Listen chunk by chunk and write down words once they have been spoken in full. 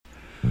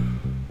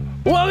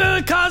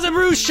the Koz and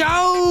Bru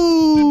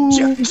Show!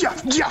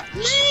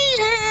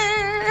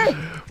 Yeah.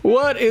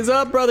 What is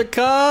up, brother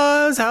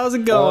Koz? How's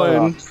it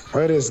going?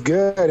 It is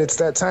good. It's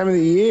that time of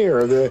the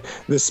year.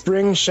 The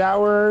spring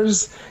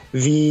showers,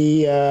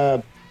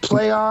 the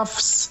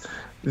playoffs,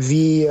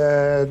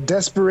 the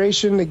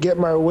desperation to get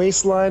my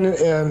waistline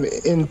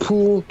in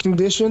pool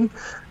condition.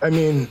 I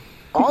mean,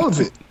 all of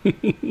it.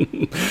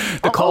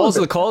 The calls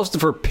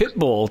for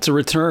Pitbull to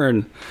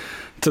return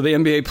to the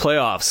NBA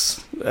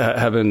playoffs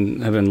have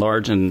been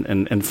large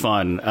and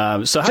fun.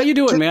 So how you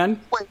doing, man?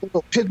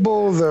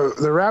 Pitbull,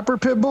 the rapper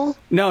Pitbull?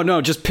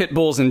 No, just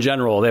Pitbulls in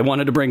general. They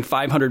wanted to bring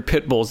 500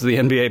 Pitbulls to the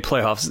NBA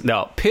playoffs.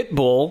 Now,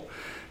 Pitbull,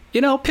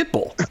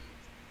 Pitbull.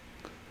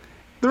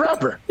 The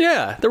rapper.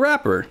 Yeah, the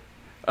rapper.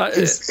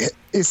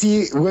 Was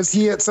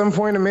he at some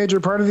point a major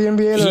part of the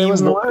NBA that I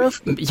wasn't aware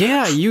of?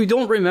 Yeah, you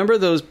don't remember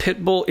those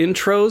Pitbull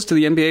intros to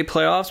the NBA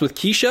playoffs with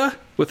Keisha,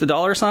 with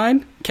the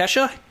 $sign?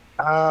 Kesha?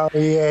 Oh,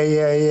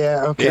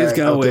 yeah. Okay. It's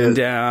going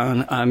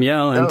down. I'm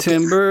yelling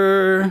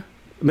timber.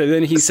 But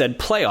then he said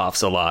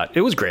playoffs a lot.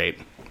 It was great.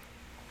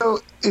 So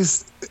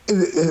is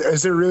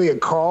there really a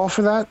call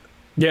for that?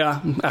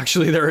 Yeah,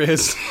 actually there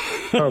is.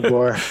 Oh,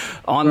 boy.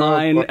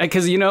 Online.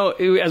 Because,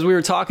 as we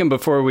were talking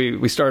before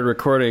we started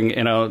recording,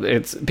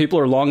 it's people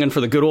are longing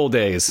for the good old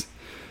days.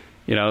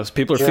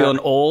 People are feeling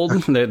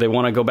old. They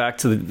want to go back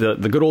to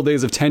the good old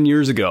days of 10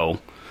 years ago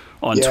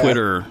on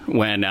Twitter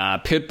when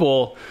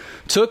Pitbull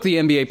took the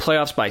NBA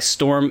playoffs by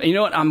storm. You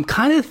know what? I'm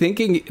kind of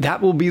thinking that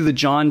will be the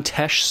John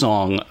Tesh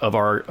song of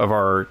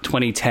our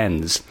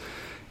 2010s.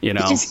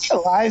 Is he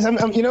alive?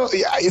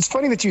 It's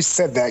funny that you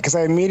said that because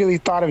I immediately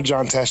thought of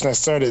John Tesh and I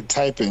started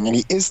typing, and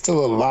he is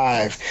still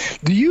alive.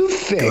 Do you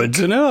think? Good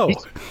to know.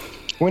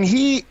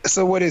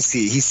 So what is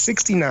he? He's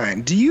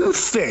 69. Do you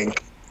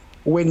think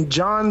when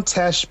John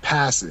Tesh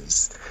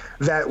passes,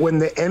 that when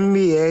the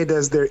NBA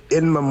does their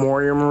in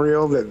memoriam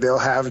reel, that they'll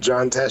have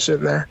John Tesh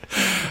in there?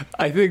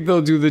 I think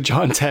they'll do the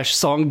John Tesh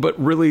song, but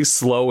really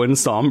slow and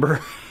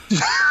somber.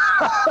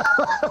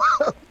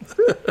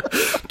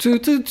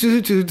 That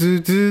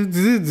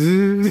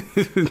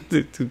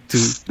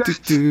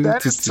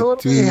is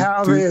totally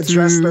how they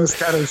address those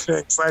kind of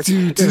things. Like,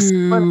 if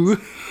someone's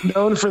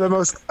known for the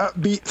most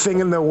upbeat thing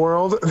in the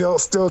world, they'll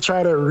still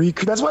try to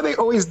recreate. That's why they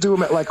always do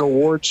them at like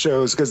award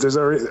shows, because there's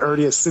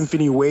already a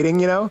symphony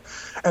waiting,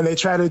 and they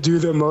try to do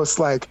the most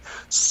like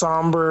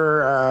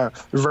somber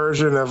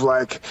version of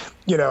like,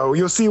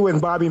 you'll see when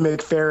Bobby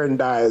McFerrin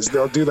dies,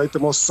 they'll do like the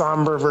most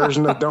somber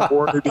version of "Don't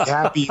Worry, Be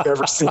Happy" you've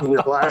ever seen in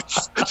your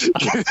life.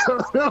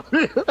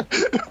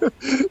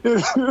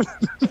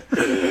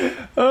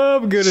 Oh,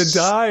 I'm gonna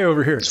die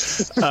over here.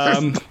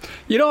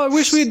 I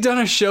wish we had done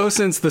a show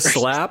since the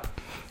slap.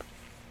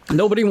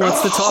 Nobody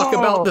wants to talk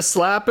about the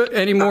slap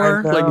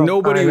anymore. Like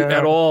nobody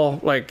at all.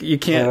 Like you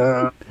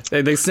can't.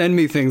 They send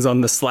me things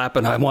on the slap,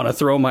 and I want to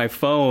throw my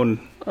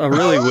phone. I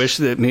really wish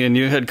that me and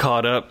you had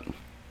caught up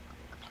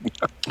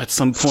at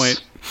some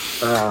point.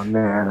 Oh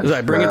man! As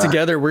I bring it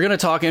together, we're gonna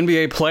talk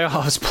NBA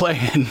playoffs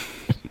playing.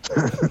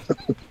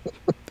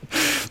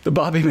 The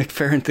Bobby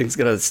McFerrin thing's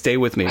gonna stay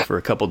with me for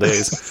a couple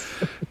days.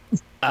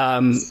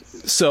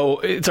 So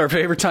it's our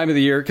favorite time of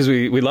the year because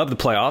we love the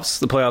playoffs.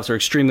 The playoffs are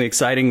extremely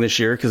exciting this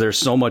year because there's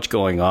so much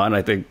going on.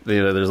 I think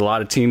there's a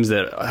lot of teams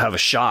that have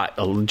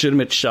a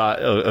legitimate shot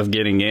of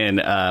getting in.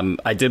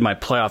 I did my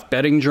playoff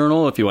betting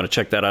journal. If you want to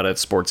check that out at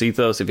Sports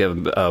Ethos, if you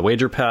have a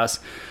wager pass,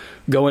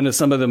 go into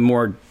some of the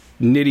more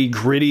nitty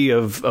gritty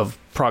of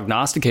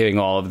prognosticating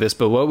all of this.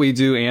 But what we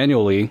do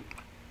annually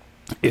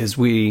is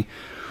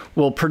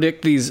we'll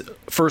predict these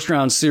first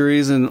round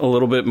series in a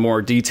little bit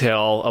more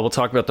detail. We'll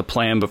talk about the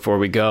plan before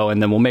we go,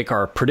 and then we'll make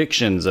our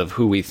predictions of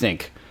who we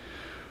think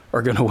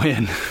are going to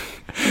win.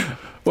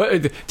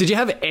 Did you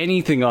have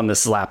anything on the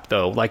slap,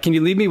 though? Like, can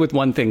you leave me with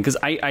one thing? Because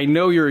I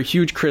know you're a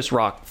huge Chris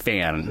Rock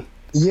fan.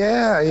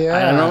 Yeah.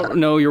 I don't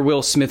know your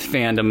Will Smith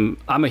fandom.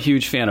 I'm a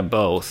huge fan of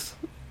both.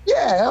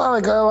 Yeah,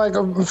 I'm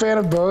a fan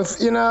of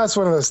both. It's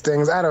one of those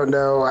things. I don't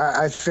know.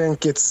 I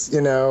think it's,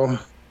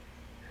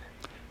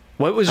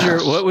 What was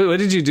what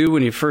did you do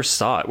when you first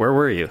saw it? Where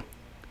were you?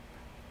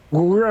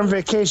 Well, we were on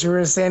vacation. We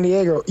were in San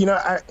Diego.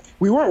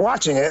 We weren't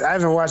watching it. I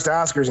haven't watched the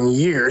Oscars in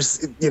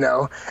years, and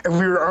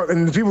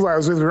and the people I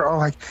was with were all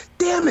like,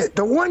 damn it,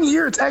 the one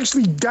year it's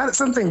actually got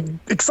something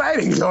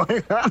exciting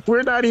going on.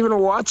 We're not even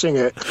watching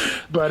it.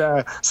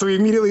 But so we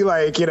immediately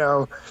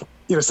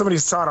somebody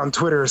saw it on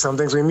Twitter or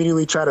something. So we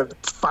immediately try to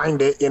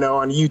find it,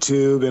 on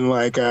YouTube and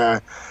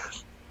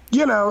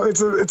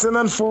it's an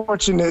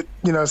unfortunate,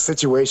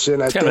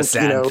 situation. It's kind of a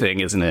sad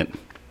thing, isn't it?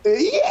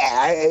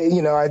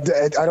 Yeah,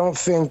 I don't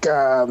think,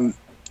 I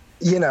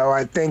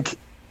think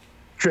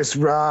Chris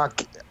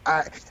Rock,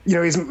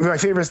 he's my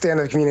favorite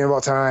stand-up comedian of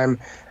all time.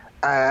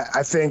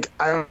 I think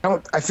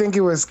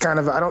it was kind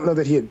of, I don't know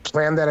that he had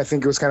planned that. I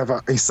think it was kind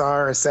of he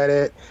saw her, said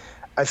it.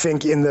 I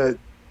think in the,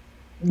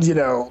 I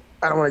don't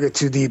want to get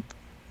too deep.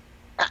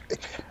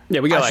 Yeah,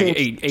 we got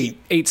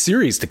eight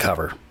series to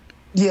cover.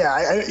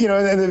 Yeah,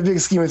 in the big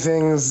scheme of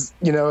things,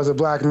 as a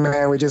black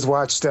man, we just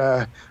watched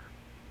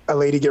a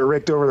lady get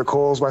raked over the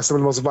coals by some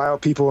of the most vile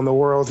people in the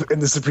world in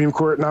the Supreme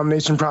Court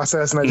nomination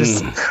process. And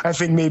I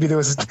think maybe there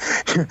was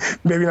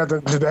maybe not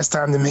the best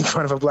time to make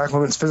fun of a black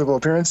woman's physical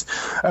appearance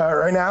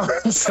right now.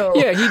 So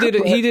yeah,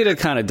 he did a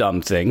kind of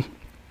dumb thing.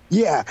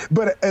 Yeah,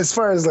 but as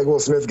far as like Will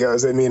Smith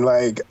goes, I mean,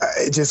 like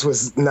it just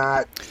was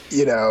not,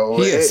 you know.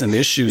 He had some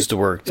issues to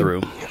work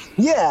through.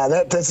 Yeah,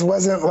 that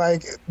wasn't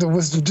like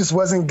just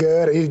wasn't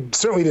good. He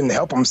certainly didn't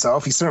help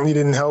himself. He certainly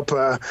didn't help.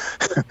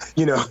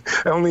 You know,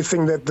 the only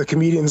thing that the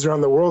comedians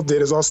around the world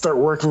did is all start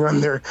working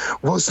on their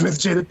Will Smith,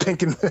 Jada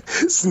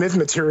Pinkett Smith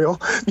material.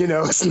 You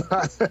know, it's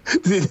not.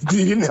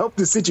 He didn't help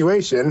the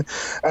situation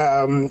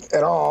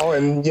at all,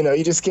 and you know,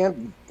 you just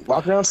can't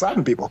walk around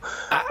slapping people.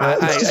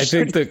 I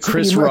think the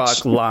Chris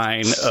Rock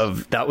line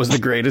of that was the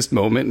greatest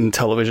moment in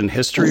television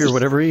history or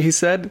whatever he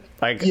said.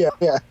 Like, yeah.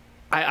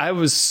 I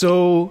was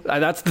so,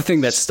 that's the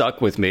thing that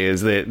stuck with me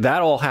is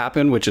that all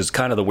happened, which is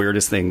kind of the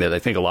weirdest thing that I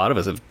think a lot of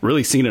us have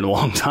really seen in a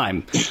long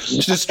time.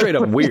 It's just straight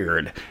up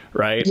weird,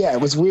 right? Yeah,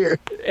 it was weird.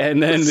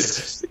 And then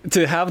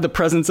to have the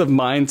presence of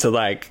mind to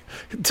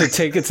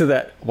take it to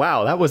that,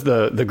 wow, that was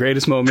the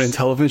greatest moment in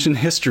television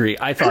history.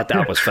 I thought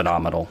that was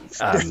phenomenal.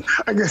 I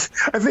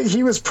think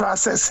he was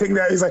processing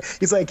that.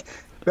 He's like,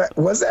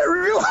 was that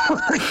real?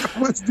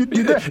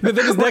 But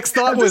then his next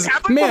thought was,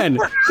 man,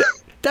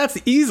 that's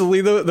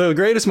easily the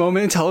greatest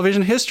moment in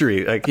television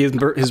history. Like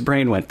his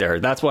brain went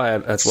there. That's why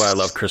I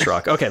love Chris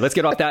Rock. Okay, let's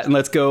get off that and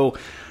let's go. All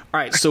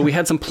right, so we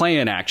had some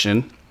play-in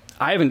action.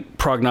 I haven't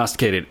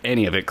prognosticated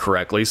any of it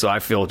correctly, so I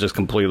feel just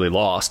completely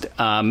lost.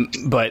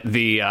 But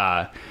the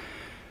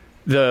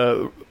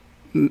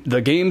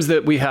games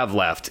that we have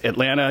left,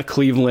 Atlanta,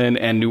 Cleveland,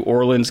 and New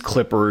Orleans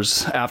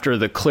Clippers, after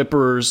the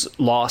Clippers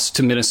lost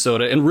to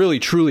Minnesota in really,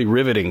 truly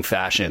riveting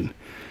fashion.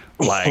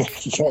 Like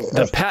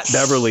the Pat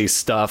Beverly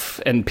stuff,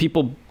 and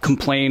people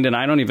complained, and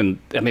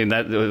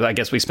I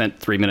guess we spent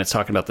 3 minutes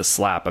talking about the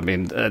slap. I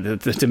mean,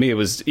 to me, it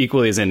was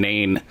equally as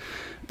inane,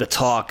 the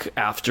talk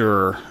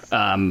after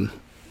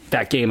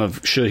that game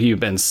of should he have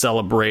been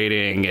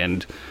celebrating,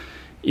 and,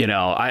 you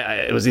know,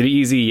 it was an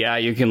easy, yeah,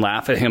 you can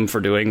laugh at him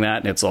for doing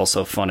that, and it's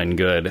also fun and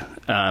good.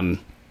 Oh,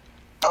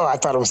 I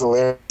thought it was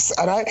hilarious.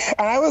 And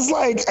I was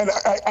like,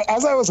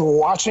 as I was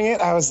watching it,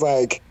 I was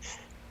like,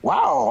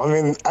 wow. I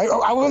mean,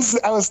 I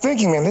was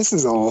thinking, man, this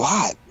is a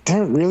lot.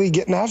 They're really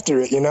getting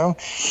after it, you know?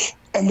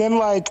 And then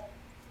like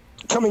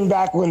coming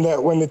back when the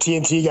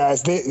TNT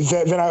guys,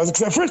 then I was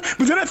excited first,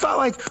 but then I thought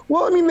like,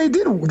 well, I mean, they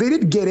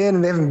did get in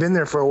and they haven't been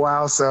there for a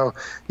while. So,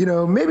 you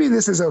know, maybe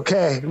this is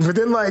okay. But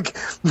then like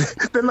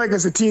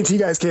as the TNT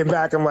guys came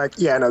back, I'm like,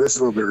 yeah, no, this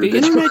is a little bit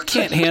ridiculous. The internet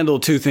can't handle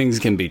two things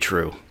can be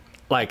true.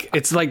 Like,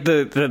 it's like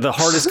the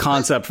hardest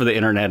concept for the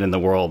internet in the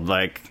world.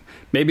 Like,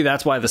 maybe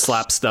that's why the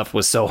slap stuff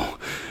was so,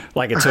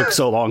 like, it took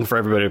so long for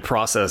everybody to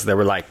process. They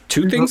were like,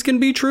 two things can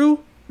be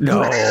true?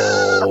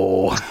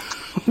 No.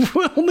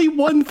 Only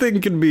one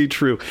thing can be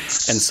true.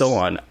 And so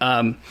on.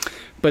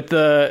 But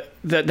I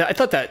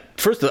thought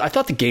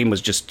the game was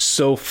just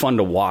so fun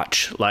to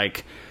watch.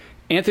 Like,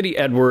 Anthony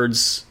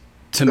Edwards,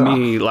 to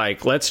me,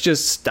 like, let's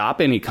just stop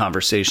any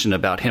conversation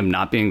about him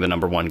not being the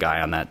number one guy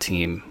on that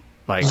team.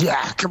 Like,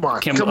 yeah, come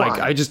on.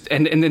 I just,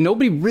 and then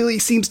nobody really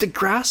seems to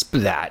grasp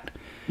that.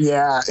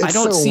 Yeah, I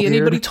don't see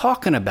anybody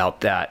talking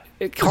about that.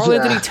 Karl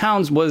Anthony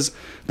Towns was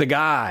the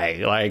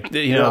guy, like,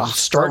 you know,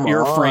 start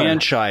your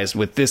franchise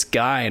with this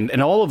guy.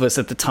 And all of us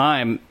at the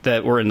time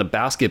that were in the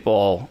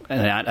basketball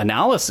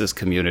analysis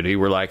community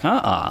were like,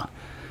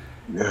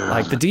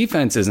 like the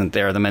defense isn't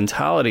there. The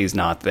mentality's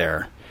not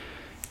there.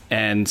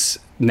 And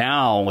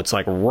now it's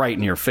like right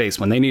in your face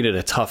when they needed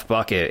a tough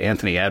bucket.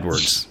 Anthony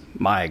Edwards,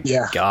 my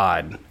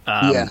God.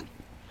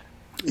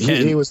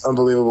 He was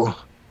unbelievable.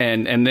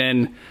 And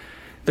then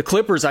the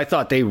Clippers, I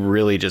thought they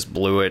really just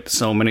blew it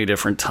so many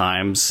different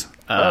times.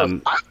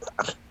 I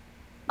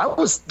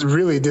was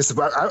really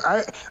disappointed.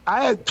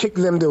 I had picked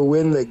them to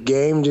win the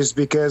game just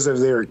because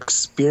of their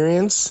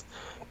experience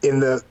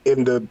in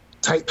the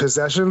tight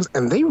possessions,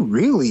 and they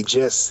really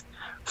just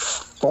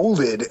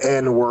folded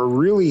and were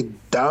really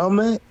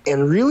dumb,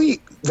 and really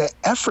the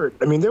effort.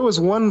 I mean, there was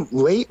one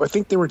late, I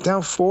think they were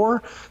down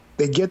 4.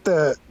 They get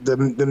the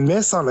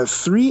miss on a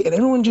 3, and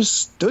everyone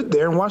just stood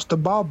there and watched the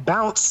ball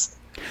bounce.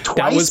 Twice,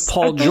 that was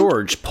Paul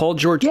George. Paul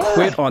George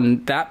quit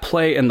on that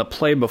play and the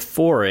play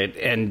before it,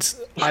 and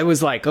I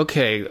was like,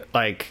 okay,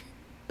 like,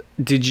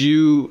 did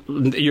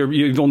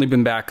you've only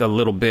been back a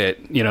little bit,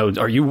 you know,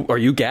 are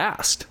you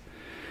gassed?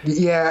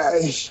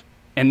 Yeah.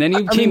 And then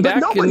he came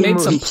back and made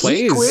some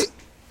plays.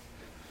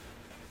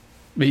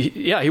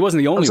 He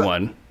wasn't the only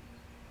one.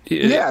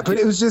 Yeah, but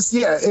it was just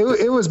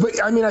it was.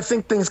 But I mean, I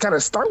think things kind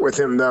of start with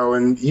him though,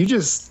 and you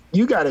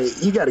gotta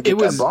get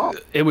that ball.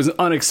 It was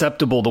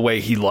unacceptable the way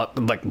he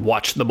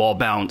watched the ball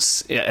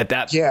bounce at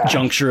that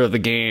juncture of the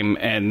game,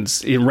 and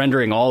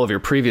rendering all of your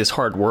previous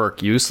hard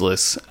work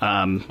useless.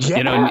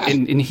 You know,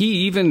 and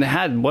he even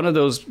had one of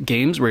those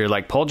games where you're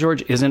like, Paul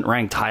George isn't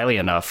ranked highly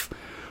enough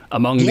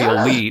among the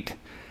elite,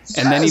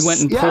 and then he went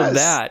and pulled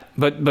that.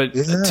 But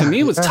to me,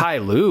 it was Ty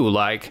Lue,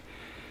 like.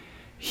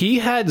 He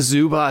had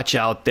Zubac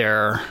out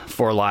there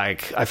for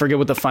like, I forget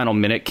what the final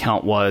minute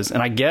count was,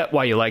 and I get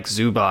why you like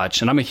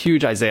Zubac, and I'm a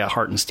huge Isaiah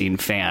Hartenstein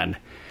fan.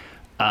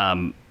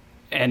 And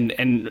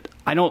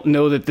I don't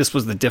know that this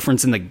was the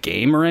difference in the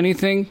game or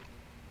anything,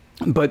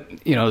 but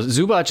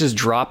Zubac is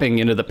dropping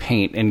into the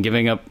paint and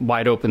giving up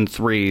wide open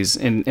threes,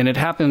 and it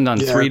happened on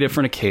 3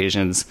 different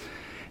occasions.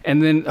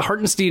 And then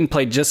Hartenstein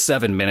played just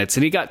 7 minutes,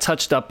 and he got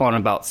touched up on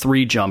about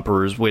 3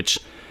 jumpers, which,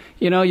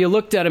 you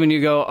looked at him and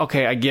you go,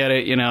 okay, I get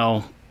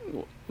it,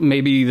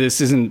 maybe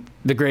this isn't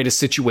the greatest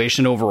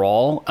situation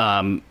overall,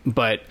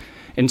 but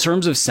in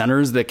terms of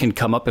centers that can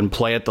come up and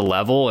play at the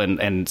level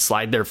and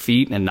slide their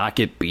feet and not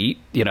get beat,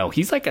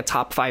 he's like a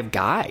top 5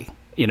 guy,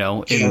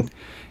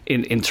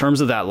 in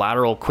terms of that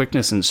lateral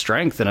quickness and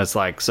strength. And it's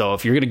like, so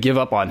if you're going to give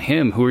up on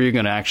him, who are you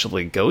going to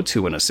actually go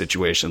to in a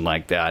situation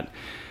like that?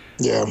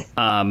 Yeah.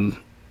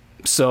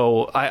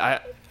 So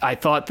I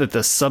thought that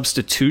the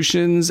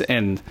substitutions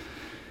and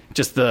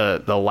just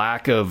the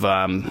lack of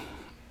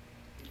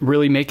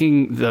really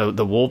making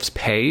the Wolves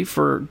pay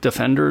for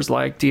defenders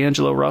like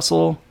D'Angelo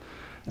Russell.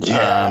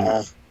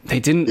 Yeah. They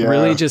didn't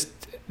really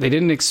they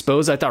didn't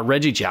expose. I thought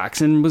Reggie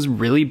Jackson was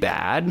really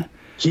bad.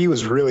 He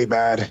was really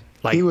bad.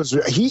 Like,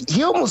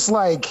 he almost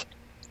like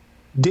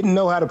didn't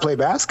know how to play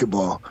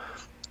basketball.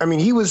 I mean,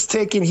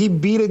 he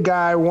beat a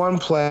guy one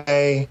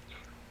play,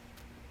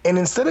 and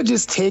instead of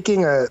just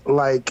taking a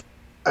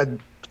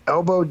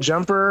elbow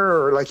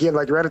jumper or like he had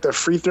like right at the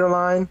free throw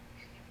line,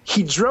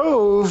 he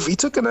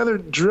took another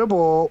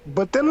dribble,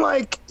 but then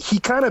like he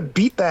kind of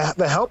beat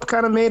the help,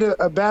 kind of made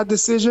a bad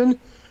decision.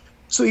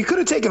 So he could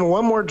have taken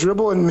one more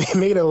dribble and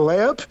made a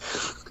layup.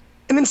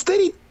 And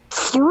instead he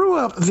threw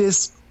up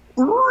this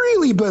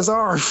really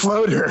bizarre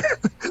floater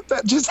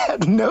that just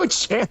had no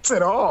chance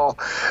at all.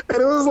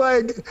 And it was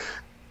like,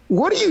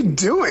 what are you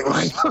doing?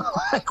 Like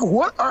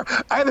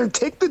either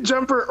take the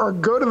jumper or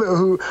go to the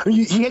hoop.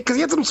 Because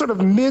he had some sort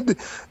of mid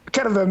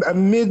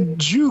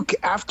juke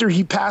after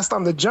he passed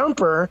on the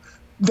jumper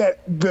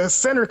that the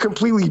center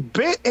completely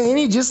bit, and then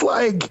he just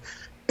like,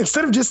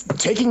 instead of just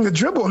taking the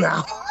dribble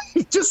now,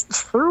 he just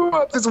threw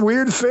up this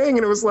weird thing,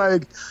 and it was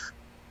like,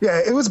 yeah,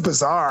 it was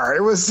bizarre.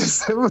 It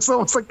was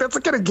almost like that's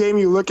the kind of game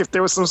you look if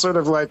there was some sort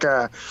of like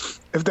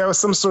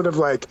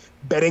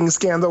betting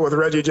scandal with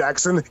Reggie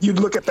Jackson, you'd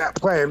look at that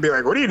play and be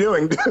like, what are you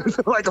doing,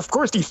 dude? Like, of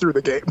course he threw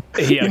the game.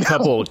 He had a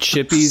couple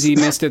chippies he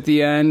missed at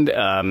the end.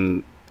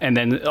 And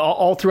then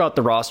all throughout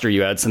the roster,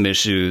 you had some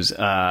issues.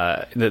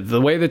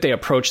 The way that they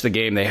approached the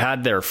game, they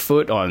had their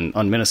foot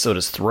on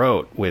Minnesota's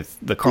throat with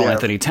the Karl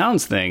Anthony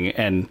Towns thing.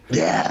 And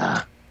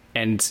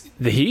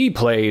he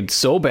played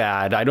so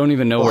bad, I don't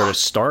even know where to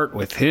start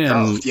with him.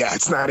 Oh, yeah,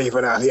 it's not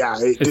even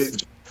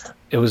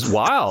it was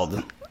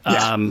wild.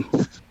 Yeah.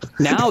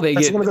 Now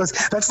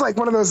that's like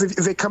one of those, if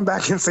they come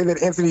back and say that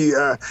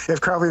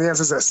if Karl Anthony Towns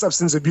has a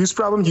substance abuse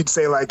problem, you'd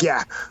say like,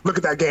 yeah, look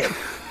at that game.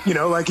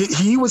 Like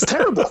he was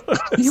terrible.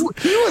 he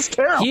was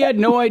terrible. He had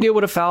no idea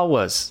what a foul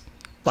was.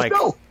 Like,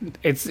 no.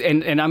 It's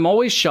and I'm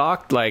always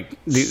shocked, like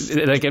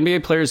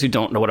NBA players who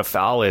don't know what a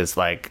foul is.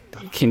 Like,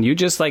 can you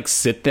just like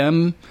sit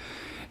them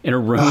in a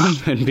room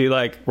and be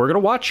like, we're going to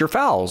watch your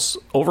fouls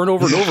over and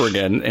over and over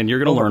again, and you're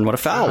going to learn what a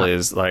foul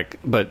is. Like,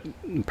 but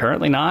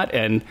apparently not.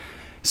 And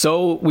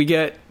so we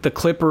get the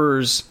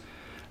Clippers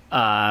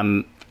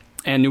and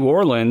New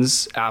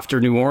Orleans after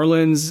New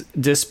Orleans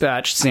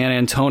dispatched San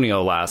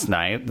Antonio last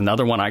night.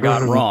 Another one I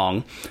got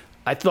wrong.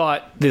 I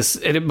thought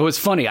it was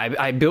funny.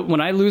 I built,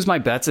 when I lose my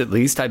bets, at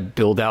least I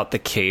build out the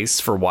case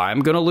for why I'm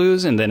going to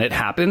lose. And then it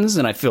happens.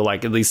 And I feel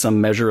like at least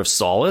some measure of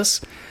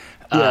solace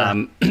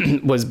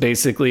was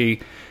basically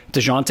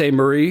DeJounte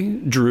Murray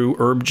drew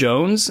Herb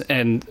Jones,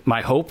 and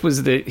my hope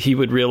was that he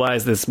would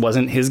realize this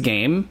wasn't his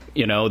game,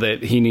 that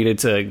he needed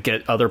to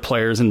get other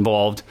players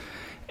involved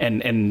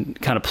and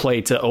kind of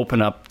play to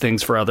open up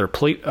things for other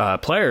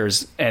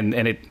players. And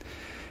it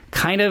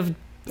kind of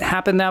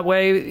happened that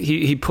way.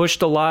 He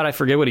pushed a lot. I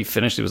forget what he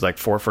finished. It was like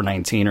 4 for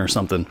 19 or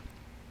something,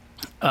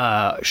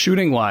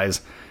 shooting wise.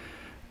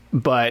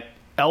 But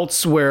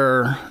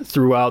elsewhere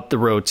throughout the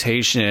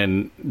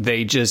rotation,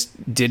 they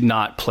just did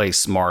not play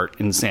smart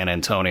in San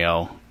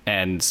Antonio.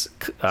 And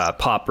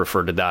Pop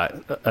referred to that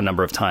a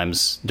number of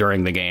times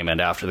during the game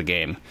and after the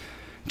game.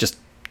 Just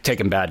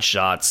taking bad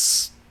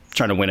shots,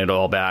 trying to win it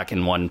all back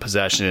in one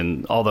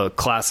possession, all the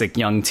classic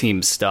young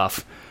team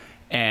stuff.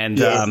 And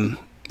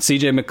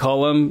CJ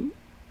McCollum,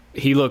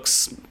 he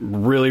looks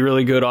really,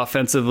 really good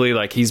offensively.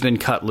 Like, he's been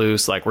cut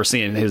loose. Like, we're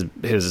seeing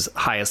his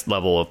highest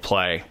level of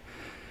play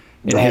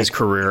in his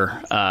career.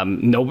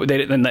 And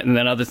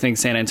then other thing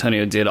San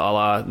Antonio did, a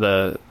la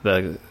the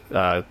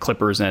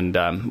Clippers and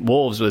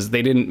Wolves, was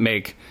they didn't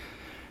make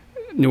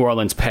New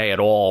Orleans pay at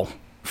all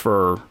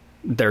for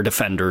their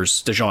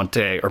defenders,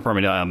 Devontae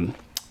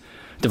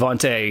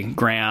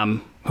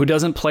Graham, who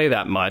doesn't play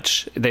that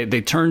much.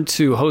 They turned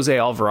to Jose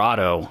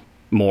Alvarado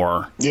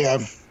more. Yeah.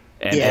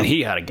 And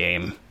he had a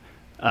game.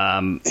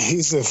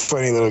 He's a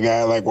funny little guy.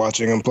 I like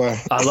watching him play.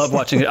 I love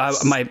watching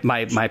it.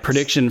 My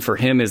prediction for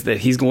him is that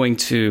he's going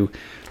to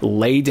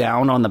lay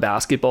down on the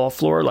basketball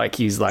floor like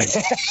he's like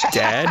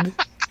dead,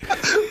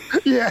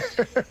 Yeah.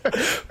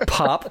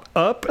 pop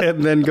up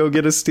and then go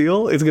get a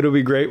steal. It's going to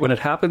be great when it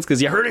happens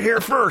because you heard it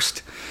here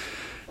first.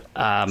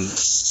 But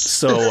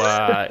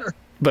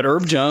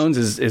Herb Jones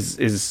is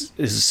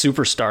a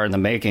superstar in the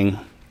making.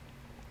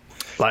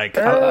 Like,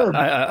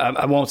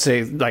 I won't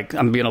say, like,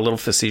 I'm being a little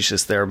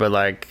facetious there, but,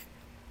 like,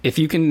 if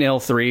you can nail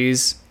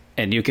threes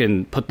and you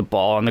can put the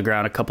ball on the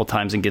ground a couple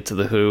times and get to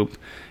the hoop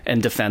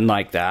and defend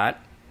like that,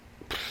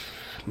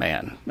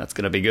 man, that's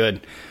going to be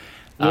good.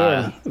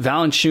 Yeah.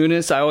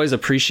 Valanciunas, I always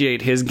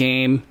appreciate his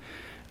game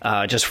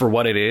just for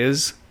what it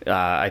is.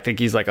 I think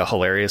he's like a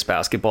hilarious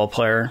basketball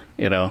player.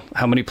 You know,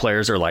 how many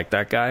players are like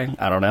that guy?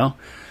 I don't know.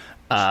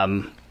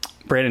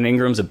 Brandon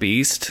Ingram's a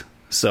beast.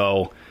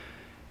 So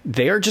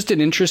they are just an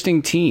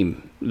interesting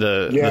team,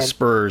 the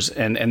Spurs,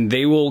 and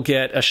they will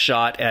get a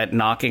shot at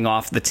knocking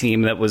off the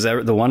team that was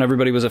the one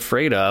everybody was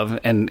afraid of.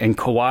 And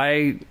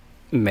Kawhi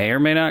may or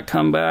may not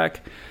come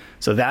back.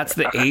 So that's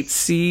the 8th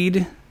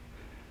seed.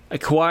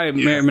 Kawhi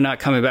may or may not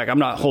coming back. I'm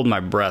not holding my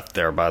breath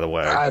there, by the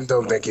way. I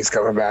don't think he's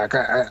coming back.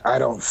 I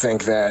don't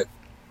think that.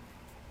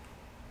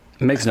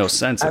 It makes no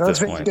sense at this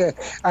point.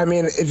 I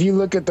mean, if you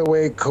look at the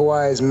way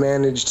Kawhi has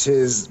managed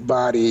his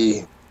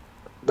body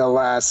the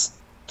last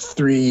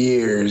 3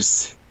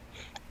 years,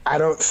 I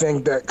don't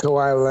think that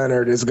Kawhi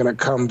Leonard is going to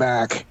come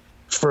back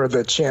for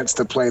the chance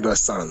to play the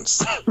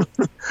Suns.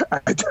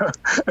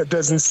 It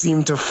doesn't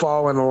seem to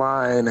fall in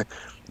line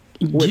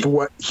with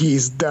what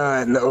he's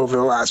done over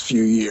the last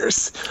few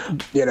years.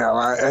 You know,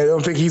 I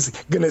don't think he's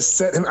going to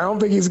set him. I don't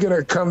think he's going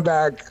to come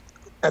back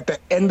at the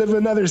end of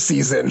another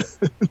season,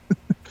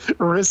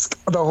 risk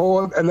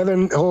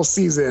another whole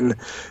season,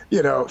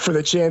 you know, for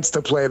the chance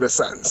to play the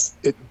Suns.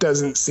 It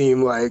doesn't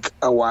seem like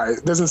a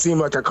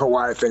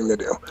Kawhi thing to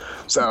do.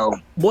 So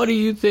what do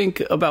you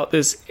think about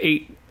this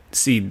 8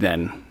 seed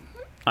then?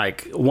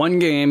 Like, one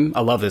game,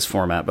 I love this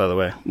format, by the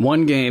way,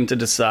 one game to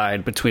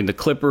decide between the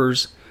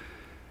Clippers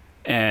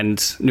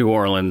and New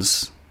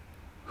Orleans,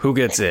 who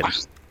gets in?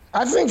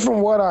 I think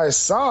from what I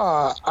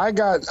saw, I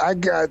got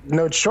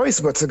no choice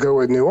but to go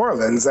with New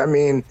Orleans. I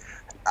mean,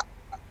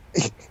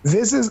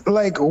 this is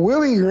like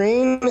Willie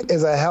Green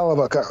is a hell of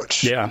a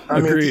coach. Yeah,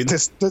 agreed.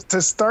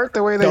 To start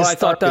the way they started. I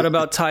thought that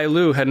about Ty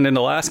Lue heading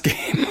into last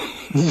game.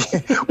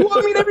 Well,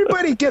 I mean,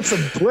 everybody gets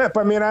a blip.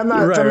 I mean, I'm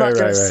not going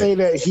to say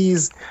that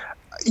he's,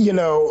 you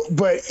know,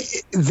 but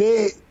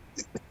they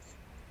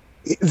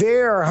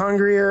are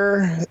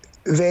hungrier.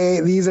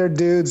 These are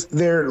dudes.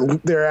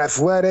 They're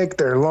athletic.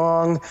 They're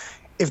long.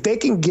 If they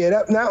can get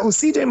up now, with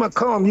CJ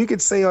McCollum, you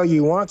could say all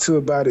you want to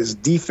about his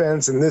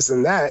defense and this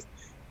and that,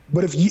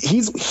 but if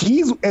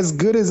he's as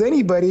good as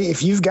anybody.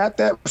 If you've got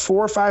that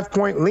 4 or 5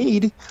 point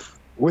lead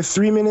with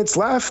 3 minutes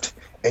left,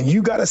 and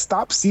you got to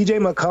stop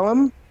CJ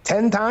McCollum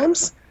 10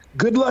 times,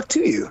 good luck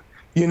to you.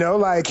 You know,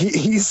 like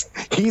he's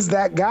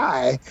that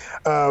guy.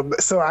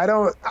 So I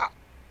don't,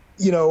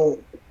 you know.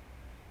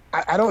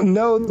 I don't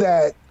know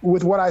that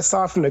with what I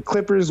saw from the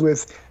Clippers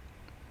with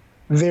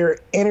their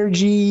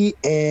energy,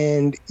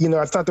 and, you know,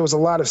 I thought there was a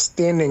lot of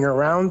standing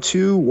around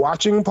too,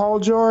 watching Paul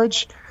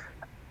George.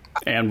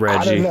 And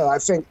Reggie. I don't know. I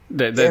think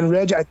and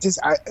Reggie,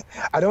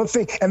 I don't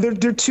think, and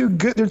they're too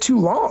good. They're too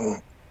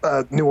long.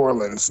 New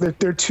Orleans.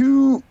 They're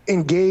too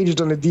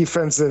engaged on the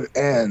defensive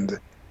end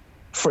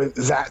for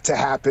that to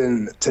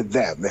happen to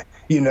them.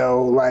 You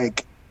know,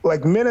 like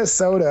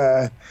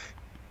Minnesota.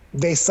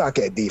 They suck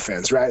at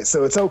defense, right?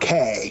 So it's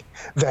okay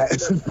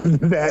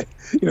that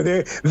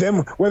you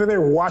know whether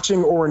they're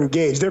watching or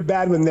engaged, they're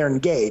bad when they're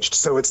engaged,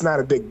 so it's not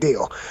a big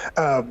deal.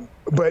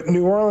 But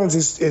New Orleans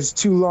is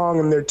too long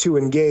and they're too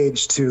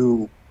engaged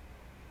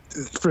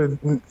for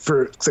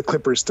the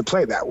Clippers to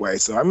play that way.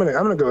 So I'm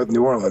gonna go with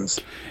New Orleans.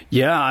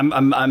 Yeah,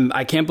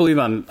 I can't believe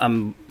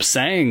I'm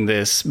saying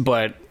this,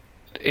 but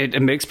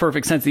it makes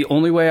perfect sense. The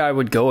only way I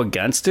would go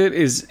against it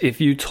is if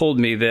you told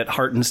me that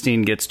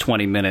Hartenstein gets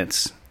 20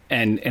 minutes.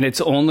 And it's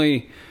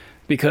only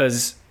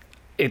because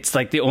it's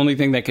like the only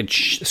thing that could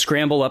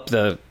scramble up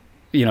the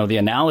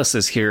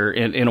analysis here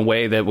in a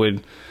way that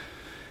would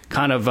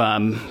kind of,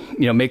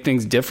 make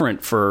things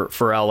different for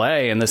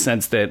LA in the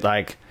sense that,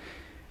 like,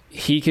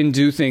 he can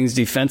do things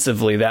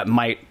defensively that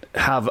might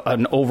have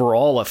an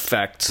overall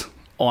effect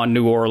on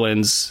New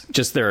Orleans,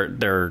 just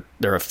their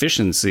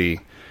efficiency.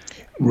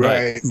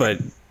 Right. But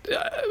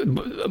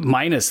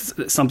minus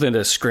something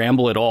to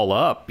scramble it all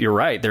up. You're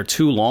right. They're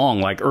too long.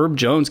 Like, Herb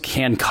Jones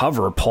can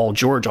cover Paul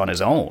George on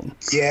his own.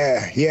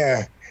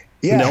 Yeah.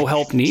 No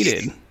help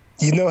needed.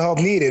 No help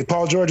needed.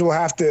 Paul George will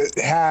have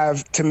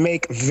to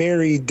make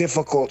very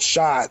difficult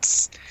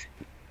shots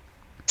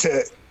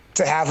to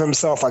have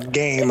himself a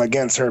game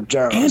against Herb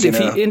Jones.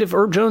 And if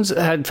Herb Jones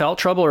had foul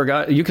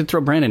trouble you could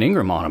throw Brandon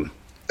Ingram on him.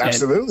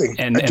 Absolutely.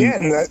 And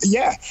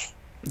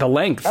the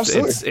length.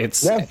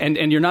 Absolutely.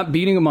 And you're not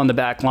beating him on the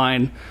back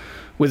line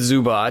with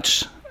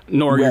Zubac,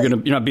 nor you're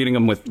not beating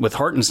him with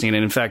Hartenstein.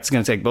 And in fact, it's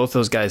going to take both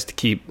those guys to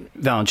keep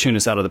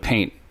Valanciunas out of the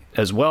paint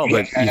as well.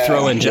 But you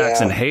throw in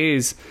Jackson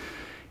Hayes,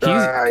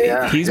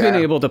 he's been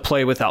able to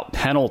play without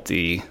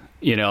penalty.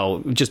 You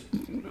know, just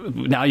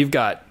now you've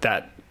got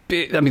that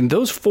big. I mean,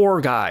 those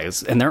 4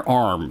 guys and their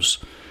arms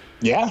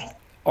Yeah.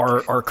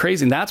 are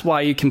crazy. And that's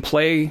why you can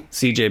play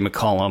CJ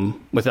McCollum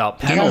without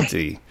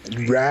penalty.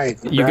 Yeah.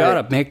 Right. You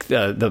gotta make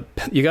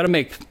you gotta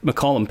make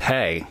McCollum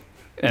pay.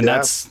 And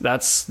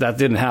that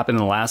didn't happen in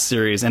the last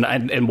series.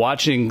 And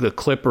watching the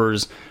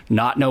Clippers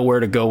not know where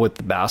to go with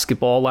the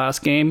basketball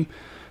last game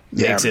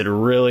makes it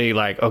really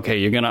like, okay,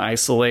 you're gonna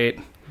isolate,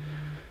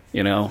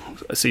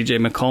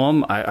 CJ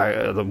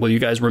McCollum. Will you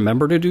guys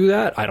remember to do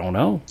that? I don't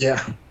know.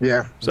 Yeah.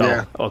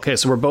 Okay,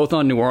 so we're both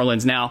on New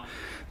Orleans now.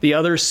 The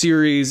other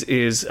series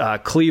is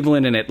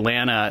Cleveland and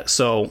Atlanta.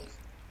 So,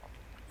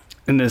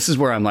 and this is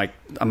where I'm like,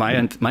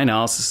 my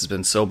analysis has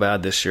been so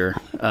bad this year.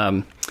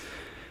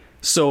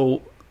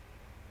 So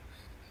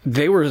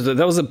that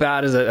was as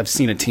bad as I've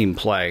seen a team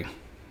play,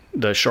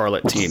 the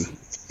Charlotte team.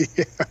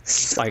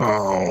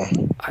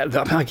 I'm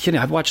not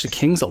kidding. I've watched the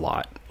Kings a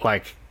lot.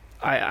 Like,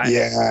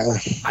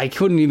 I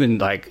couldn't even,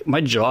 like,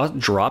 my jaw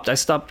dropped. I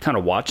stopped kind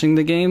of watching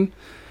the game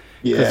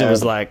because it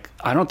was like,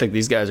 I don't think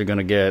these guys are going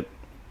to get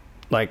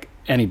like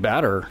any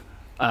better.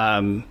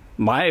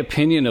 My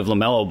opinion of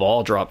LaMelo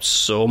Ball dropped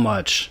so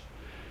much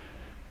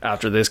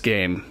after this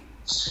game.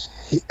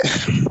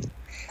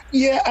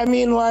 Yeah, I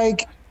mean,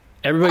 like,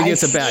 everybody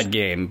gets a bad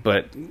game,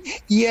 but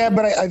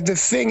but the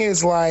thing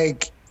is,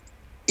 like,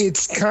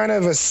 it's kind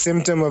of a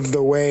symptom of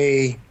the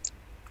way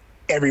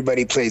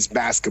everybody plays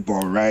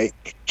basketball, right?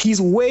 He's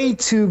way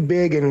too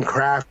big and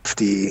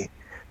crafty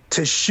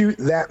to shoot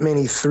that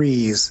many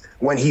threes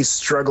when he's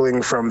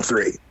struggling from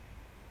three.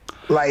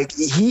 Like,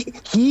 he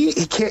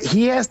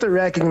has to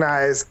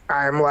recognize,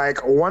 I'm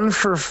like 1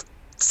 for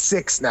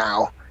 6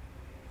 now.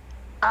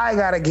 I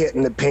got to get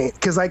in the paint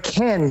because I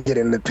can get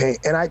in the paint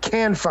and I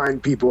can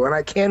find people and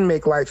I can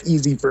make life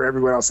easy for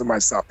everyone else and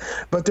myself.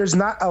 But there's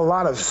not a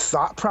lot of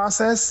thought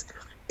process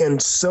in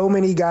so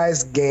many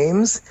guys'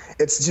 games.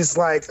 It's just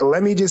like,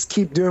 let me just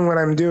keep doing what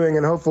I'm doing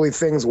and hopefully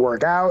things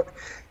work out.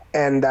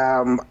 And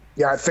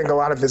I think a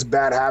lot of his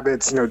bad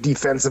habits,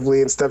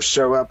 defensively and stuff,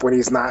 show up when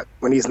he's not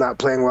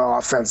playing well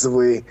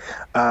offensively.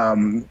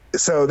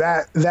 So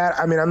that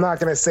I mean, I'm not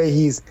going to say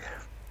he's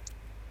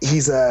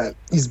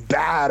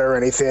bad or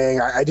anything.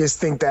 I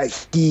just think that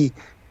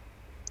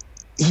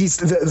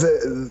he's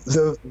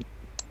a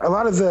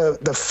lot of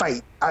the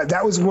fight.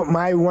 That was what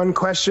my one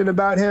question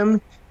about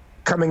him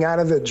coming out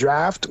of the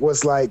draft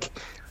was, like,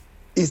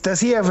 does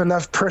he have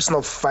enough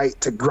personal fight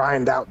to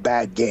grind out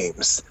bad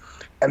games?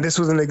 And this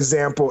was an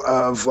example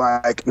of,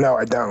 like, no,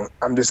 I don't.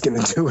 I'm just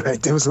going to do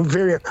it. It was a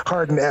very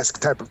Harden-esque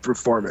type of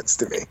performance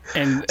to me.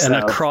 And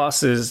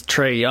across is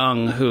Trae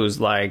Young, who's,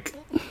 like,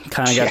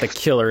 kind of got the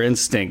killer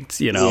instinct,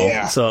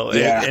 Yeah. So,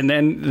 and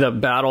then the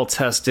battle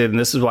tested, and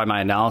this is why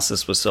my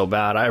analysis was so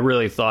bad. I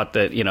really thought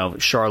that,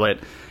 Charlotte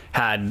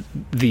had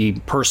the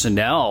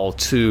personnel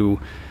to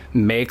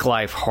make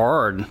life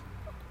hard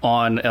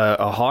on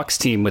a Hawks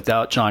team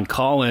without John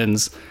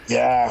Collins.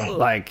 Yeah.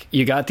 Like,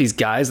 you got these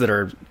guys that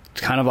are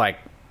kind of like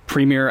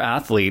premier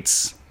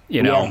athletes,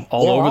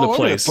 all over the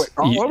place.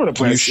 All over the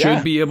place. You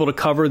should be able to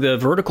cover the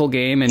vertical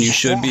game, and you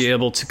should be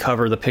able to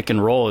cover the pick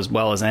and roll as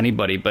well as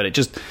anybody. But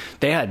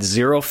they had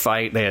zero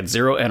fight. They had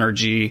zero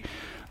energy.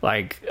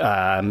 Like,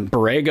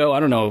 Borrego,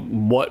 I don't know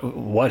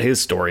what his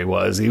story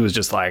was. He was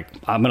just like,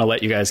 I'm going to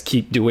let you guys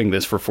keep doing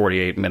this for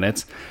 48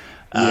 minutes.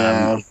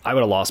 I would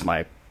have lost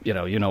my, you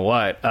know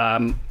what.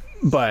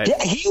 But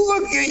yeah,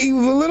 he a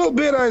little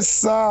bit. I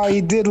saw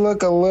he did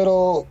look a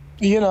little,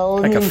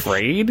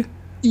 afraid.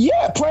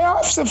 Yeah,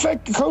 playoffs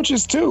affect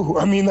coaches too.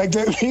 I mean, like,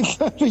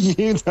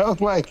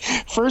 like,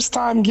 first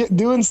time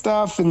doing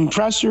stuff and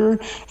pressure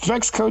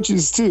affects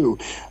coaches too.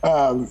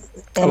 And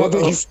I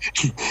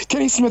think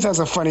Kenny Smith has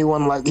a funny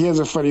one. Like, he has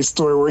a funny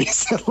story where he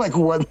said, like,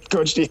 one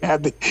coach he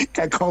had, the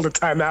guy called a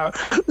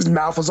timeout. His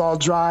mouth was all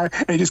dry,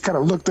 and he just kind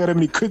of looked at him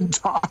and he couldn't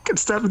talk and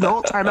stuff. And the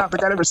whole timeout, the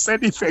guy never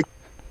said anything.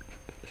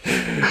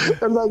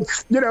 I'm like,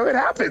 it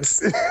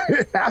happens.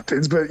 It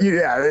happens. But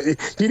yeah,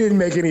 he didn't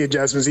make any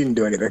adjustments. He didn't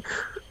do anything.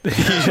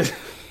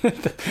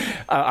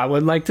 I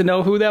would like to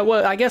know who that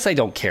was. I guess I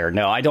don't care.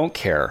 No, I don't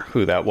care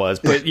who that was.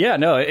 But yeah,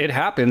 no, it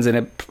happens,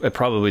 and it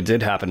probably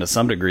did happen to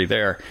some degree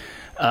there.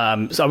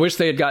 So I wish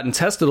they had gotten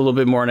tested a little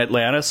bit more in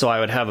Atlanta, so I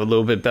would have a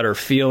little bit better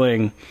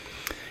feeling.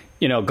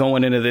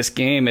 Going into this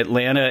game,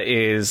 Atlanta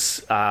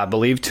is, I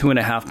believe,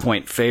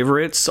 2.5-point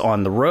favorites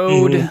on the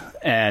road,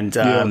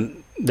 and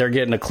they're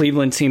getting a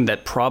Cleveland team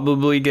that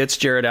probably gets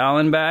Jared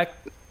Allen back.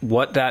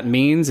 What that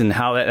means and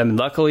how that, and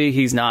luckily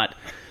he's not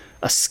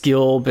a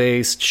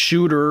skill-based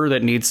shooter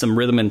that needs some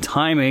rhythm and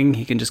timing.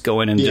 He can just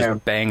go in and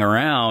just bang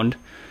around.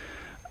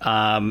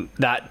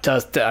 That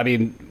does, I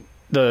mean,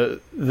 the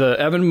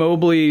Evan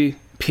Mobley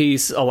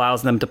piece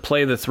allows them to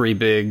play the three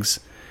bigs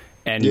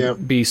and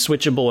be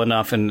switchable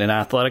enough and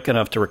athletic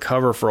enough to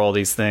recover for all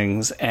these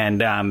things.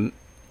 And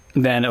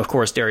then, of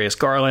course, Darius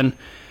Garland.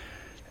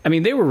 I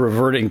mean, they were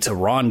reverting to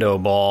Rondo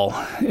ball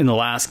in the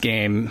last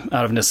game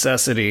out of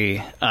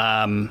necessity.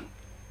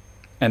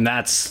 And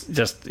that's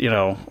just,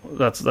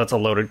 that's a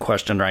loaded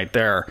question right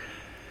there.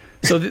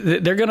 So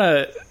they're going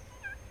to,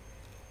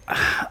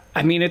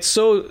 I mean, it's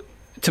so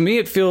to me,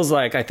 it feels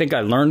like I think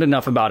I learned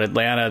enough about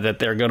Atlanta that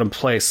they're going to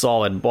play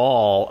solid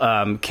ball.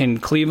 Can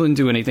Cleveland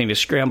do anything to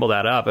scramble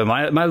that up? Am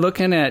I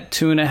looking at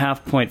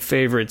 2.5-point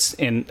favorites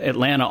in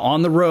Atlanta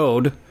on the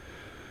road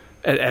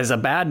as a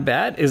bad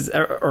bet?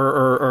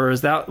 Or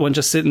is that one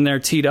just sitting there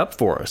teed up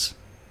for us?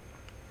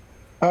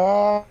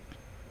 I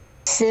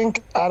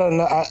don't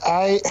know.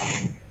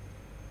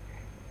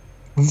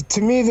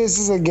 To me, this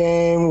is a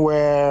game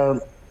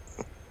where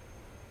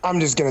I'm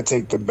just going to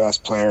take the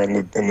best player in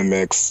the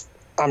mix.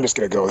 I'm just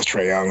going to go with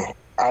Trae Young.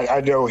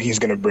 I know he's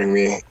going to bring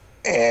me,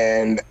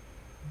 and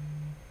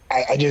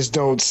I just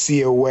don't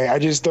see a way. I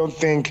just don't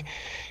think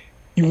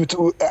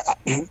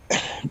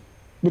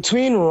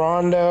between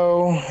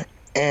Rondo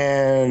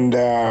and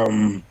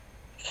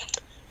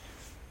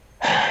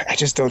I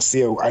just don't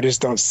see a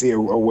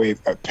way,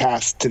 a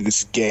path to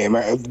this game.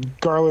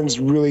 Garland's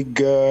really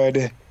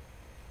good,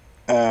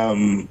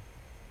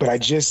 but I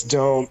just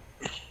don't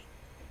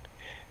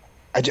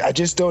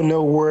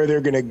know where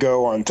they're going to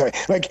go on time.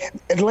 Like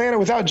Atlanta,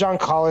 without John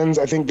Collins,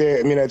 I think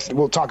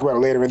we'll talk about it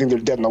later. I think they're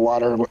dead in the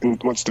water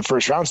once the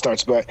first round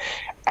starts. But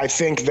I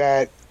think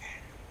that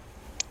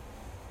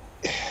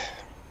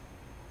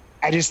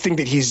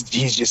he's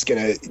just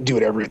going to do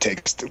whatever it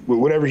takes,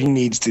 whatever he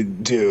needs to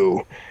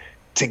do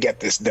to get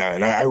this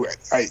done.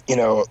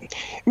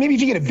 Maybe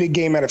if you get a big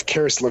game out of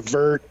Karis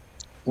LeVert,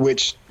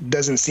 which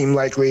doesn't seem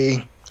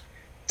likely,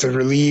 to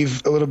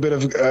relieve a little bit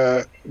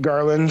of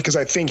Garland, because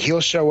I think he'll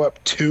show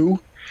up too.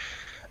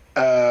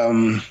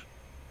 But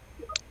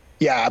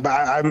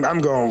I'm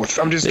going with.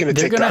 I'm just going to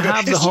take. They're going to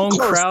have the home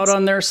crowd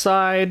on their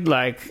side.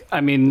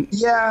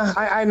 Yeah,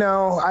 I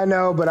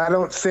know, but I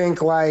don't think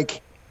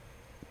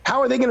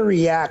how are they going to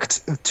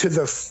react to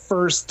the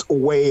first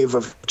wave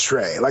of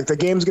Trae? Like the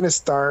game's going to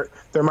start.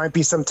 There might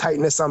be some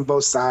tightness on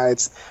both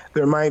sides.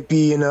 There might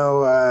be,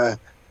 a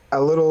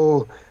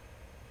little.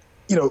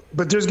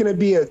 But there's going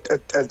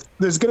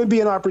to be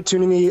an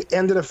opportunity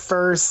end of the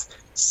first,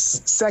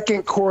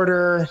 second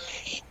quarter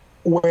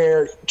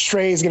where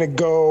Trae is going to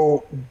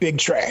go big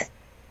Trae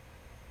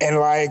and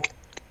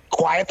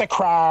quiet the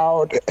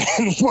crowd,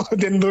 and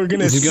then we're going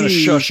to see. He's going to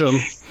shush him.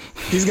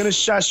 He's going to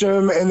shush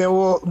him, and then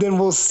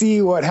we'll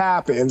see what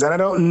happens. And I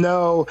don't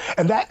know,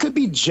 and that could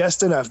be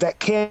just enough.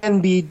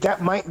 That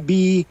might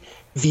be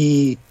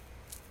the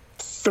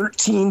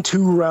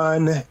 13-2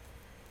 run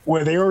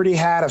where they already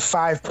had a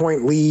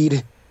 5-point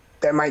lead.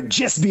 That might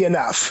just be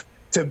enough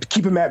to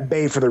keep them at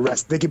bay for the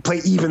rest. They could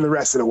play even the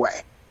rest of the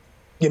way.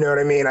 You know what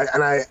I mean? I'm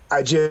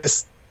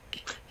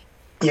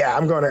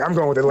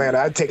going with Atlanta.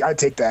 I'd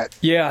take that.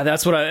 Yeah,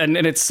 that's what and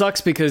it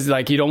sucks because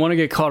you don't want to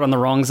get caught on the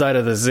wrong side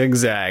of the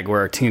zigzag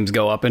where teams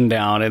go up and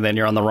down, and then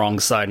you're on the wrong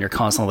side and you're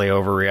constantly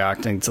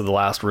overreacting to the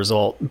last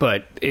result.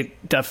 But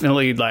it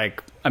definitely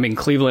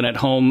Cleveland at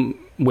home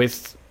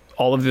with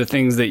all of the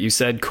things that you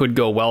said could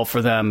go well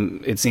for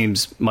them. It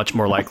seems much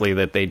more likely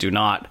that they do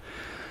not.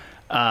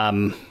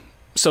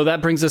 So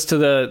that brings us to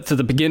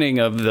the beginning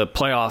of the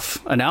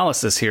playoff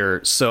analysis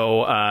here.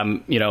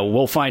 So,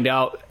 we'll find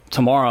out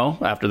tomorrow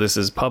after this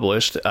is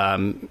published,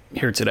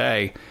 here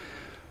today,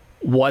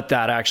 what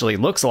that actually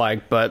looks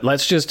like. But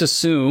let's just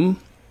assume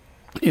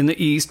in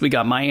the East, we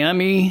got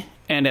Miami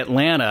and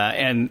Atlanta.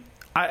 And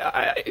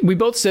we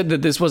both said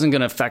that this wasn't going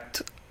to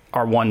affect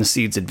our 1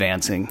 seeds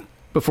advancing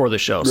before the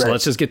show. So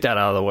let's just get that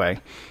out of the way.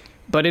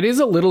 But it is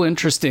a little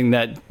interesting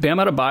that Bam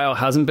Adebayo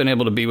hasn't been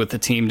able to be with the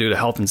team due to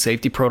health and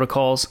safety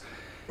protocols.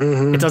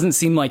 Mm-hmm. It doesn't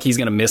seem like he's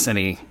going to miss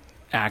any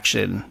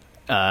action.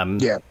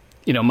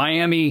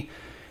 Miami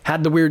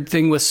had the weird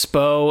thing with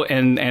Spo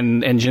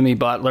and Jimmy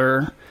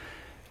Butler.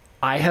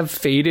 I have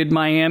faded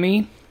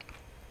Miami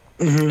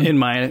in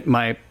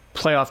my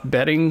playoff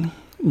betting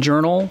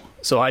journal,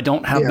 so I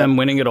don't have them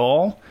winning at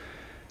all.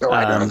 Oh,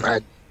 I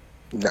don't.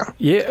 No.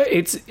 Yeah,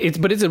 it's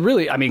a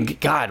really,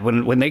 God,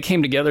 when they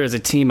came together as a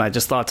team, I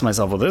just thought to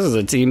myself, well, this is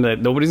a team that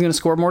nobody's going to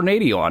score more than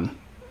 80 on.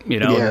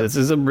 This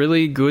is a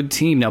really good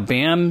team. Now,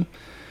 Bam,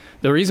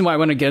 the reason why I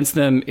went against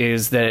them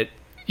is that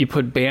you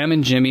put Bam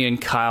and Jimmy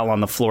and Kyle on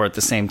the floor at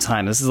the same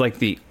time. This is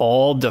the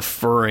all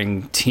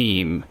deferring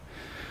team,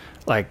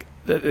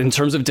 in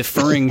terms of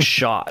deferring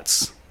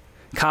shots.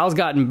 Kyle's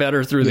gotten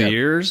better through the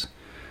years,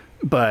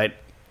 but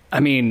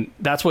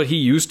that's what he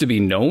used to be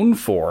known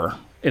for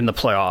in the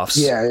playoffs.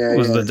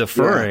 Was the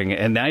deferring.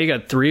 And now you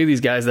got 3 of these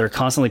guys that are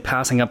constantly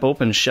passing up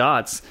open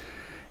shots,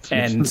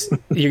 and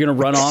you're going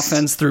to run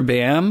offense through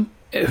Bam,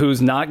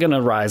 who's not going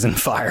to rise and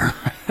fire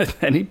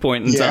at any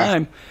point in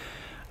time.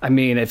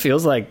 It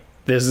feels like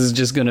this is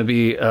just going to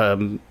be,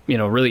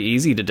 really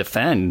easy to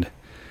defend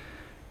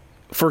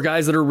for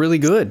guys that are really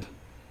good,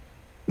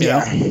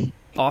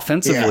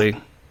 offensively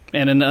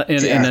and in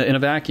a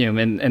vacuum.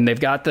 And they've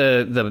got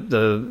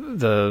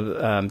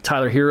the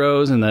Tyler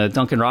Heroes and the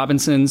Duncan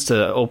Robinsons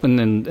to open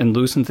and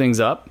loosen things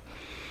up.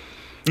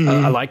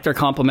 I like their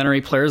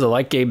complementary players. I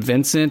like Gabe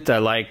Vincent. I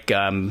like,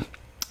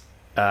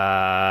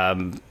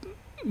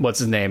 what's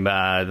his name?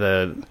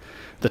 The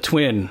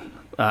twin,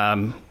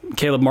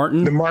 Caleb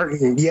Martin. The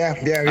Martin,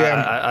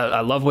 yeah.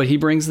 I love what he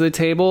brings to the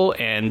table,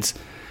 and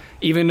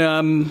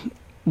even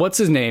what's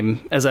his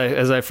name? As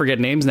I forget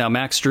names now,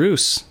 Max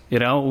Strus. You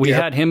know, we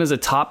had him as a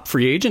top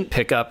free agent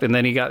pickup, and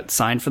then he got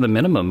signed for the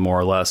minimum, more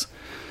or less.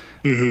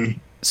 Mm-hmm.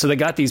 So they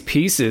got these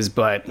pieces,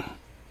 but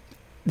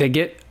they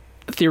get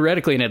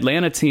theoretically an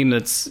Atlanta team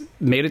that's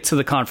made it to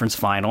the conference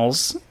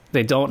finals.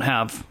 They don't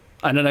have,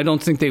 and I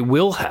don't think they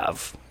will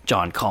have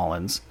John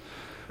Collins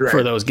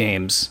for those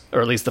games,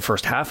 or at least the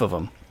first half of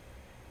them.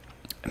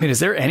 I mean, is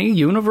there any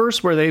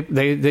universe where they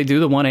do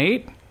the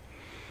 1-8,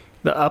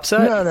 the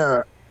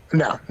upset?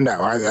 No.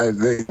 I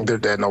think they're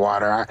dead in the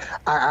water.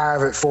 I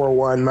have it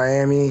 4-1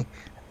 Miami.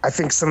 I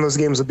think some of those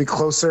games will be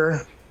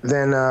closer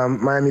than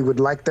Miami would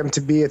like them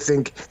to be. I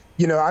think,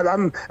 you know,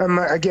 I'm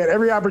again,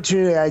 every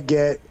opportunity I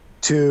get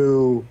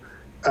to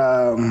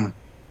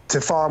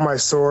follow my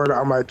sword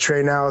on my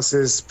trade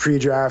analysis,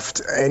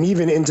 pre-draft, and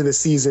even into the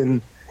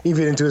season,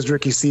 even into his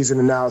rookie season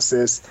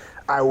analysis,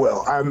 I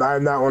will. I'm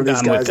not one of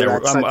these guys that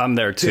acts like... I'm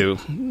there too.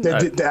 I'm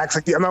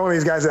not one of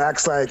these guys that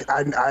acts like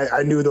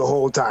I knew the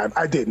whole time.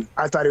 I didn't.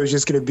 I thought it was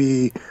just going to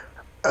be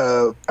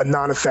a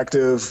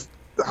non-effective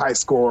high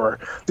scorer.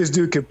 This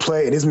dude could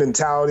play, and his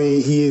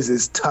mentality, he is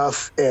as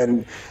tough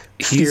and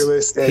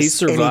fearless as he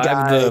survived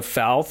any guy. The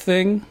foul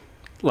thing?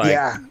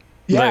 Yeah,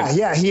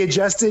 he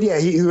adjusted. Yeah,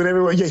 he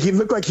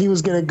looked like he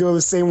was going to go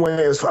the same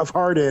way as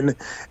Harden,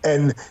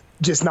 and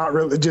just not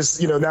really.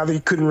 Just, you know, now that he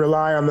couldn't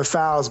rely on the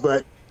fouls,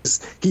 but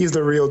he's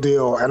the real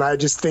deal. And I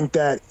just think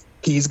that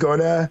he's going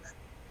to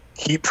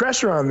keep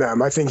pressure on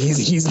them. I think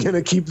he's going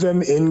to keep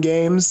them in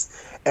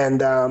games,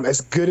 and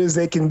as good as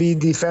they can be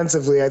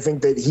defensively, I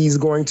think that he's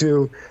going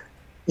to,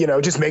 you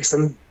know, just make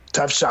some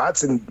tough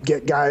shots and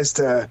get guys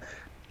to,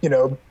 you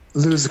know,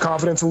 lose the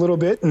confidence a little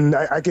bit. And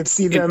I could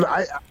see them.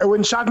 It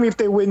wouldn't shock me if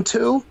they win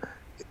 2.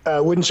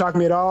 Wouldn't shock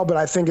me at all. But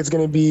I think it's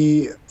going to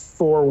be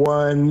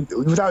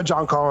 4-1 without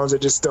John Collins. I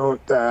just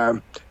don't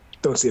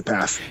see a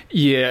path.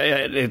 Yeah,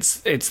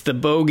 it's the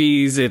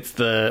bogeys. It's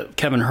the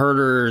Kevin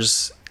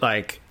Huerters.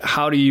 Like,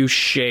 how do you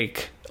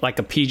shake like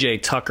a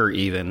PJ Tucker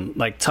even?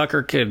 Like,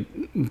 Tucker could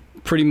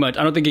pretty much.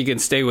 I don't think he can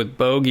stay with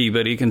Bogey,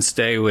 but he can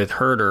stay with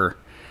Huerter.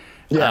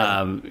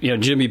 Yeah. You know,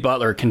 Jimmy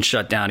Butler can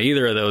shut down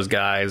either of those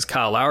guys.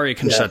 Kyle Lowry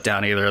can shut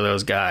down either of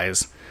those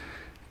guys.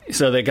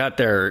 So they got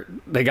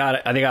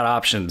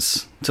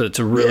options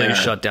to really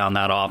shut down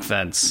that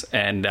offense.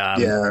 And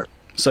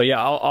so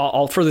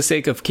I'll for the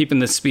sake of keeping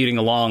this speeding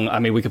along, I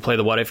mean, we could play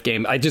the what if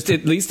game. At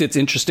least it's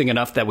interesting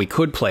enough that we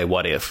could play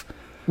what if.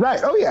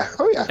 Right. Oh yeah.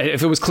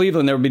 If it was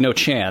Cleveland, there would be no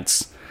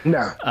chance.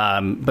 No.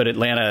 But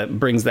Atlanta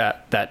brings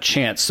that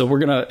chance. So we're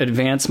gonna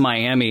advance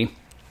Miami.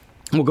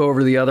 We'll go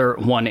over the other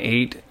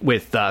 1-8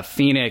 with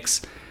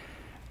Phoenix.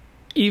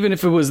 Even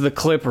if it was the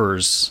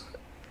Clippers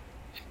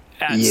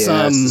at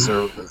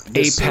some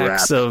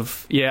apex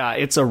of,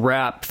 it's a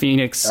wrap.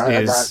 Phoenix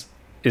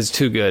is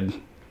too good.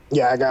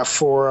 Yeah, I got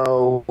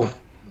 4-0.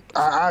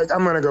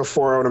 I'm going to go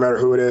 4-0 no matter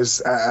who it is.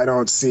 I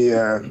don't see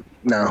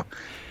no.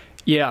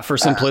 Yeah, for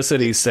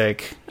simplicity's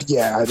sake.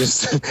 Yeah, I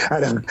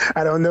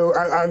don't know.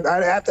 I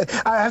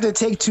have to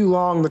take too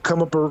long to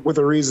come up with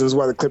the reasons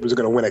why the Clippers are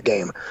going to win a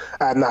game.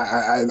 I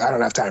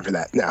don't have time for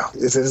that. No,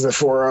 this is a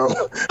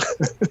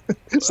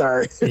 4-0.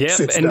 Sorry. Yeah,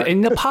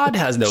 and the pod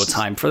has no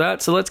time for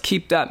that. So let's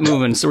keep that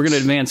moving. So we're going to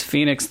advance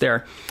Phoenix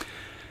there.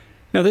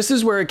 Now, this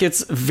is where it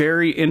gets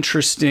very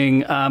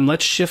interesting.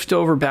 Let's shift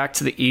over back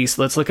to the East.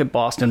 Let's look at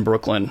Boston,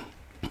 Brooklyn.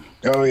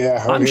 Oh,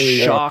 yeah. I'm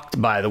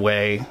shocked, by the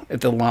way, at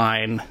the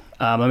line.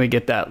 Let me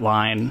get that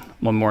line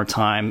one more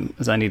time,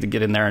 as I need to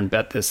get in there and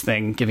bet this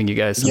thing, giving you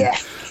guys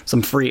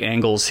some free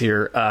angles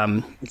here.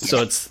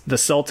 So it's the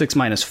Celtics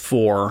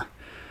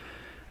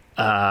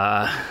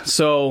 -4.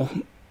 So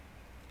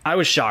I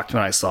was shocked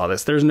when I saw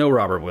this. There's no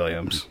Robert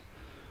Williams.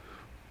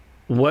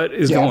 What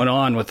is going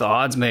on with the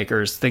odds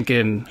makers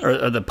thinking,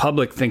 or the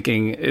public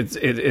thinking,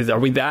 are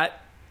we that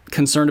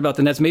concerned about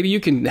the Nets? Maybe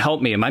you can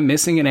help me. Am I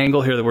missing an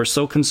angle here that we're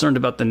so concerned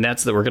about the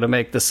Nets that we're going to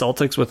make the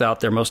Celtics without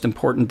their most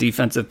important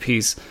defensive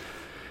piece,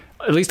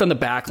 at least on the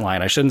back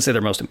line? I shouldn't say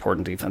their most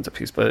important defensive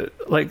piece, but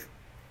like,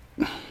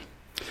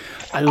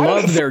 I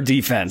love their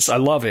defense. I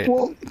love it.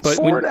 Well, but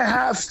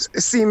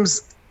 4.5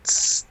 seems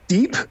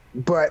steep,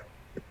 but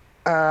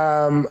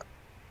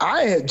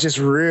I just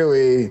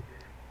really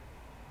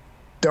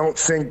don't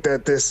think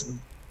that this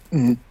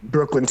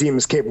Brooklyn team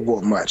is capable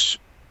of much.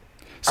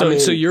 So,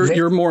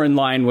 you're more in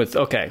line with,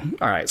 okay,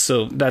 all right.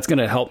 So that's going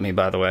to help me,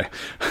 by the way.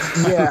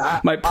 Yeah,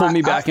 might pull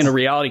me back into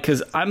reality,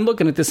 because I'm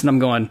looking at this and I'm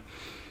going,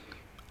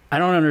 I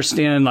don't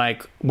understand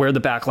like where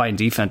the backline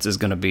defense is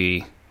going to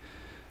be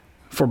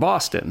for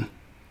Boston.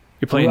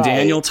 You're playing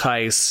Daniel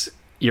Tice.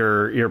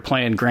 You're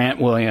playing Grant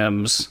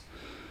Williams.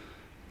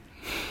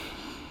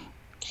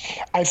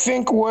 I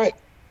think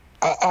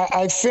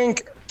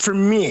for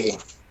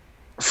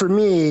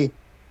me,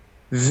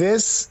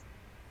 this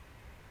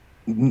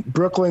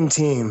Brooklyn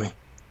team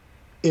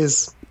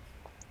is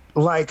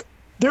like,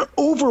 they're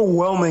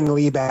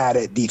overwhelmingly bad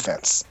at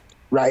defense,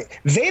 right?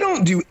 They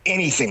don't do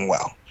anything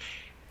well.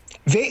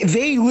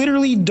 They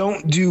literally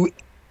don't do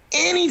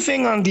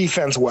anything on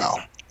defense well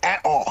at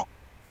all.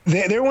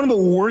 They're one of the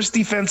worst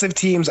defensive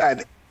teams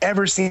I've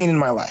ever seen in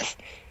my life.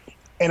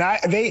 And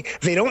they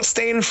don't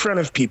stay in front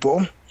of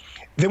people.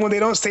 Then when they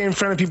don't stay in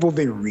front of people,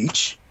 they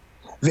reach.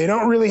 They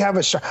don't really have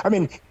a shot. I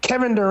mean,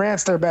 Kevin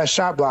Durant's their best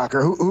shot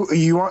blocker. Who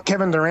you want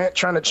Kevin Durant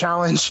trying to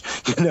challenge,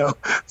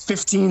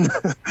 15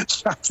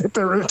 shots at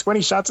the rim,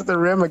 20 shots at the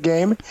rim a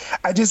game?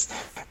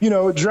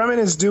 Drummond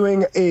is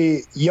doing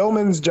a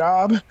yeoman's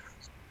job,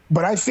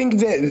 but I think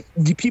that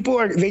the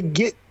people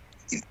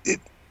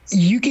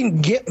you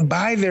can get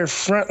by their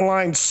front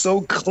line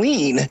so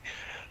clean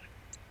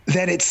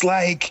that it's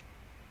like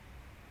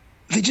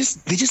they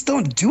just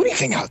don't do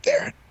anything out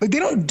there. Like, they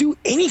don't do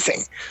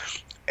anything.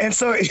 And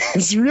so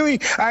it's really,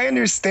 I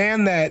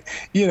understand that,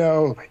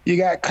 you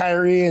got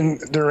Kyrie and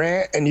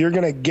Durant and you're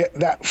going to get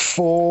that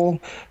full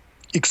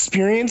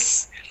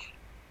experience.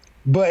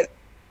 But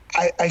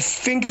I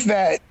think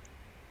that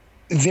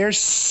they're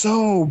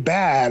so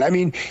bad. I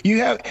mean,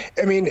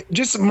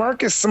 just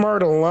Marcus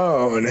Smart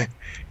alone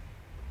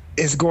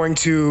is going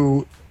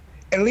to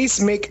at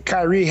least make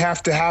Kyrie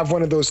have to have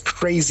one of those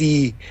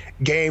crazy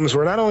games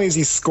where not only is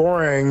he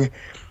scoring,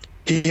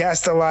 he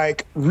has to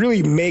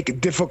really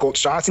make difficult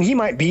shots, and he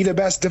might be the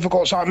best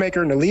difficult shot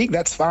maker in the league.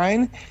 That's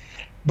fine,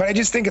 but I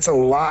just think it's a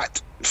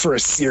lot for a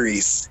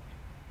series.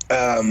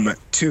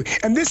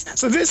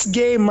 This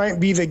game might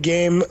be the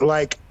game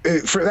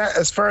for that,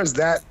 as far as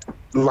that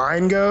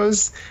line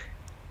goes.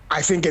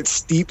 I think it's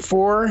steep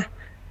for,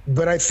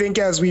 but I think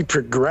as we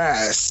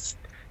progress,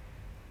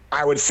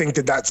 I would think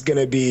that that's going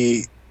to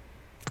be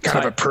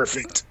kind of a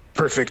perfect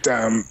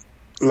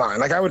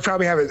line. I'd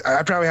probably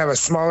have a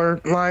smaller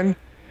line.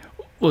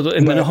 Well,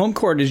 and then a home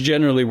court is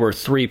generally worth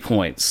 3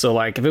 points. So,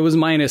 if it was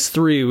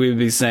 -3, we'd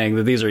be saying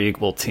that these are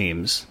equal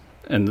teams.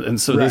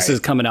 And so This is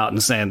coming out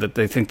and saying that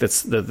they think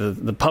that's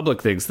the public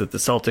thinks that the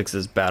Celtics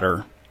is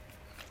better.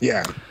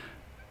 Yeah.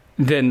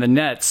 Than the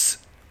Nets,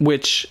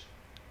 which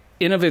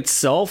in of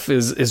itself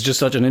is just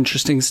such an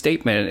interesting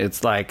statement.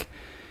 It's like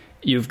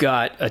you've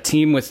got a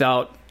team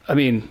without,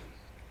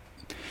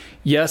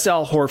 yes,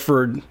 Al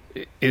Horford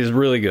is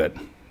really good.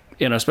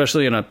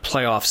 Especially in a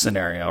playoff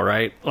scenario,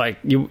 right?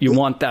 You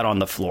want that on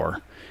the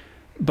floor.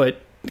 But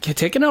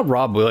taking out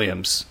Rob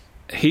Williams,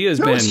 he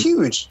has been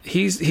huge.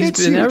 He's been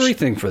huge.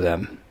 Everything for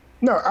them.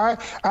 No,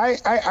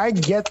 I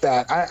get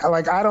that.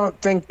 I don't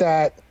think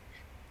that,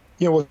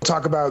 we'll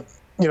talk about,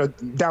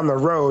 down the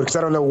road, because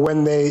I don't know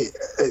when they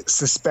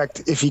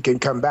suspect if he can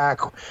come back.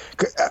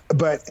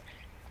 But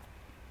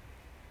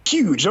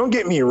huge, don't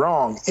get me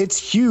wrong. It's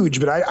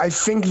huge, but I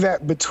think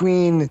that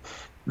between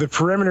the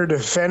perimeter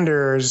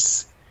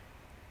defenders,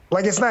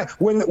 it's not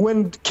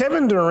when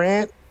Kevin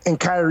Durant and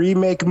Kyrie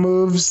make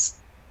moves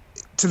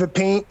to the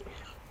paint,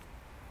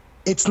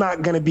 it's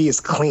not going to be as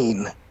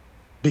clean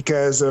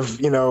because of,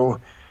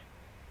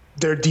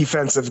 their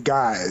defensive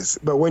guys.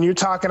 But when you're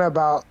talking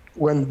about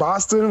when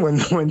Boston,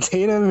 when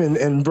Tatum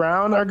and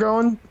Brown are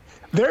going,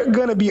 they're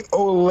going to be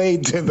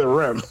olayed to the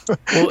rim.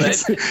 Well,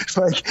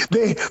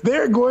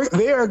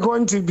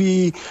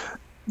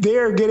 they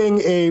are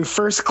getting a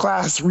first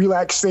class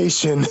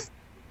relaxation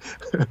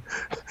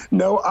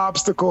no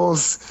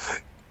obstacles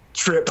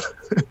trip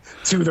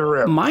to the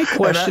rim. My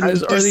question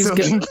is,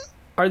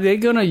 are they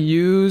going to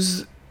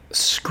use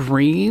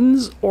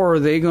screens, or are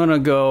they going to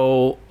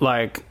go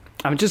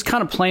I'm just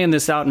kind of playing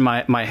this out in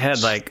my head.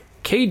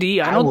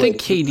 KD, I don't think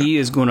KD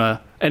is going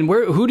to, and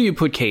who do you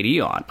put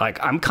KD on?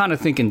 I'm kind of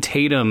thinking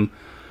Tatum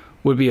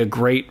would be a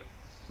great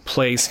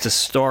place to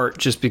start,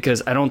 just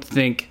because I don't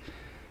think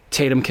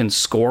Tatum can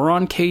score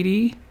on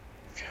KD.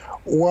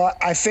 Well,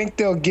 I think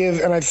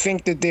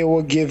they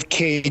will give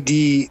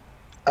KD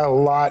a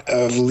lot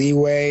of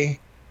leeway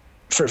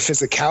for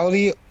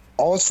physicality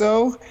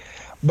also.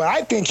 But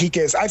I think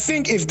I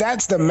think if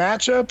that's the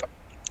matchup,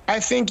 I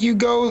think you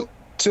go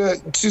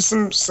to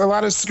a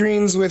lot of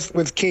screens with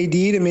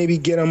KD to maybe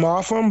get him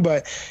off him.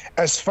 But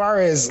as far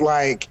as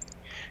when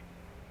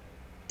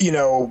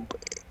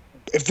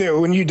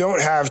you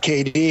don't have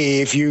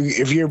KD, if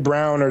you're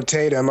Brown or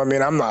Tatum,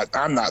 I'm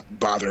not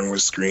bothering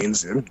with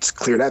screens. Just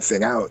clear that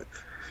thing out.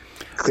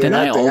 Then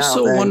I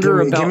also wonder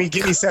about...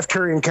 Give me Seth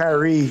Curry and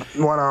Kyrie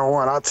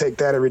one-on-one. I'll take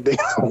that every day of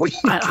the week.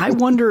 I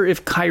wonder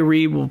if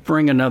Kyrie will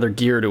bring another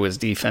gear to his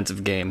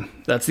defensive game.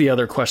 That's the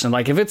other question.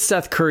 If it's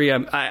Seth Curry,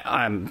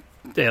 I'm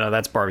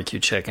that's barbecue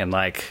chicken.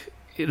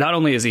 Not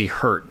only is he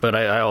hurt, but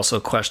I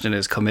also question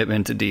his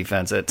commitment to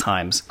defense at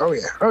times. Oh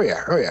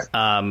yeah.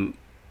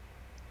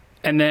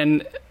 And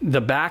then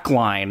the back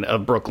line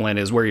of Brooklyn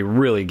is where you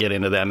really get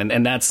into them.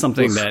 And that's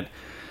something that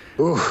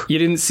you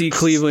didn't see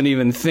Cleveland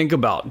even think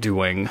about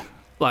doing.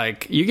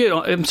 You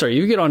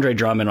get Andre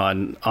Drummond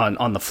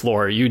on the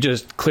floor, you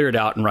just clear it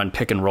out and run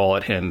pick and roll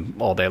at him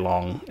all day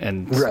long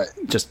and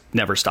just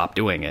never stop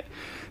doing it.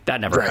 That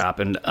never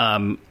happened.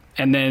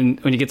 And then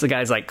when you get to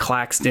guys like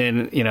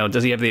Claxton,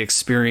 does he have the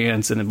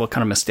experience, and what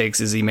kind of mistakes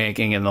is he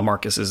making? And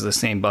LaMarcus is the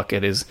same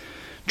bucket as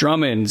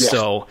Drummond. Yeah.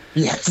 So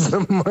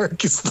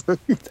LaMarcus.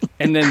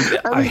 And then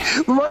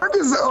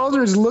LaMarcus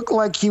Aldridge looked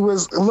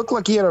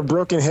like he had a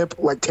broken hip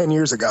 10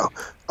 years ago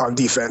on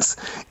defense.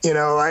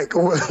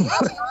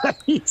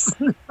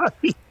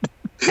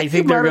 I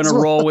think they're going to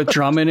roll with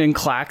Drummond and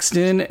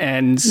Claxton,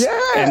 and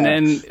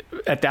then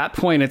at that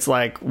point, it's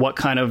like, what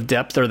kind of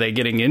depth are they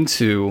getting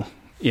into?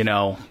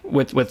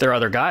 With their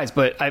other guys.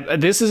 But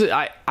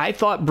I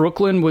thought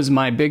Brooklyn was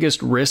my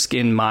biggest risk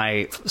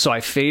so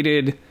I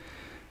faded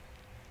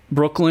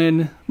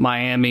Brooklyn,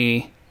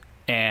 Miami,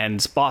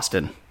 and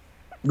Boston.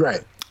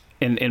 Right.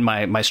 In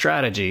my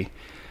strategy.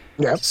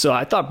 Yeah. So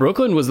I thought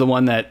Brooklyn was the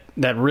one that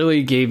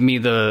really gave me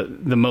the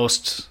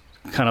most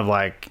kind of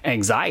like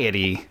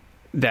anxiety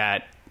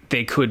that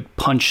they could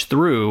punch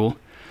through.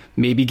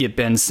 Maybe get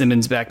Ben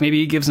Simmons back. Maybe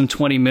he gives him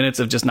 20 minutes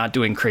of just not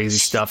doing crazy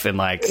stuff.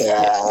 And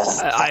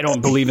I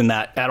don't believe in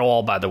that at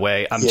all, by the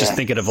way. I'm just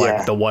thinking of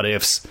like the what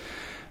ifs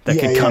that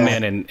could come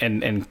in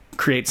and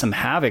create some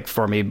havoc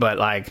for me. But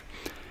like,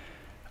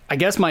 I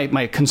guess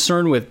my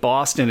concern with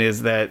Boston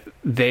is that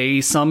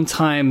they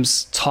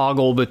sometimes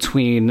toggle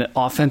between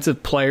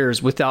offensive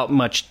players without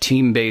much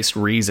team-based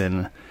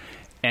reason.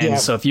 And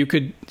so if you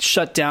could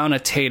shut down a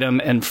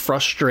Tatum and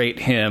frustrate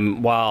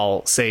him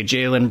while, say,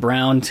 Jaylen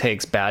Brown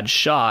takes bad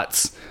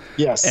shots,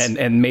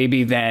 and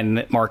maybe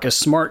then Marcus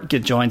Smart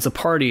joins the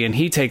party and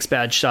he takes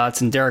bad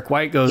shots and Derek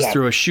White goes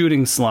through a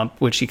shooting slump,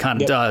 which he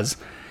kind of does.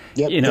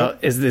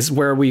 Is this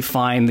where we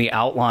find the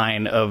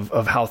outline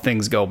of how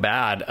things go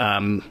bad?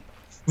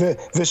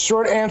 The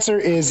short answer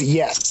is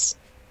yes.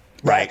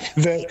 Right.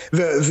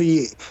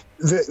 This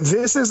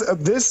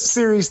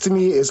series to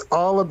me is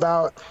all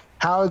about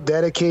how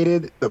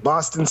dedicated the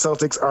Boston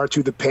Celtics are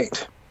to the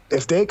paint.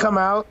 If they come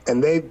out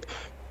and they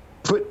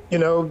put,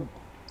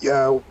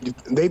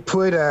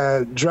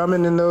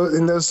 Drummond in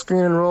those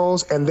screen and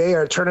rolls, and they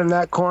are turning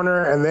that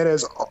corner, and they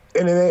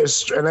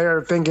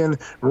are thinking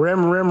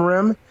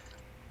rim.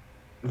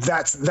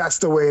 That's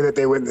the way that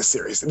they win the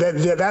series.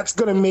 That's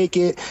going to make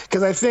it,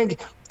 because I think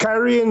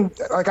Kyrie and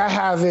I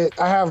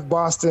have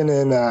Boston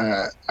in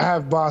 6. I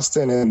have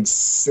Boston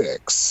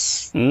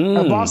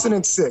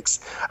in 6.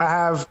 I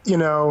have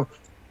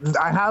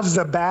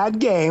the bad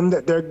game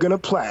that they're going to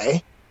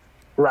play,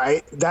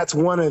 right? That's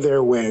one of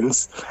their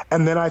wins.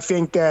 And then I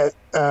think that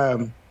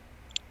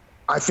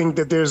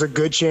there's a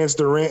good chance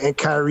Durant and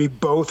Kyrie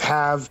both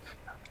have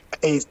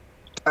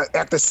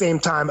at the same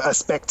time a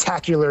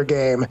spectacular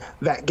game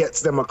that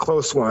gets them a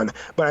close one.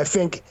 But I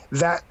think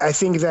that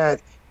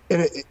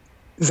they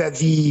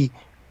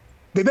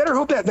better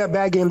hope that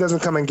bad game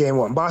doesn't come in game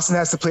 1. Boston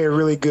has to play a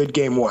really good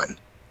game 1,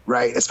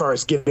 right, as far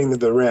as getting to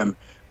the rim.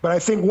 But I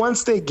think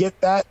once they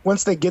get that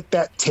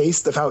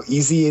taste of how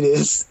easy it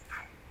is,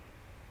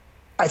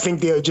 I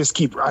think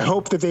I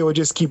hope that they would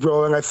just keep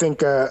rolling. I think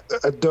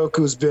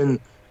Adoku's been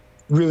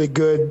really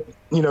good,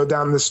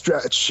 down the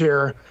stretch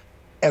here.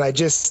 And I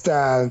just,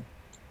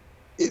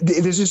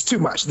 there's just too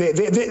much.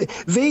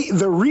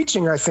 The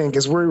reaching, I think,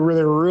 is where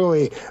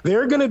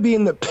they're going to be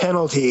in the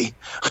penalty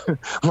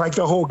like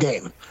the whole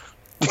game.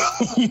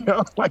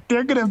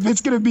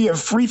 It's going to be a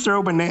free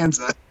throw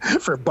bonanza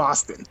for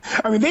Boston.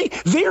 I mean,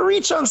 they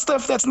reach on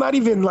stuff that's not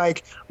even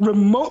like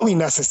remotely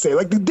necessary.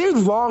 Like, they've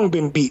long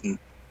been beaten,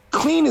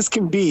 clean as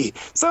can be.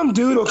 Some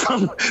dude will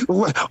come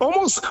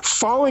almost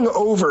falling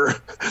over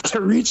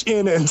to reach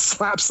in and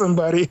slap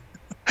somebody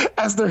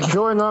as they're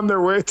going on their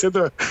way to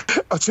the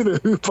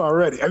hoop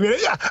already. I mean,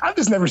 I've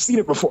just never seen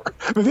it before.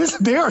 But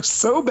they are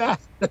so bad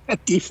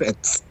at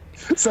defense.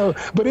 So,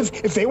 but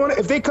if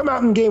they come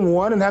out in game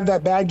 1 and have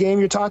that bad game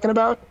you're talking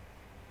about,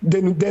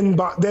 then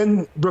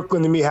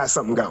Brooklyn to me has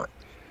something going.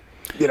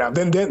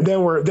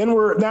 Then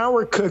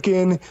we're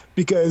cooking,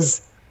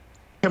 because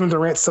Kevin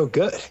Durant's so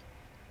good.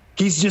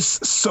 He's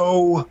just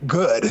so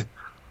good.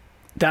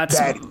 That's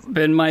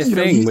been my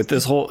thing with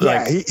this whole,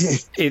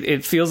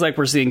 it feels like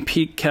we're seeing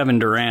peak Kevin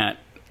Durant.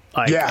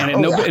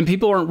 And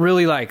people aren't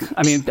really I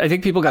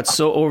think people got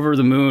so over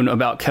the moon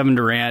about Kevin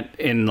Durant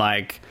in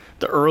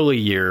the early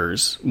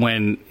years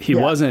when he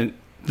wasn't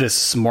this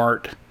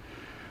smart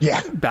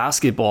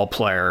basketball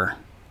player.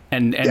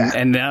 And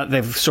now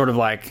they've sort of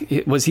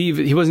he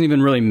wasn't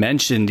even really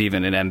mentioned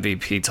even in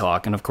MVP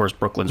talk. And of course,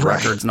 Brooklyn's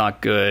record's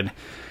not good.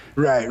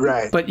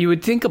 Right. But you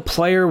would think a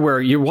player where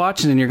you're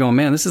watching and you're going,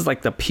 man, this is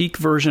like the peak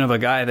version of a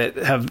guy that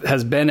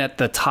has been at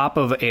the top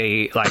of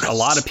a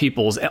lot of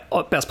people's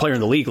best player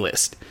in the league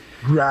list.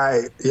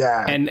 Right.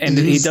 Yeah. And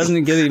he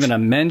doesn't get even a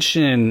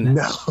mention.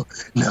 No,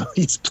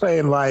 he's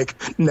playing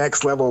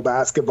next level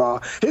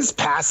basketball. His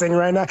passing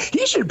right now,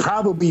 he should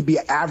probably be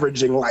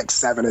averaging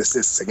 7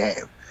 assists a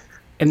game.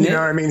 And know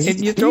what I mean?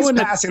 He's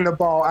passing the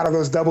ball out of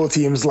those double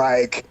teams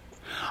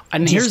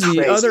And here's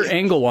the other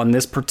angle on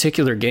this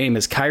particular game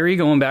is Kyrie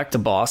going back to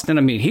Boston.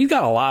 I mean, he's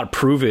got a lot of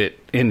prove it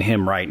in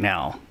him right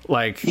now.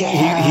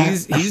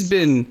 He's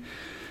been,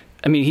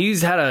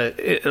 he's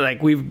had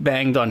we've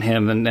banged on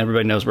him and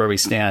everybody knows where we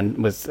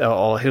stand with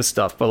all his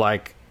stuff,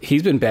 but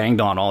he's been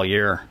banged on all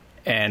year,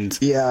 and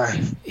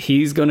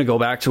he's going to go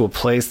back to a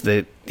place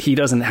that he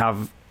doesn't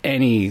have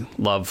any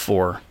love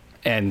for.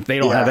 And they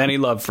don't have any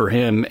love for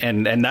him,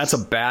 and that's a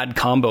bad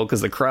combo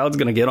because the crowd's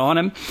going to get on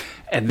him.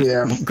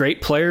 And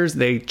great players,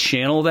 they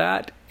channel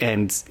that,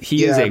 and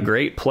he is a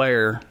great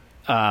player.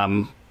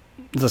 So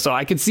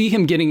I could see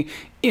him getting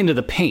into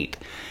the paint.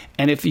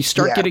 And if you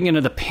start Yeah. getting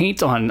into the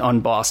paint on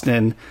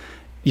Boston,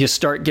 you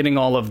start getting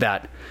all of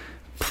that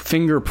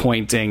finger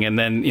pointing, and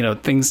then, you know,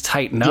 things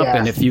tighten up. Yeah.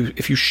 And if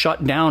you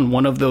shut down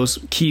one of those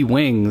key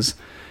wings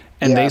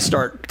and they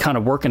start kind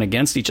of working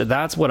against each other,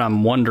 that's what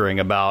I'm wondering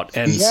about.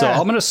 And so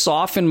I'm going to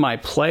soften my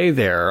play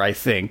there, I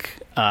think.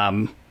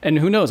 And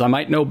who knows, I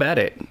might no bet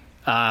it.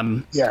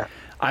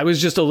 I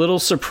was just a little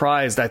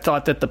surprised. I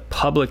thought that the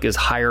public is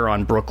higher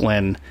on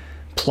Brooklyn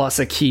plus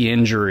a key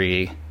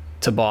injury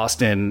to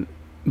Boston,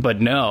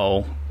 but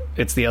no,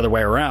 it's the other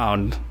way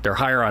around. They're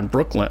higher on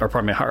Brooklyn, or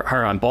pardon me,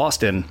 higher on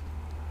Boston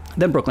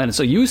than Brooklyn. And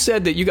so you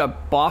said that you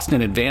got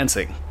Boston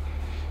advancing.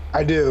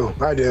 I do.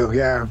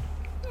 Yeah.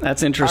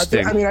 That's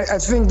interesting. I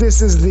think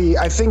this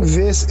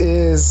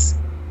is,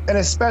 and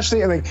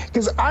especially, I think,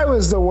 because I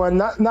was the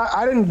one,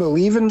 I didn't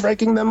believe in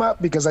breaking them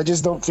up because I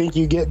just don't think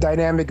you get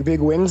dynamic big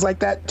wings like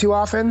that too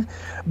often.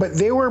 But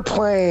they were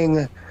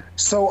playing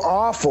so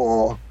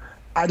awful,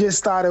 I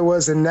just thought it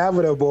was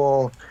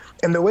inevitable.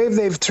 And the way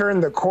they've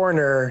turned the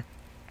corner,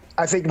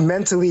 I think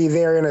mentally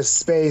they're in a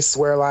space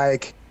where,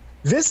 like,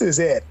 this is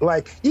it.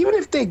 Like, even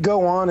if they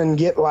go on and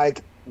get,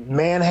 like,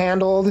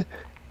 manhandled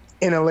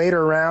in a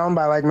later round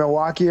by, like,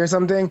 Milwaukee or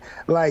something,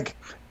 like,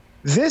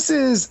 this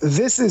is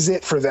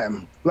it for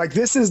them. Like,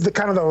 this is the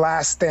kind of the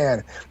last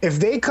stand. If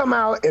they come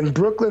out and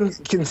Brooklyn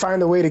can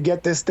find a way to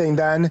get this thing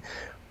done,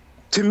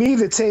 to me,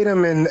 the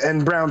Tatum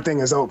and Brown thing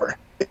is over.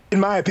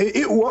 In my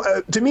opinion,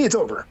 to me, it's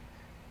over.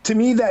 To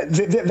me,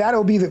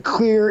 that'll be the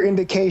clear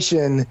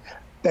indication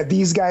that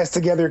these guys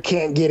together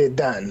can't get it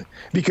done,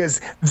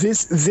 because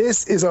this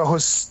is a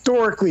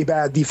historically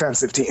bad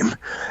defensive team.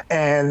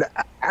 And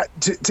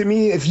to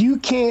me, if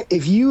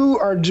you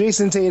are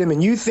Jason Tatum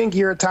and you think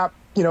you're a top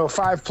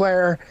 5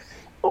 player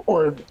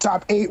or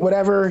top 8,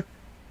 whatever,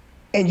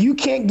 and you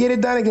can't get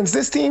it done against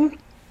this team,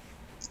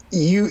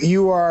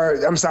 you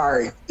are, I'm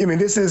sorry. I mean,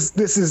 this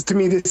is to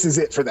me, this is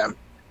it for them.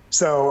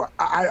 So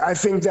I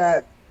think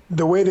that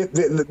the way that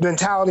the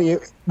mentality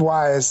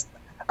wise,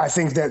 I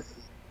think that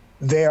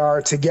they are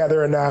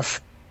together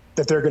enough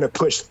that they're going to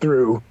push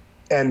through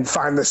and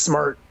find the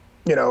smart,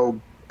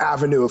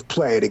 avenue of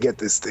play to get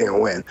this thing a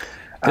win.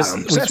 So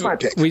that's my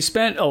pick. We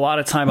spent a lot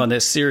of time on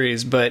this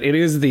series, but it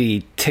is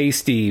the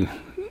tasty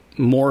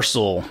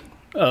morsel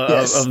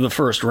of the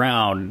first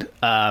round.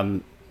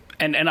 And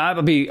I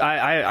have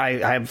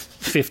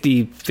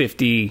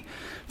 50-50,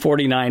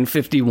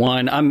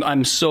 49-51.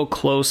 I'm so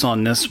close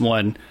on this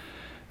one.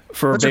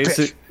 For What's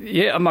basic,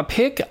 my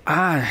pick.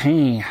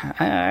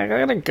 I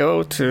gotta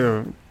go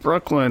to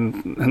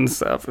Brooklyn and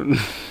stuff, and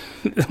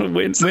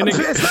winning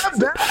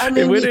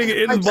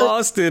in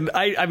Boston.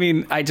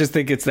 I just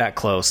think it's that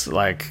close.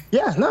 Like,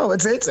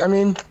 it's. I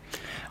mean,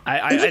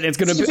 it's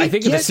gonna be. I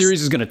think the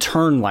series is gonna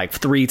turn like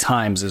 3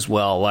 times as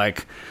well.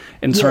 Like,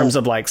 in terms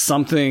of like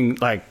something,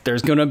 like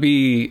there's gonna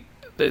be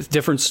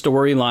different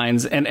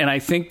storylines, and I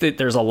think that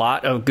there's a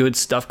lot of good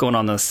stuff going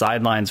on the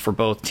sidelines for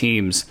both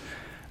teams.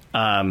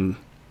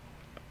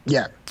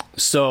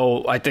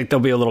 So I think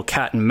there'll be a little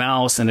cat and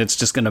mouse, and it's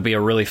just going to be a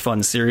really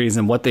fun series.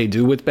 And what they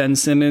do with Ben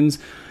Simmons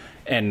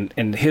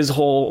and his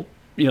whole,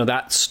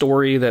 that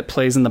story that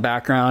plays in the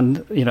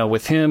background,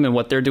 with him and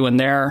what they're doing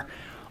there,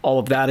 all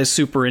of that is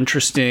super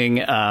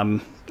interesting.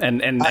 And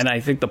I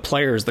think the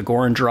players, the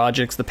Goran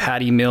Dragics, the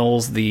Patty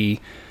Mills, the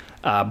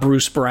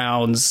Bruce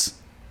Browns,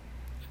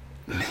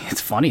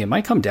 it's funny. It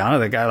might come down to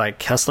the guy like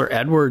Kessler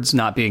Edwards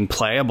not being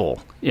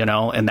playable,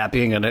 and that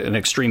being an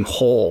extreme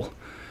hole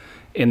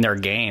in their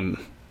game,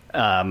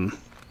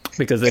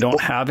 because they don't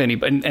have any.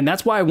 And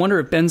that's why I wonder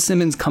if Ben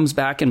Simmons comes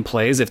back and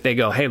plays, if they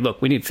go, hey,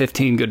 look, we need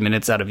 15 good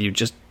minutes out of you.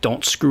 Just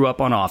don't screw up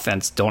on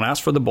offense. Don't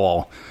ask for the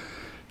ball.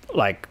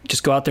 Like,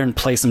 just go out there and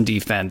play some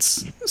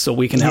defense so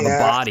we can have a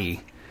body.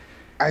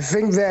 I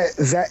think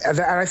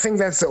I think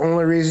that's the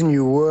only reason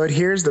you would.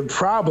 Here's the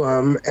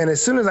problem. And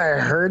as soon as I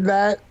heard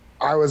that,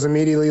 I was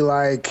immediately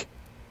like,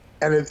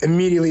 I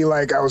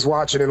was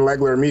watching and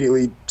Legler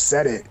immediately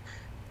said it.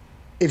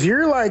 If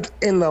you're like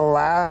in the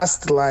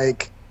last 3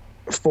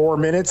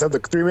 minutes of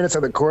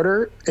the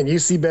quarter and you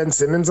see Ben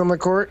Simmons on the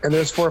court and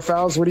there's 4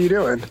 fouls, what are you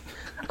doing?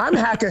 I'm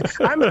hacking.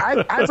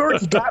 I've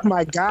already got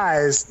my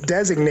guys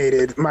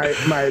designated, my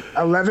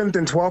 11th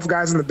and 12th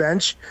guys on the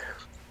bench.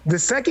 The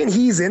second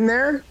he's in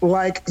there,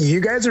 like, you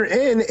guys are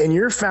in and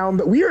you're found,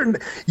 but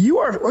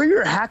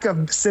you're hack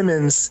of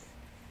Simmons.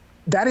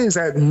 That is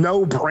a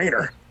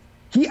no-brainer.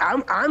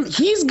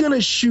 He's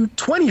gonna shoot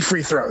 20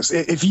 free throws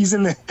if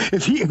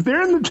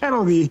they're in the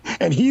penalty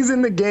and he's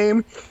in the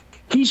game.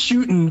 He's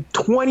shooting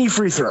 20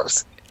 free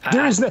throws.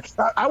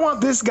 I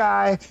want this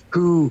guy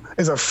who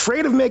is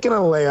afraid of making a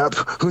layup,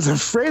 who's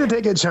afraid to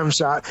take a jump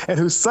shot, and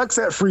who sucks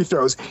at free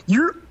throws.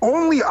 Your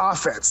only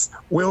offense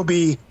will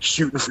be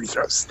shooting free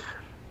throws.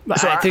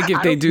 So I think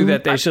if they do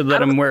that, they should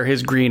let him wear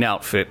his green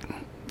outfit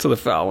to the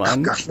foul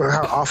line. Gosh,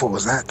 how awful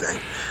was that thing?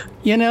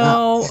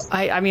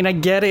 I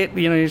get it.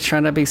 You're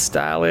trying to be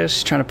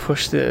stylish, trying to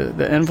push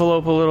the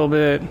envelope a little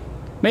bit.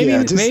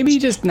 Maybe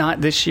just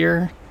not this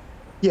year.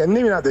 Yeah,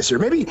 maybe not this year.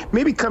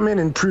 Maybe come in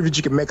and prove that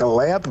you can make a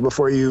layup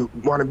before you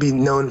want to be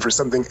known for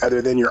something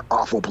other than your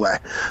awful play.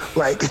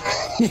 Like,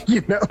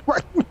 you know,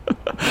 like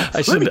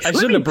I shouldn't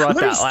have brought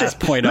that last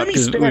point up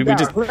because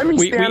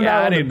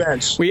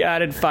we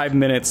added 5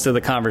 minutes to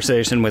the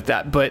conversation with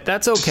that, but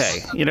that's okay.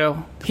 You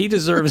know, he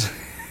deserves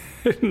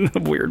in a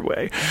weird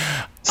way.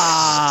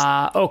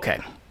 Okay.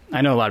 I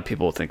know a lot of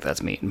people will think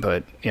that's mean,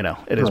 but you know,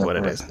 it is what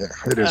it is. Yeah,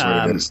 it is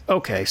what it is.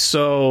 Okay,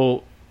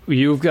 so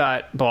you've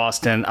got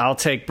Boston. I'll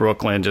take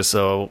Brooklyn just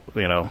so,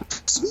 you know.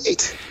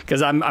 Sweet.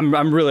 Because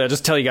I'm really, I'll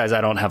just tell you guys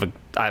I have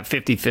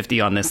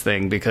 50-50 on this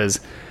thing because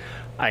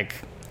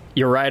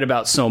you're right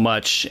about so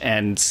much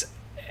and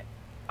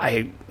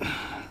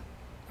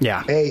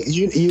yeah. Hey,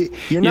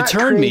 you're not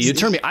turned crazy. You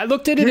turned me. I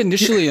looked at it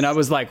initially and I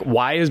was like,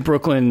 why is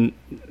Brooklyn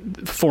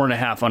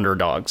 4.5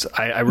 underdogs?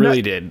 I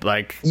really did.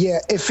 Like, yeah,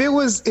 if it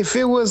was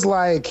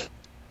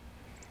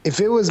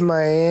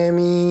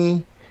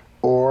Miami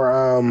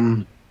or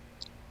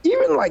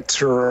even like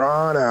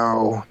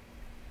Toronto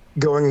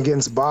going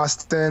against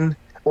Boston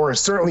or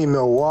certainly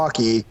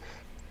Milwaukee,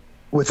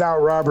 without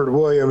Robert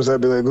Williams,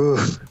 I'd be like, ooh,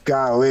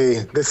 golly,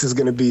 this is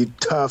going to be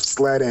tough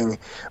sledding.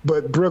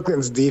 But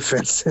Brooklyn's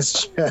defense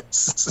is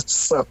just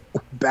so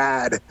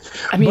bad.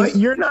 I mean, but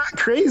you're not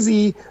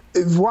crazy.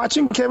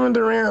 Watching Kevin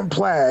Durant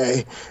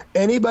play,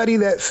 anybody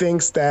that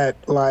thinks that,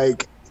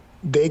 like,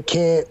 they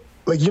can't,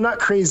 like, you're not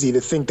crazy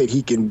to think that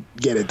he can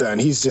get it done.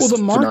 He's just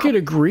the market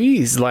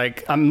agrees.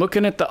 Like, I'm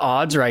looking at the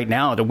odds right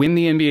now to win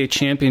the NBA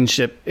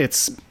championship.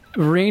 It's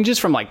ranges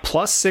from like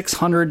plus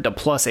 600 to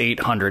plus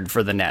 800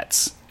 for the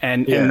Nets.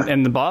 And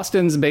the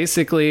Boston's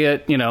basically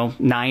at,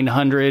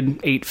 900,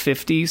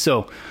 850.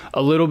 So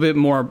a little bit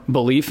more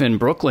belief in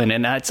Brooklyn.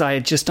 And I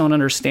just don't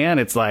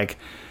understand. It's like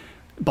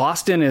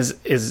Boston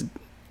is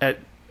at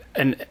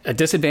a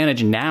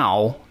disadvantage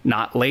now,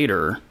 not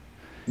later.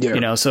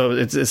 Yeah. So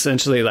it's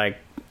essentially like,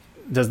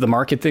 does the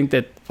market think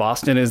that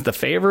Boston is the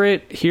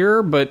favorite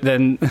here? But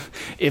then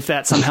if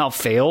that somehow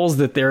fails,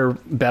 that they're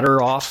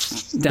better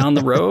off down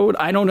the road?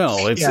 I don't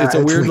know. It's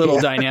a weird little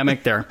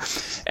dynamic there.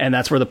 And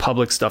that's where the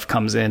public stuff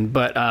comes in.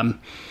 But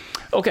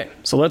okay,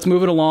 so let's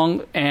move it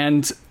along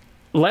and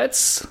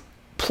let's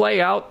play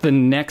out the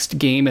next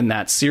game in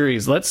that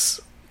series.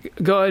 Let's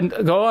go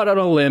out on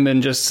a limb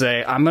and just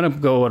say, I'm going to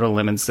go out on a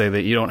limb and say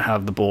that you don't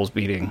have the Bulls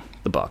beating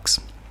the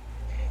Bucks.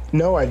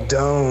 No, I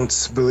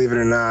don't. Believe it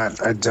or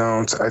not, I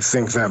don't. I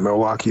think that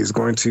Milwaukee is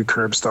going to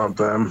curb stomp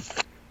them.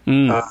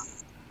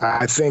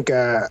 I think.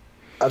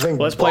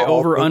 Let's play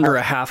over under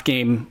a half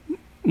game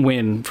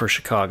win for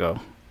Chicago.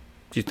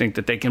 Do you think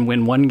that they can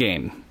win one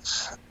game?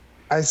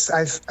 I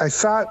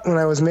thought when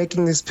I was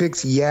making these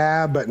picks,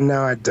 yeah, but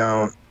no, I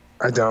don't.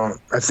 I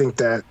think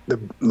that the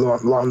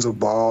Lonzo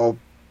Ball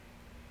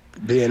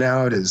being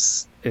out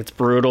is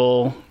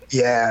brutal.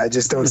 Yeah, I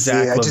just don't see.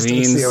 Zach I just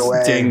don't see a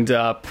way. Dinged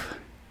up.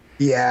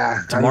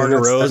 Yeah, DeMar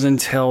DeRozan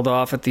tailed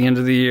off at the end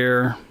of the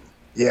year.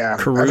 Yeah,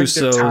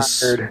 Caruso's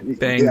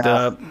banged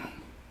up.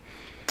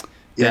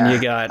 Yeah. Then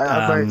you got.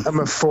 I'm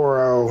a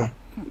 4-0.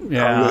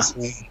 Yeah.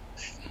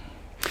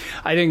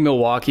 I think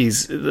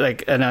Milwaukee's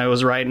like, and I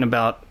was writing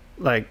about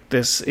like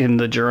this in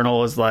the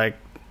journal, is like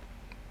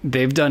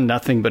they've done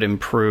nothing but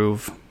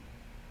improve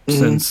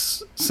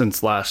since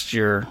last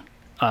year.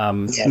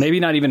 Maybe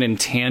not even in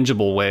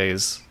tangible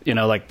ways,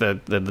 like the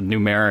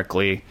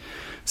numerically.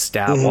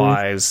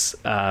 Stat-wise,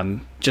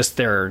 just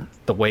the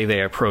way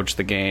they approach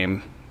the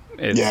game.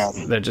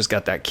 They've just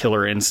got that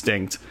killer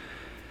instinct.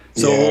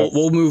 So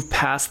we'll move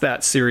past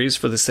that series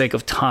for the sake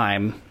of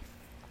time,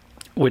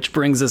 which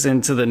brings us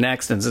into the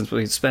next. And since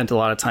we spent a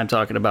lot of time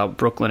talking about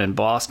Brooklyn and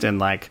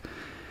Boston, and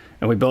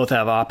we both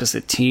have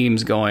opposite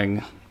teams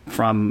going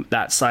from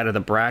that side of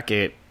the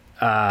bracket,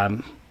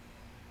 can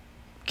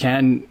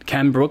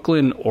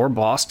Brooklyn or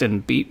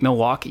Boston beat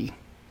Milwaukee?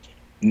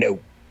 No.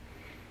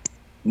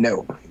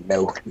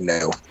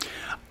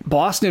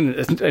 Boston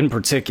in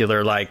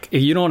particular, like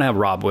you don't have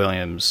Rob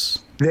Williams.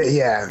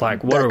 Yeah.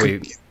 Like what are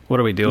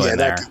we doing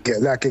there?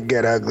 That could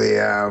get ugly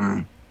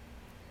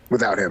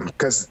without him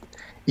because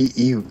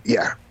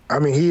I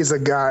mean, he's a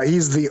guy.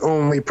 He's the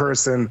only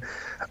person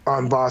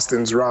on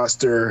Boston's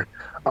roster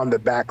on the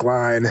back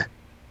line.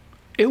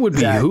 It would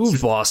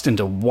behoove Boston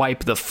to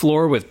wipe the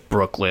floor with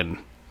Brooklyn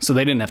so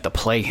they didn't have to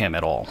play him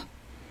at all.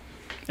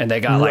 And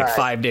they got like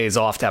 5 days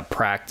off to have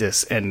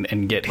practice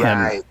and get him.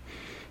 Right.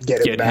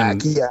 Get him back.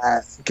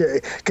 Yeah.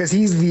 Because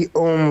he's the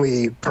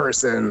only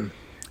person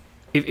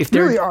if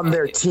they're really on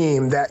their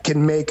team that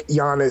can make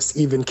Giannis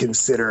even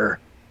consider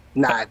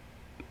not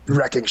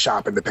wrecking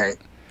shop in the paint.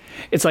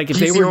 It's like if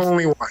he's they were the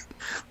only one.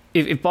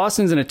 If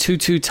Boston's in a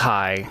 2-2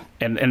 tie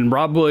and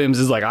Rob Williams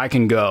is like, I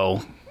can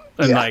go.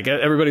 And like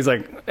everybody's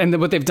like, and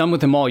what they've done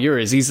with him all year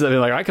is he's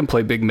like, I can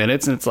play big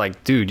minutes, and it's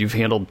like, dude, you've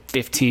handled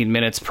 15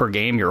 minutes per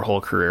game your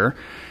whole career,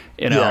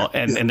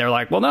 and they're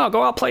like, well, no,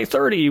 go out, play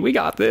 30, we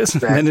got this,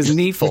 and then his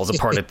knee falls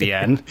apart at the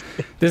end.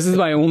 This is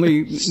my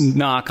only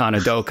knock on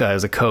Udoka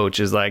as a coach,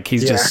 is like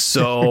he's just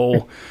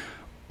so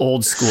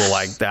old school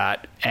like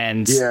that,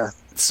 and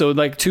So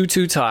like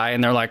 2-2 tie,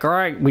 and they're like, all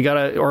right, we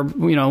gotta, or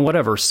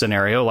whatever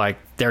scenario, like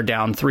they're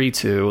down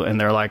 3-2, and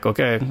they're like,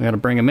 okay, we gotta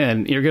bring him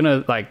in. You're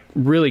gonna like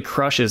really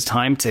crush his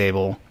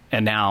timetable,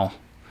 and now,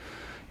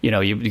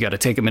 you got to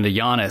take him into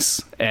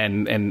Giannis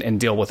and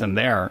deal with him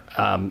there.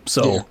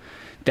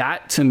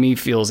 That to me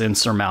feels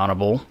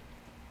insurmountable.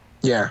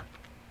 Yeah.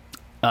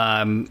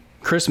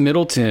 Chris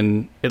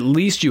Middleton, at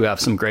least you have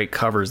some great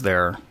covers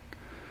there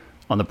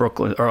on the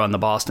Brooklyn or on the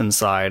Boston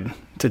side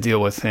to deal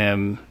with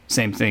him.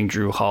 Same thing,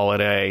 Drew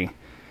Holiday.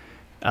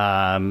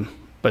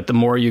 But the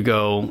more you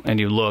go and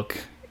you look,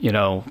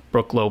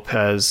 Brook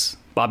Lopez,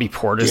 Bobby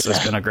Portis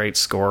has been a great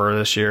scorer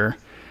this year.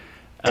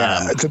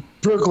 The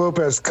Brook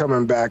Lopez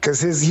coming back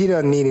because he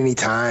doesn't need any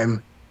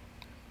time.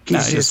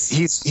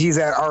 He's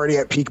already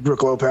at peak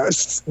Brook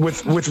Lopez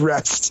with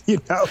rest,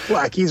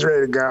 like he's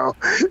ready to go,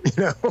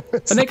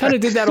 And they kind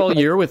of did that all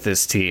year with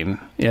this team,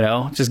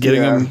 just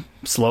getting them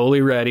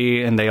slowly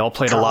ready, and they all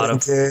played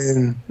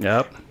Collington. a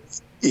lot of. Yep.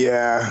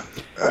 Yeah.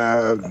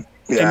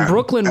 In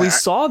Brooklyn, we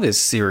saw this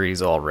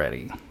series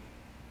already.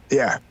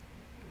 Yeah.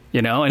 They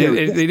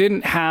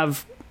didn't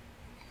have.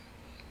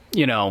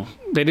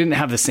 They didn't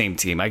have the same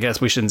team. I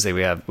guess we shouldn't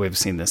say we've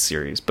seen this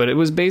series, but it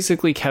was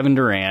basically Kevin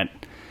Durant.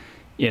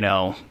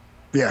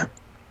 Yeah,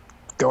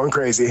 going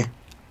crazy.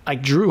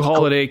 Like Drew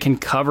Holiday can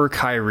cover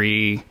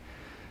Kyrie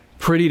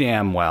pretty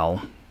damn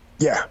well.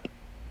 Yeah.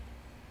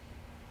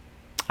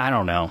 I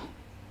don't know.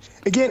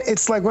 Again,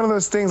 it's like one of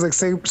those things. Like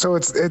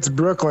it's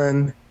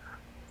Brooklyn.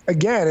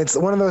 Again, it's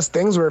one of those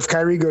things where if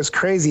Kyrie goes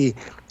crazy,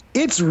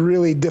 it's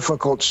really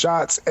difficult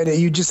shots, and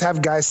you just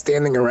have guys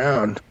standing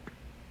around.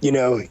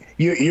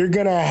 You're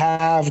gonna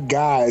have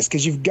guys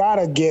because you've got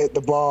to get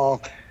the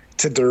ball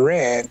to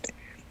Durant.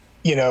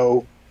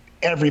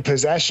 Every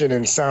possession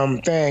and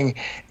something.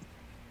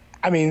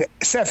 I mean,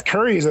 Seth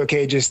Curry is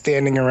okay just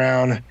standing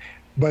around,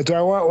 but do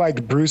I want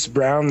like Bruce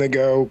Brown to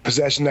go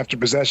possession after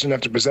possession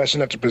after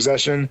possession after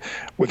possession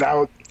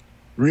without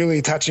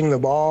really touching the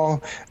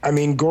ball? I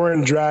mean,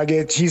 Goran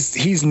Dragic,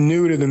 he's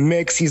new to the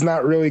mix. He's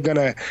not really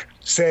gonna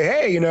say,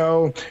 hey,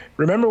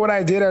 remember what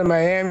I did at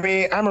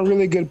Miami? I'm a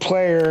really good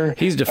player.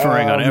 He's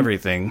deferring on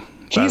everything.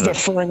 He's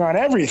deferring on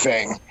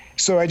everything.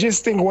 So I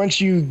just think once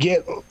you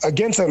get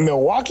against a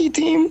Milwaukee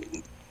team,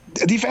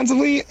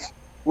 defensively,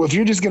 well, if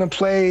you're just going to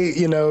play,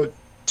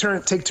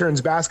 take turns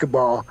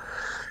basketball,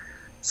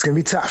 it's going to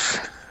be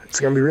tough.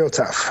 It's going to be real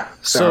tough.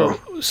 So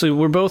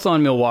we're both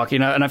on Milwaukee,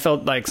 and I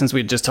felt like since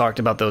we just talked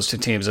about those two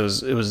teams,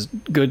 it was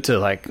good to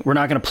we're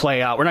not going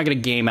to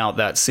game out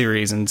that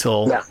series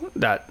until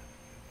that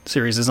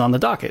series is on the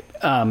docket.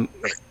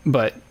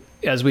 But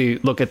as we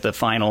look at the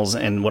finals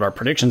and what our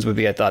predictions would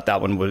be, I thought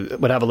that one would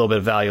have a little bit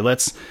of value.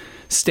 Let's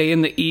stay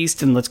in the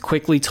East and let's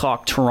quickly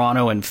talk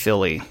Toronto and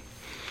Philly.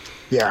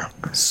 Yeah.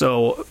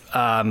 So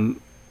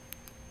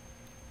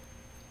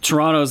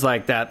Toronto's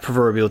like that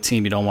proverbial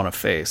team you don't want to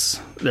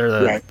face.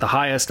 They're the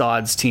highest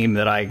odds team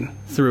that I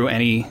threw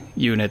any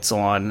units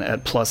on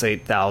at plus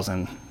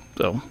 8,000.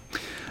 So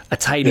a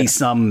tidy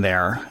sum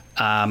there,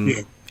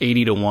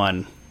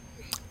 80-1.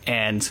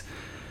 And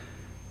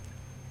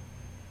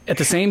at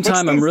the same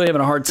time, I'm really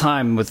having a hard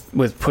time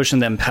with pushing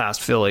them past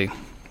Philly.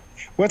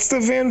 What's the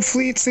Van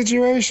Fleet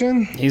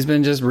situation? He's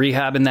been just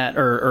rehabbing that,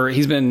 or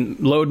he's been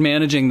load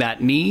managing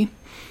that knee.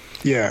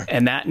 Yeah.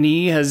 And that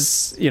knee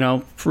has,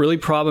 really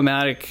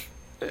problematic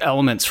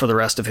elements for the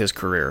rest of his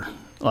career.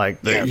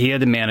 Like he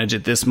had to manage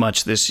it this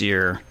much this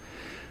year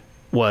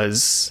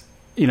was,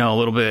 a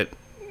little bit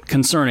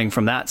concerning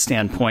from that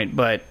standpoint.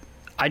 But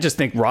I just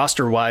think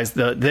roster wise,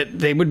 that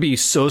they would be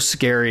so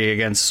scary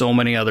against so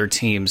many other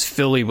teams.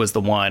 Philly was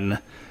the one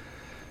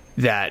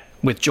that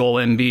with Joel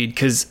Embiid,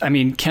 because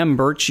Khem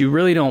Birch, you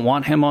really don't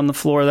want him on the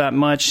floor that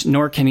much,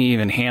 nor can he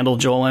even handle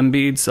Joel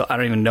Embiid. So I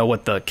don't even know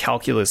what the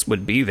calculus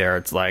would be there.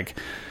 It's like,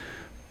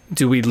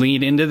 do we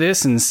lean into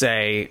this and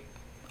say,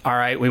 all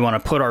right, we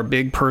want to put our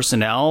big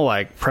personnel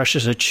like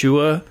Precious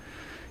Achiuwa,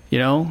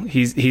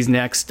 he's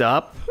next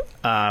up.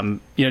 Do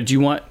you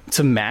want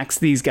to max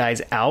these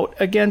guys out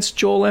against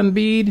Joel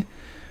Embiid,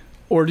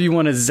 or do you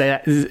want to,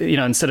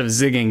 instead of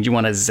zigging, do you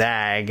want to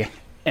zag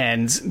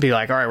and be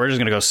like, all right, we're just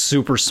going to go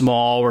super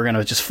small. We're going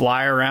to just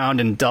fly around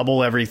and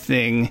double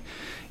everything,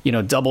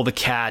 double the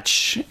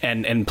catch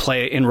and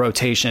play in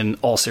rotation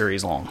all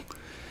series long.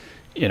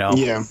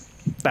 Yeah.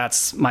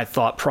 That's my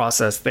thought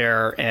process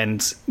there. And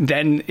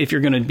then if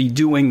you're going to be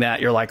doing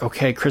that, you're like,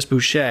 okay, Chris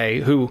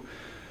Boucher, who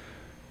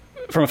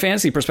from a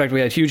fantasy perspective,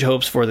 we had huge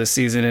hopes for this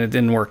season and it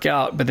didn't work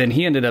out. But then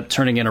he ended up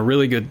turning in a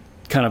really good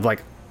kind of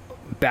like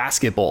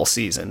basketball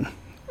season,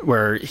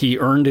 where he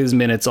earned his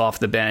minutes off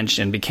the bench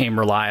and became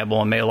reliable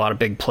and made a lot of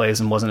big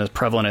plays and wasn't as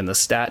prevalent in the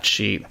stat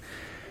sheet.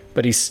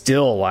 But he's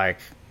still like,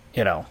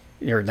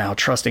 you're now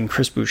trusting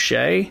Chris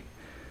Boucher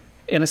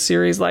in a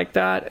series like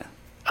that.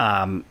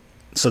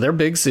 So their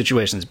big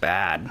situation's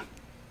bad.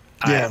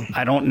 Yeah.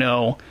 I don't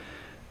know.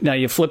 Now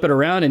you flip it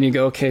around and you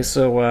go, okay,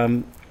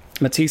 so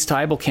Matisse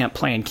Thybulle can't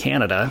play in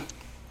Canada.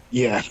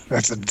 Yeah,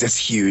 that's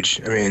huge.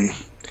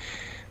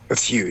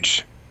 That's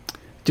huge.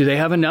 Do they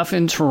have enough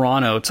in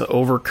Toronto to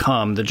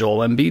overcome the Joel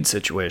Embiid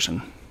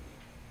situation?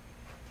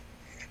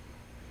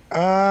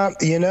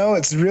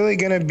 It's really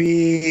going to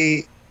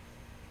be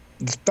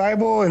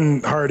Thibault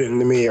and Harden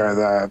to me are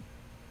the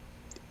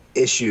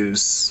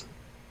issues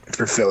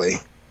for Philly.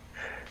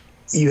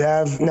 You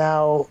have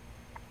now,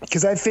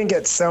 because I think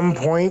at some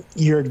point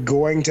you're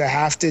going to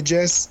have to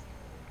just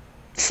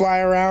fly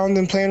around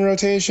and play in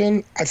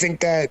rotation. I think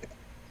that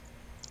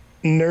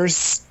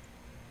Nurse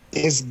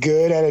is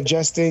good at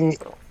adjusting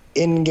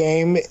in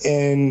game,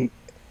 and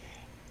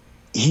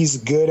he's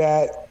good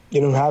at,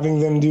 having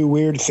them do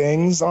weird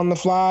things on the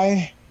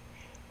fly.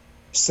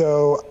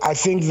 So I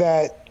think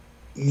that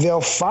they'll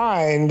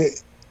find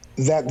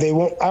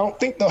that I don't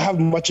think they'll have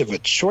much of a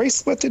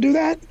choice but to do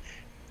that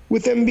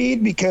with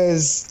Embiid,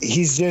 because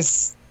he's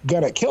just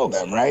going to kill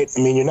them, right?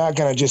 I mean, you're not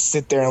going to just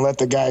sit there and let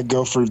the guy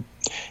go for,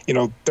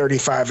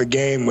 35 a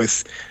game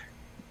with,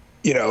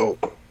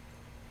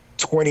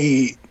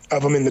 20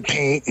 of them in the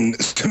paint. And,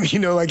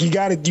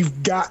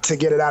 you've got to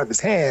get it out of his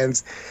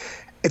hands.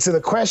 And so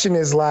the question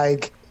is,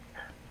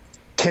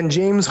 can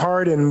James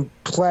Harden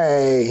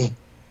play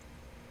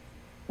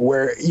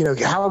where,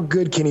 how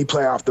good can he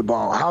play off the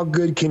ball? How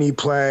good can he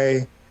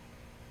play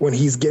when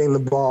he's getting the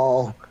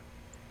ball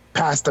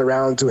passed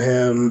around to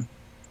him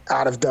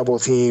out of double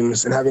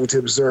teams and having to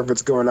observe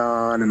what's going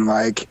on? And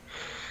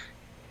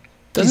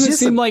doesn't it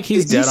seem like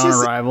he's dead on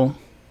arrival?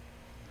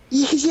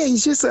 Yeah,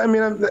 he's just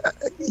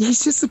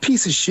a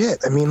piece of shit.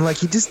 I mean,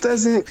 he just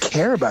doesn't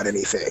care about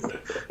anything.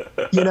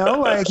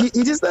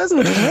 He just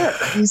doesn't care.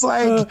 He's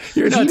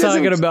you're not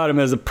talking about him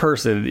as a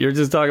person. You're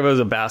just talking about him as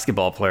a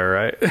basketball player,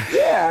 right?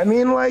 Yeah, I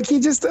mean, he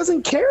just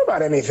doesn't care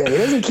about anything. He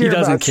doesn't care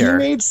about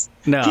teammates.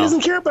 No. He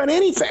doesn't care about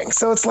anything.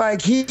 So it's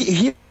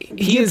he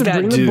is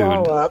that dude. The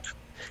ball up.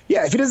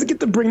 Yeah, if he doesn't get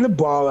to bring the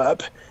ball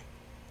up,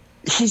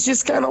 he's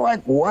just kind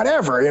of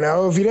whatever,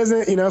 if he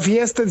doesn't, if he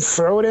has to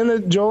throw it in the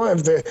Joel,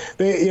 if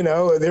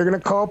they're going to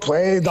call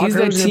play. He's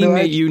that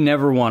teammate you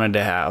never wanted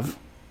to have.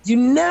 You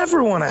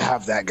never want to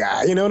have that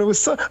guy, and it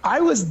was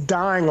I was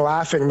dying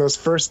laughing those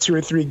first 2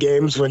 or 3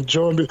 games when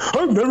Joel would be,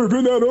 I've never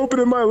been that open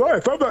in my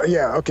life.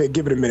 Yeah, okay,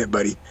 give it a minute,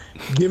 buddy.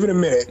 Give it a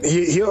minute.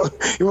 You'll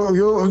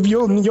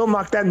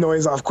knock that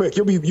noise off quick.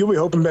 You'll be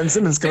hoping Ben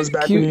Simmons comes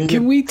back.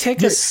 Can we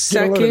take a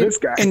second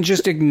and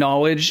just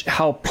acknowledge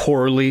how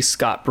poorly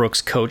Scott Brooks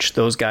coached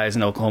those guys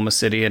in Oklahoma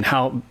City and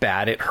how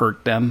bad it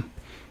hurt them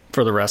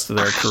for the rest of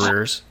their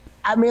careers?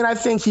 I mean, I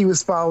think he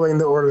was following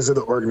the orders of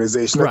the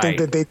organization. Right.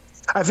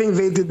 I think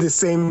they did the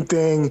same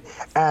thing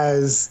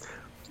as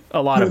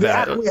a lot of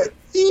that.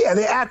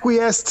 They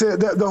acquiesced to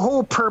the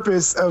whole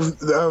purpose of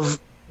the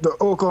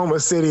Oklahoma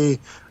City.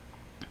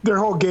 Their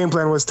whole game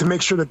plan was to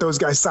make sure that those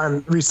guys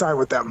re-sign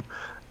with them.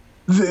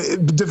 The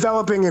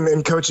developing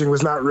and coaching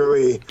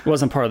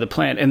wasn't part of the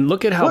plan. And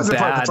look at how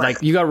bad.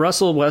 You got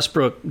Russell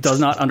Westbrook does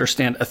not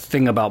understand a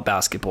thing about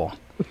basketball.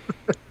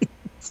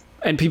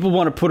 And people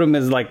want to put him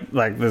as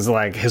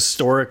this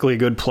historically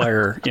good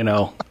player,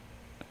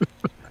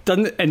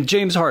 And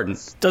James Harden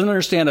doesn't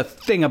understand a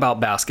thing about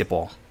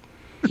basketball.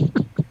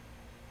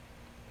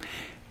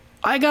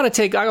 I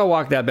gotta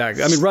walk that back.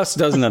 I mean, Russ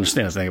doesn't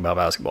understand a thing about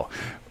basketball,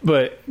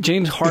 but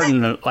James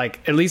Harden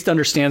at least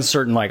understands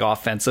certain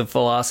offensive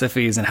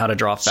philosophies and how to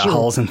draw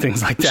fouls and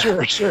things like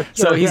that. Sure.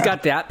 So he's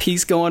got that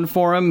piece going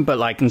for him,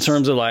 but in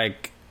terms of I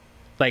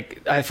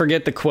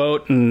forget the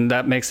quote, and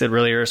that makes it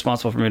really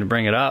irresponsible for me to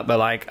bring it up.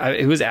 But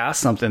he was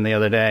asked something the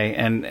other day,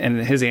 and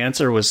his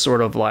answer was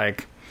sort of yeah,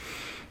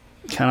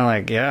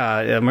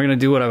 I'm going to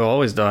do what I've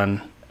always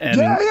done. And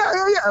yeah.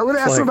 I would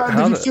ask him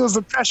about if he feels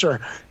the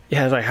pressure.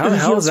 Yeah, how the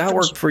hell does that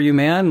work for you,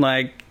 man?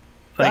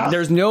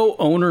 There's no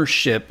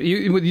ownership.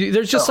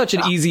 There's just such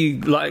an easy,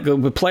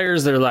 with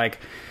players that are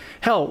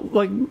hell,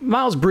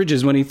 Miles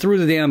Bridges, when he threw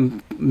the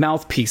damn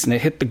mouthpiece and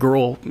it hit the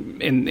girl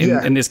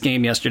in this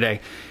game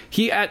yesterday,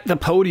 he at the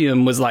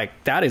podium was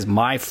that is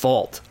my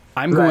fault.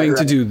 I'm going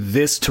to do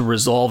this to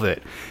resolve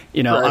it.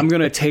 I'm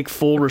going to take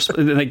full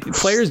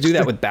players do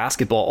that with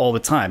basketball all the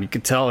time. You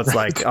could tell it's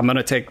I'm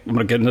going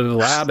to get into the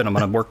lab and I'm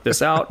going to work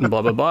this out and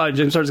blah, blah, blah. And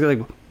James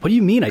Harden's what do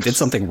you mean? I did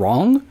something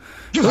wrong?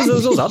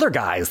 Those other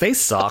guys, they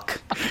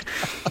suck.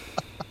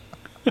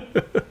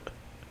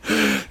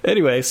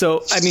 Anyway,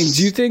 so, I mean,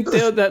 do you think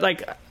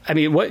that,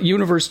 what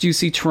universe do you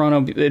see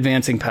Toronto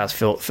advancing past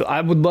Phil?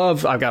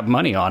 I've got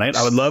money on it.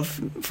 I would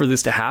love for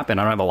this to happen.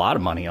 I don't have a lot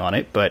of money on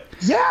it, but.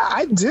 Yeah,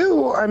 I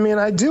do. I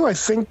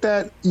think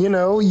that,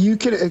 you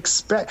could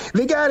expect,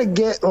 they got to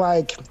get it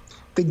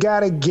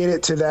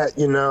to that,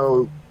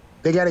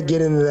 they got to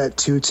get into that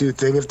 2-2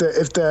 thing.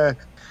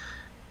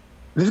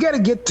 They got to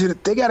get to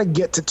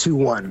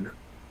 2-1.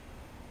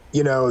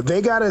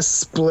 They got to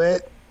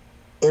split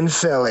in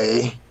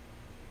Philly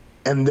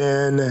and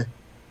then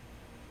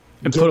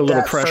put a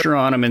little pressure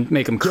on them and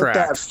make them crack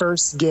that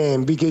first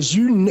game, because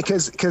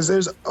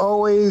there's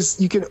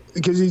always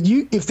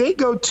if they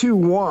go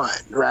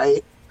 2-1,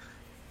 right?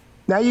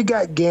 Now you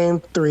got game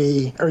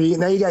 3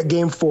 now you got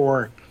game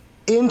 4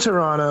 in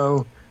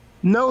Toronto.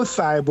 No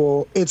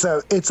Thibault. It's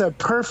a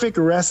perfect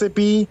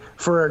recipe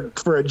for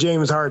a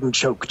James Harden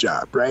choke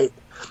job, right?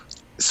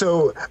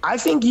 So I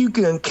think you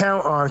can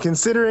count on,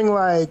 considering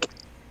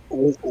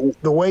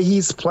the way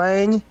he's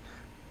playing,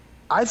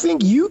 I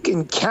think you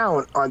can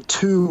count on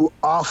 2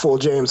 awful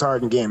James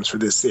Harden games for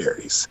this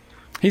series.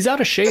 He's out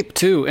of shape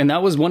too, and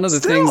that was one of the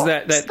things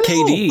that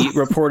KD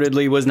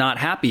reportedly was not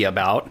happy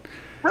about.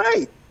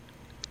 Right.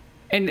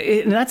 And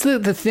that's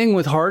the thing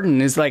with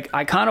Harden is like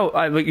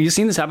you've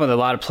seen this happen with a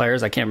lot of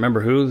players. I can't remember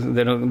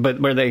who,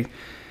 but where they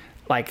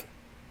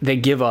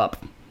give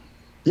up.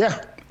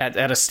 Yeah.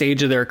 At a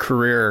stage of their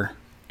career,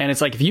 and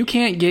it's like if you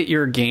can't get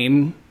your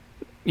game,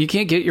 you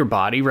can't get your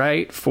body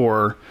right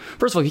first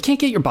of all, you can't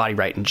get your body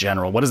right in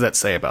general. What does that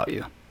say about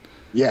you?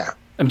 Yeah.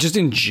 I'm just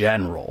in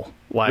general,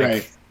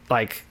 like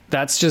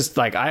that's just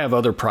like I have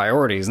other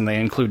priorities, and they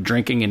include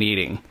drinking and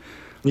eating.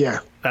 Yeah.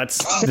 That's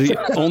the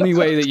only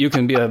way that you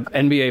can be an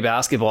NBA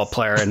basketball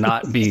player and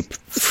not be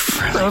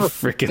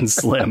freaking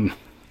slim.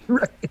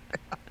 Right.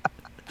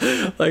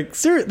 Like,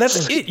 seriously,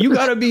 that's it. You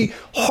got to be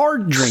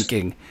hard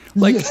drinking,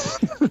 like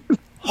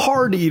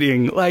hard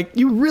eating. Like,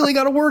 you really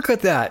got to work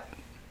at that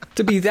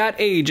to be that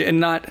age and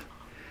not.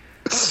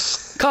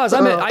 Cause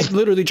I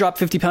literally dropped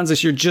 50 pounds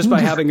this year just by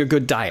having a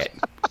good diet.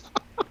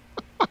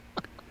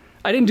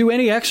 I didn't do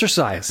any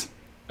exercise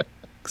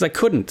because I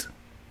couldn't.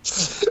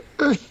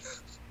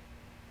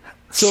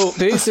 So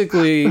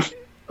basically,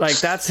 like,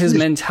 that's his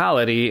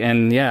mentality.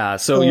 And yeah,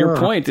 so your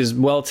point is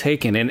well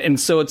taken. And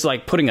so it's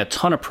like putting a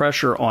ton of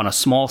pressure on a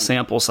small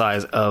sample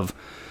size of,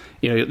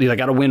 you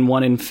got to win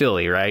one in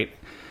Philly, right?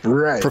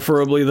 Right.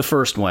 Preferably the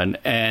first one.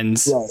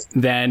 And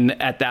then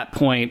at that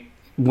point,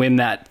 win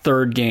that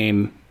third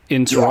game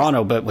in Toronto.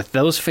 Yeah. But with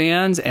those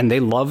fans, and they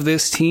love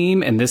this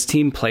team, and this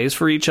team plays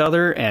for each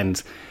other,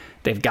 and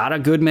they've got a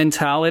good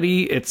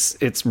mentality.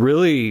 It's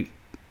really,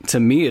 to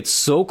me, it's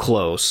so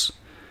close.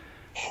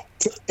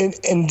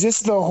 And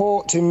just the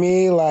whole, to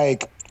me,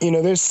 like,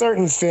 there's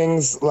certain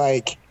things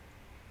like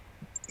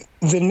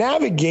the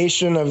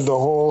navigation of the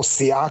whole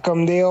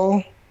Siakam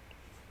deal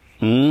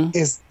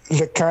is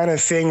the kind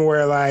of thing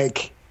where,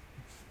 like,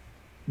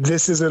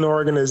 this is an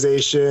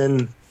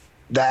organization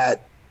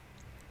that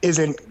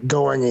isn't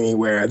going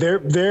anywhere. They're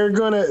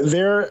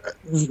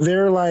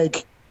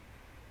like,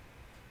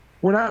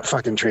 we're not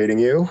fucking trading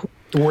you.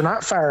 We're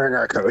not firing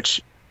our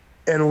coach.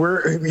 And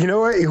we're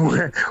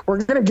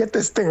going to get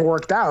this thing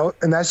worked out,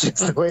 and that's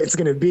just the way it's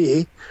going to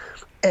be.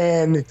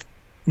 And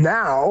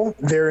now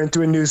they're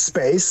into a new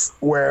space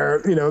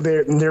where,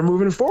 they're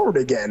moving forward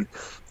again.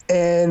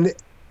 And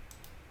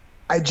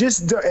I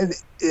just,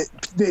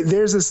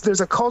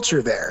 there's a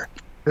culture there.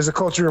 There's a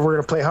culture of we're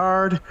going to play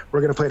hard,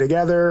 we're going to play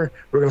together,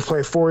 we're going to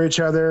play for each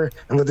other,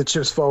 and let the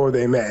chips fall where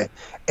they may.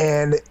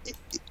 And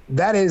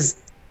that is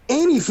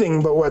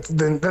anything but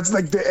that's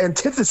like the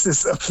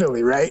antithesis of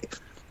Philly, right?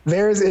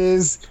 Theirs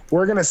is,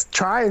 we're going to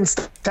try and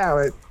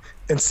talent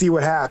and see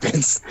what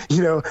happens.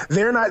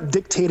 They're not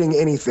dictating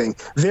anything.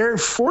 They're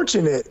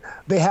fortunate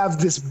they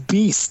have this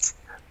beast,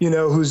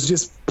 who's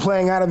just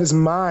playing out of his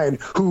mind,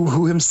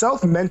 who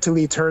himself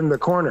mentally turned the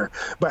corner.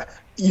 But,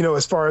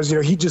 as far as,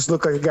 he just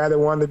looked like a guy that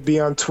wanted to be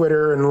on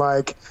Twitter and,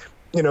 like,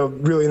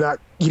 really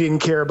he didn't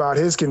care about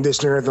his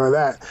condition or anything like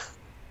that.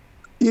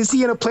 Is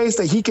he in a place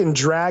that he can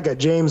drag a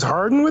James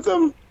Harden with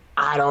him?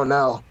 I don't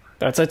know.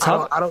 That's a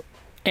tough.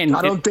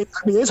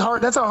 It's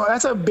hard. That's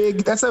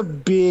a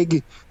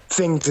big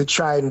thing to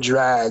try and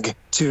drag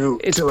to.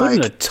 It's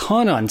putting a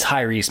ton on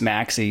Tyrese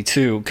Maxey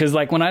too, because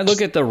like when I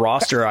look at the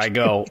roster, I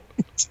go,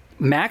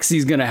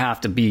 Maxey's gonna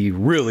have to be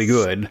really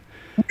good.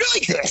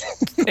 Really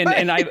good.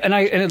 and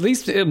at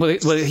least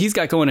what he's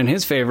got going in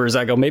his favor is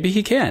I go, maybe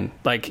he can.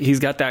 Like, he's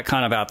got that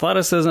kind of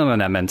athleticism and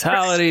that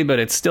mentality, but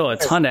it's still a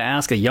ton to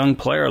ask a young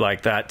player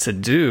like that to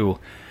do.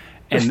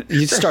 And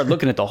you start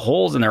looking at the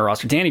holes in their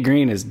roster. Danny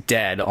Green is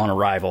dead on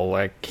arrival.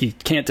 Like, he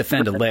can't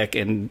defend a lick,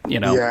 and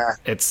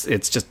it's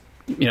just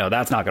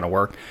that's not going to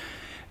work.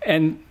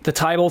 And the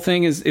Tybal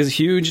thing is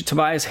huge.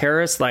 Tobias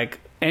Harris, like,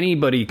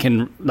 anybody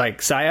can,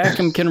 like,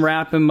 Siakam can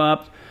wrap him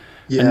up.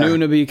 Yeah.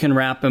 Anunoby can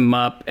wrap him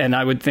up, and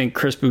I would think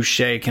Chris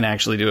Boucher can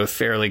actually do a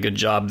fairly good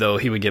job, though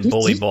he would get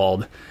bully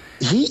balled.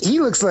 He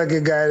looks like a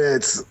guy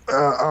that's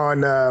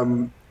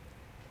on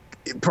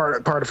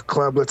part of a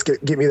club. Let's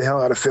get me the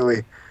hell out of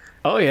Philly.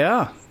 Oh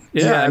yeah.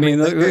 I mean,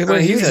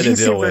 what he's had to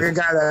deal with. Like a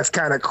guy that's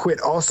kind of quit.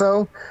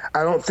 Also,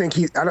 I think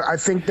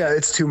that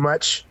it's too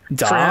much.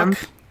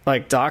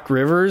 Doc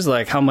Rivers,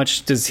 like, how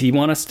much does he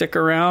want to stick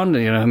around?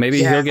 Maybe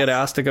he'll get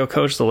asked to go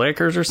coach the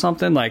Lakers or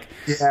something. Like,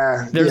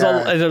 there's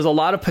a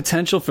lot of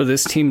potential for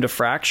this team to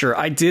fracture.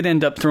 I did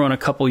end up throwing a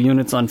couple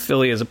units on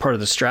Philly as a part of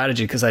the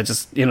strategy because I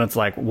just, it's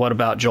like, what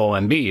about Joel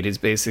Embiid? He's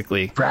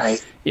basically,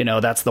 right.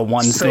 That's the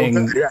one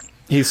thing. Good, yeah.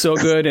 He's so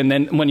good. And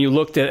then when you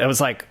looked at it, I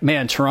was like,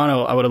 man,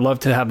 Toronto, I would have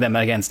loved to have them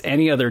against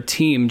any other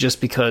team just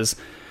because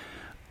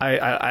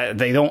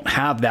they don't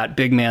have that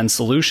big man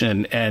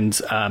solution. And,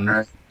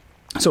 right.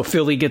 So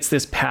Philly gets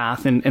this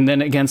path, and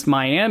then against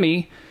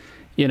Miami,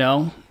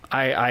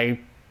 I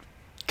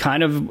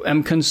kind of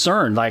am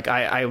concerned. Like,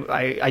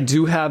 I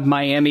do have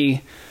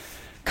Miami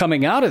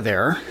coming out of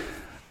there.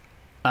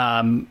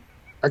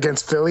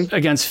 Against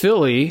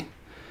Philly,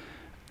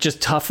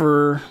 just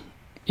tougher.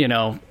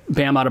 Bam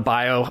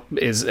Adebayo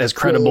is as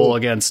credible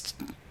against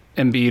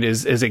Embiid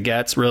as it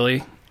gets,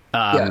 really.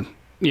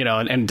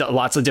 and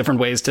lots of different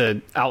ways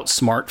to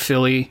outsmart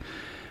Philly.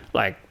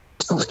 Like,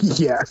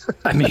 yeah,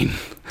 I mean,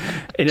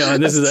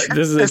 and this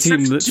is a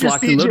team that's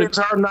locked and loaded. James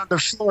Harden on the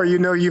floor,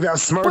 you've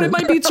outsmarted. But it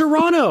might be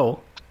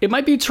Toronto. It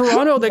might be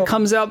Toronto that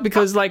comes out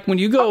because, like, when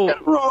you go,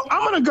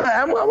 I'm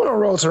gonna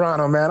roll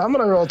Toronto, man. I'm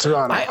gonna roll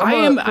Toronto.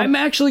 I'm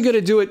actually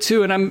gonna do it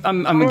too, and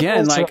I'm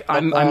again like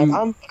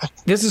I'm.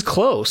 This is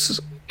close.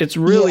 It's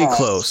really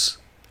close.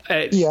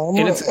 I'm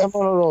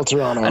gonna roll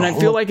Toronto, and I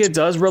feel like it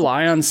does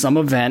rely on some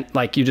event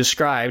like you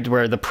described,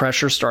 where the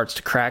pressure starts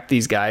to crack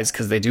these guys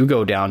because they do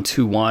go down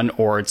 2-1,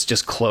 or it's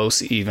just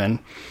close even.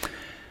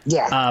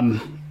 Yeah.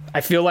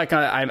 I feel like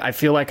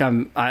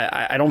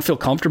I don't feel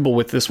comfortable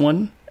with this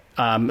one.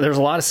 There's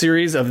a lot of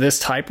series of this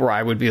type where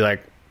I would be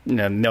like,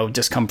 no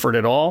discomfort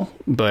at all.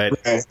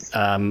 But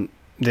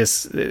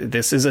this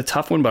is a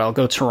tough one. But I'll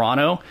go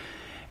Toronto.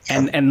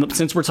 And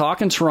since we're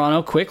talking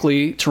Toronto,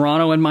 quickly,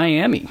 Toronto and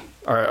Miami.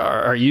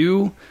 Are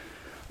you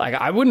like?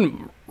 I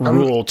wouldn't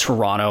rule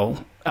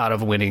Toronto out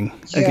of winning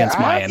against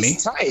Miami.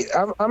 Tight.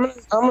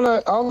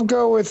 I'll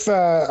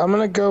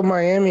go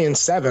Miami in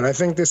 7. I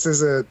think this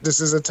is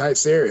a tight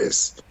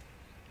series.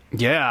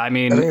 Yeah, I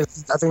mean, I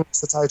think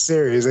it's a tight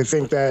series. I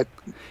think that.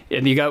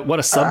 And you got what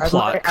a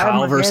subplot: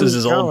 Kyle versus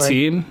his old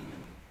team.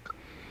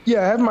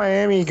 Yeah, I have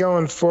Miami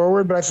going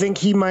forward, but I think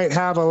he might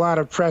have a lot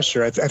of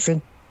pressure. I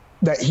think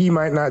that he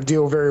might not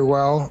deal very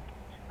well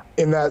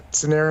in that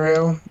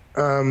scenario.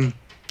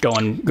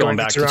 Going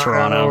back to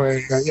Toronto.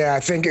 And,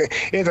 I think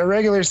the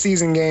regular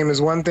season game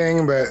is one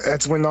thing, but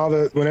that's when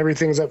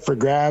everything's up for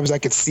grabs. I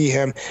could see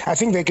him. I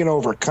think they can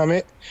overcome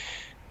it.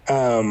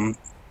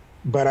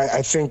 But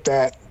I think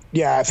that.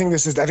 Yeah, I think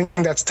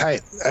that's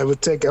tight. I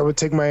would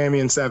take Miami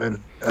in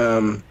 7.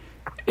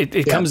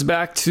 It comes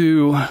back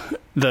to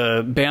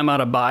the Bam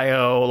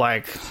Adebayo.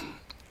 Like,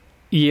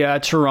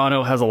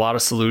 Toronto has a lot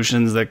of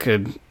solutions that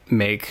could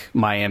make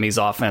Miami's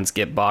offense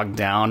get bogged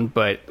down,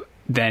 but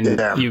then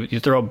you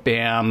throw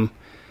Bam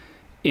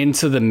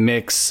into the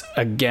mix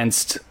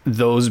against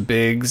those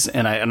bigs,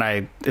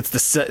 and it's the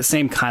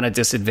same kind of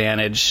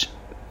disadvantage.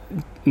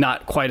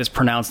 Not quite as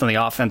pronounced on the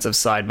offensive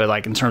side, but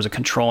like in terms of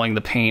controlling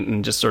the paint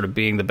and just sort of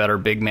being the better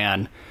big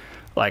man,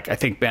 like I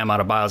think Bam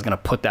Adebayo is going to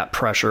put that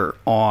pressure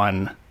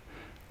on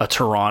a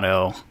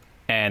Toronto.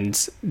 And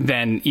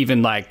then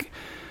even like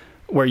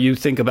where you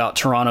think about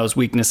Toronto's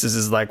weaknesses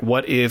is like,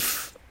 what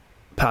if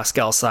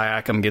Pascal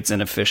Siakam gets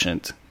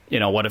inefficient?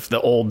 What if the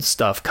old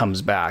stuff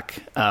comes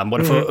back? What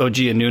if OG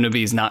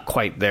Anunoby's not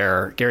quite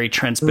there? Gary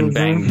Trent's been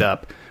banged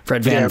up.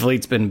 Fred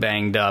VanVleet's been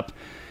banged up.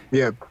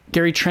 Yeah.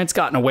 Gary Trent's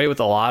gotten away with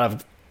a lot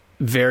of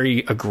very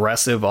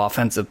aggressive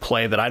offensive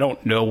play that I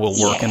don't know will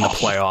work in the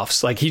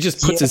playoffs. Like, he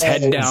just puts his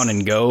head down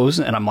and goes,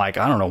 and I'm like,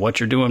 I don't know what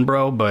you're doing,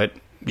 bro, but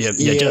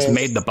you just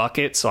made the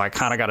bucket, so I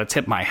kind of got to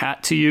tip my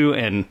hat to you.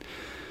 And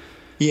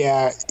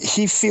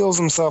he feels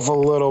himself a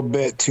little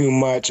bit too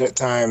much at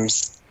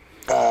times.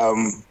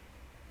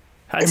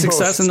 Had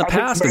success in the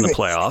past in the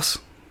playoffs.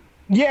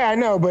 Yeah, I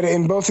know, but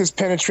in both his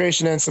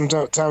penetration and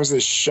sometimes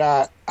his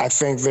shot, I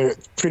think they're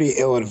pretty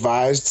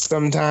ill-advised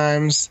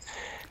sometimes.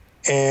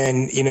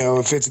 And,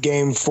 if it's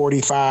game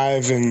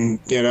 45 and,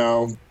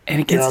 and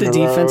against the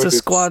defensive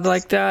squad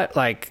like that,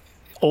 like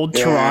old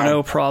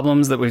Toronto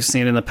problems that we've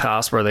seen in the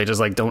past where they just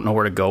like don't know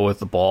where to go with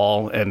the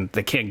ball and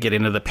they can't get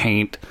into the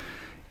paint,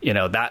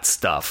 that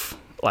stuff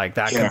like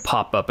that can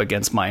pop up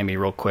against Miami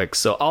real quick.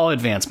 So I'll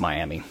advance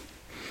Miami.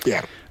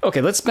 Yeah.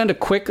 Okay, let's spend a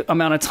quick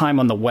amount of time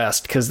on the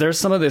West because there's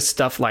some of this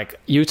stuff like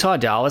Utah,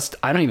 Dallas.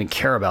 I don't even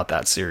care about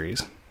that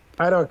series.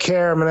 I don't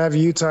care. I'm going to have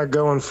Utah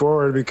going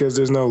forward because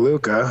there's no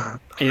Luka.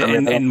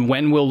 And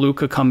when will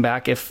Luka come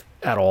back, if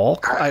at all?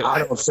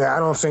 I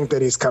don't think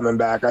that he's coming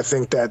back. I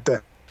think that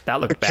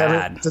that looked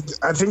bad.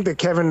 I think the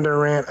Kevin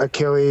Durant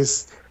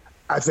Achilles.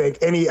 I think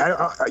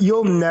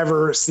you'll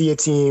never see a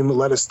team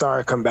let a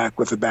star come back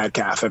with a bad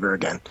calf ever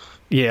again.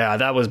 Yeah,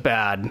 that was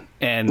bad.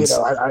 And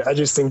I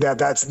just think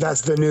that's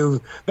the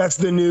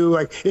new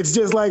like, it's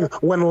just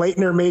like when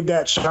Leitner made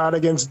that shot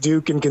against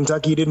Duke in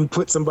Kentucky, he didn't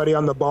put somebody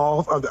on the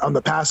ball on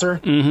the passer.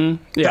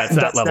 Mm-hmm. Yeah, it's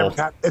that level.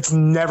 It's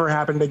never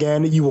happened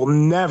again. You will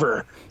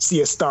never see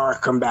a star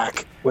come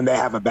back when they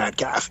have a bad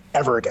calf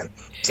ever again.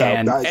 So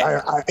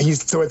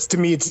it's to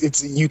me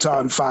it's Utah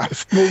in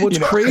 5. Well, what's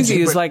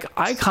crazy is like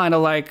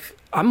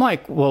I'm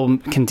like, well,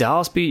 can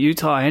Dallas beat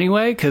Utah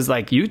anyway? Because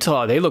like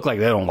Utah, they look like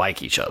they don't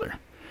like each other.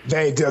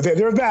 They do.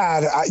 They're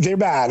bad. They're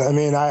bad. I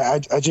mean,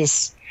 I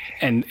just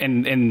and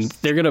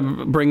they're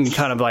gonna bring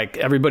kind of like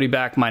everybody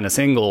back minus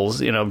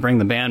Ingles. Bring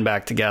the band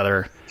back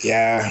together.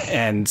 Yeah.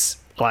 And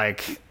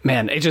like,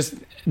 man,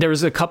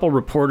 there's a couple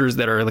reporters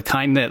that are the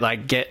kind that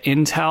like get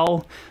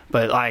intel,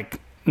 but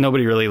like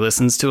nobody really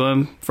listens to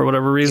them for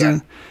whatever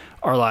reason.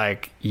 Are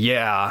like,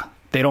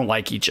 they don't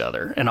like each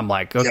other. And I'm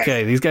like,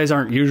 okay, these guys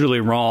aren't usually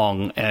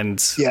wrong.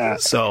 And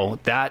so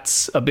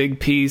that's a big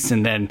piece.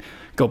 And then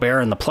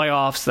Gobert in the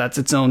playoffs, that's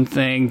its own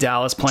thing.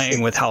 Dallas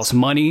playing with house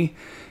money,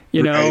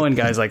 and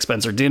guys like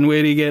Spencer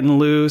Dinwiddie getting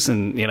loose.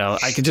 And,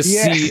 I could just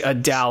see a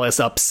Dallas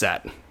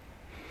upset.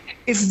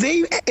 If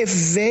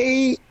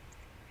they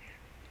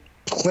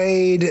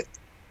played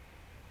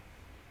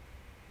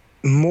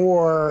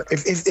more,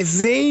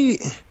 if they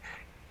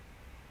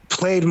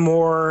played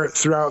more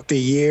throughout the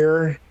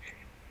year,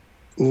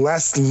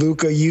 less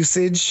Luka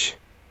usage,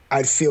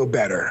 I'd feel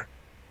better,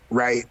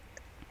 right?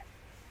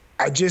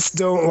 I just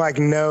don't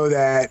know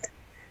that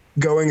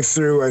going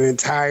through an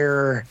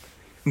entire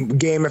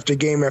game after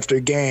game after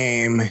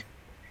game.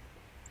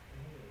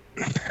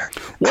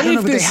 What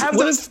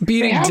if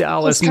beating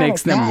Dallas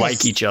makes them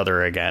like each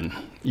other again?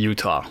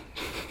 Utah.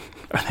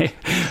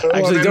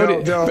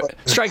 Actually, don't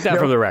strike that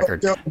from the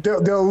record.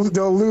 They'll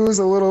lose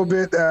a little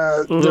bit.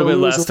 A little bit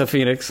less to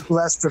Phoenix.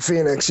 Less to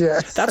Phoenix, yeah.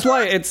 That's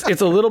why it's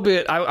a little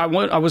bit. I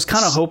was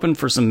kind of hoping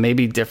for some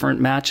maybe different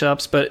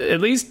matchups, but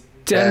at least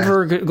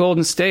Denver,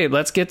 Golden State.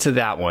 Let's get to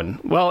that one.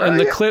 Well, and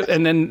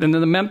and then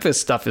the Memphis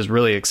stuff is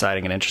really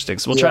exciting and interesting.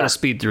 So we'll try to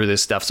speed through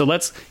this stuff. So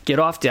let's get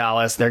off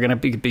Dallas. They're going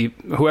to be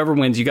whoever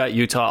wins. You got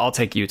Utah. I'll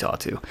take Utah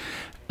too.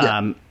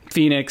 Yeah.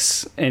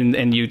 Phoenix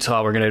and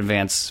Utah. We're going to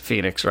advance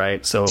Phoenix,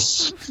 right? So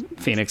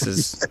Phoenix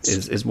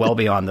is well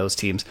beyond those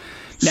teams.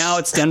 Now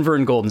it's Denver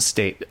and Golden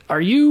State.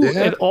 Are you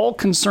at all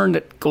concerned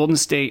that Golden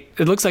State?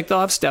 It looks like they'll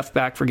have Steph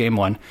back for Game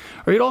 1.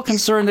 Are you at all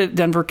concerned that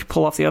Denver could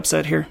pull off the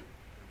upset here?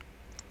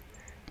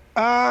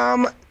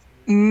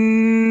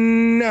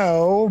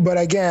 No, but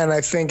again,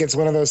 I think it's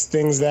one of those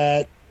things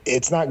that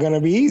it's not going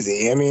to be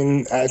easy. I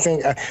mean, I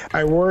think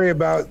I worry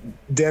about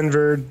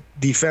Denver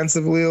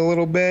defensively a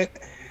little bit.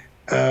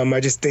 I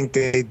just think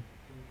they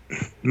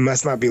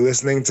must not be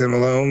listening to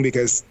Malone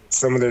because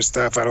some of their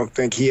stuff I don't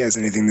think he has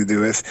anything to do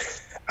with.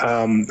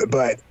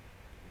 But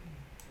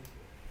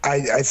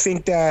I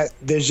think that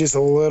there's just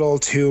a little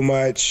too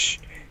much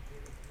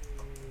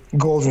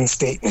Golden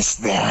State-ness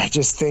there. I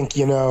just think,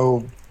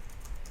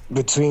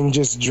 between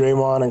just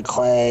Draymond and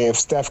Clay, if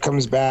Steph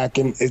comes back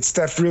and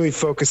Steph really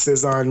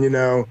focuses on,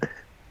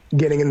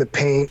 getting in the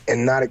paint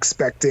and not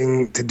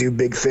expecting to do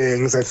big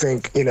things, I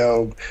think,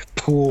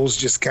 Poole's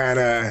just kind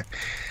of,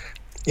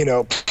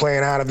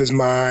 playing out of his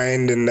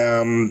mind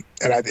and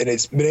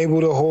it's been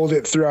able to hold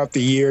it throughout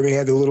the year. I mean, he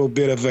had a little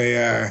bit of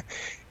a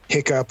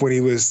hiccup when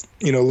he was,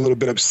 a little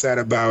bit upset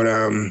about,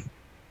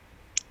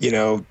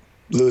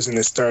 losing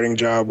his starting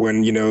job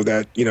when,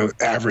 that,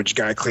 average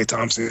guy, Klay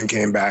Thompson,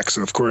 came back.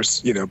 So, of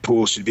course,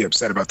 Poole should be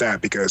upset about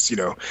that because,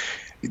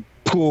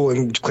 Poole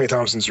and Klay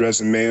Thompson's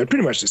resume are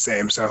pretty much the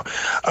same. So,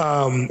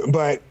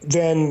 but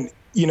then,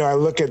 I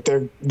look at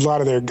you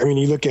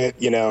look at,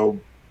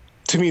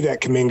 to me,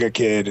 that Kuminga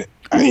kid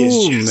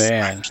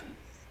is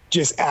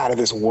just out of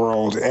this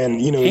world. And,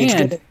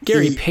 and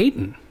Gary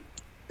Payton.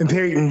 And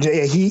Payton,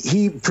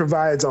 he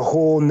provides a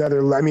whole nother.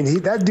 I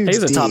mean, that dude's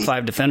he's a top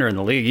 5 defender in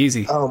the league,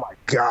 easy. Oh my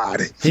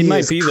God, he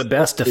might be the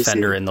best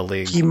defender in the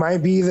league. He might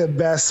be the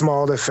best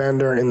small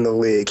defender in the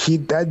league.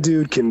 That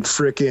dude can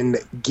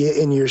frickin' get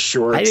in your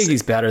shorts. I think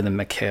he's better than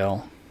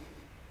McHale.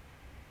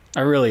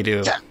 I really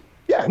do.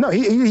 Yeah, no,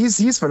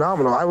 he's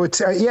phenomenal. I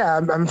would,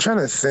 I'm trying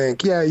to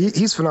think. Yeah,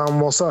 he's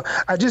phenomenal. So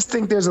I just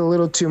think there's a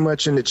little too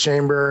much in the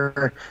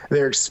chamber,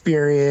 their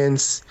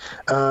experience,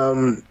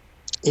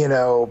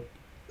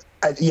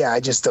 I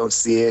just don't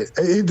see it.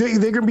 They're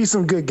going to be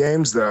some good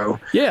games, though.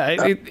 Yeah,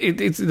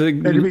 it's some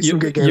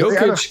good games.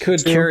 Jokic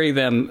could carry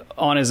them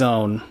on his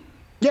own.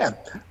 Yeah,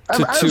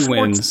 to 2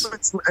 wins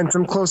and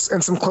some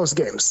close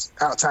games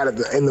outside of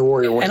in the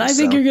Warrior wins. And I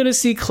think you're going to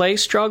see Clay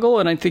struggle,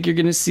 and I think you're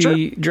going to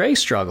see Dre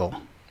struggle.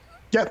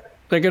 Yep,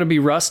 they're going to be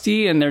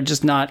rusty, and they're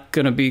just not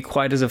going to be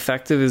quite as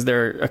effective as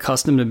they're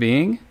accustomed to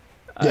being.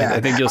 Yeah.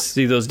 I think you'll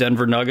see those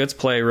Denver Nuggets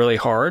play really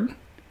hard.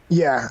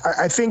 Yeah,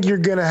 I think you're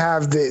going to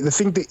have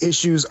the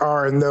issues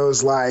are in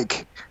those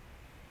end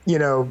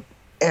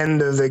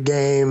of the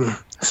game,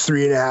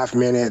 3.5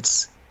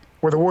 minutes,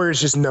 where the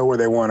Warriors just know where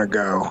they want to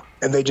go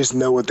and they just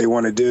know what they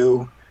want to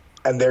do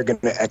and they're going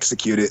to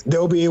execute it.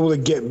 They'll be able to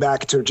get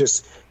back to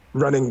just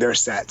running their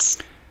sets.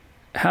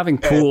 Having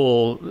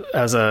Poole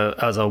as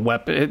a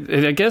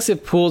weapon, I guess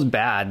if Poole's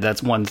bad,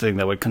 that's one thing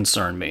that would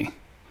concern me.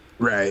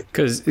 Right.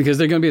 Because there's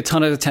going to be a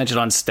ton of attention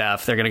on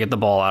Steph. They're going to get the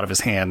ball out of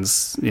his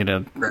hands. Right.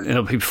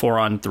 It'll be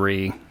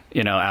 4-on-3,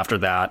 after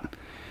that.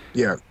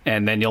 Yeah.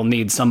 And then you'll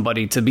need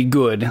somebody to be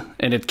good.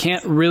 And it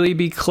can't really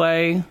be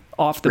Clay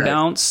off the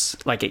bounce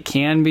like it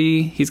can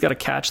be. He's got to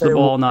catch the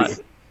ball,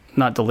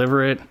 not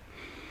deliver it.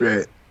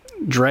 Right.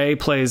 Dre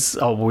plays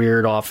a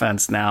weird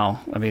offense now.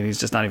 I mean,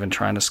 he's just not even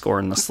trying to score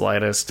in the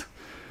slightest.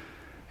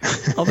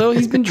 Although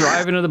he's been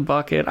driving to the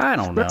bucket, I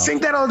don't know. I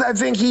think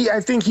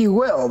he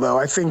will though.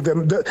 I think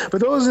but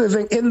those are the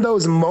thing. In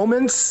those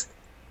moments,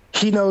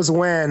 he knows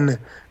when.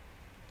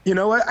 You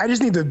know what? I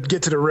just need to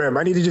get to the rim.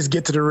 I need to just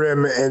get to the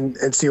rim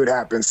and see what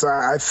happens. So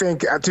I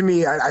think, to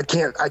me, I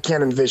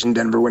can't envision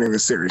Denver winning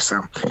this series.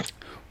 So.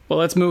 Well,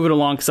 let's move it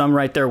along because I'm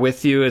right there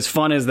with you. As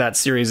fun as that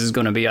series is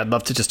going to be, I'd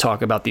love to just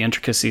talk about the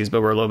intricacies,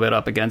 but we're a little bit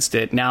up against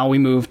it. Now we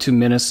move to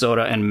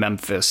Minnesota and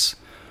Memphis.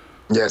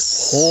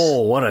 Yes.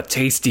 Oh, what a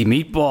tasty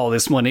meatball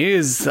this one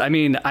is. I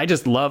mean, I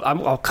kind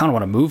of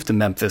want to move to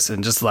Memphis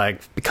and just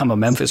become a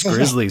Memphis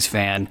Grizzlies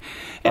fan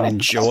and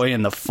enjoy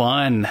in the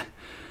fun.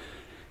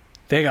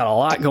 They got a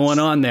lot going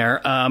on there.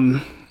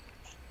 I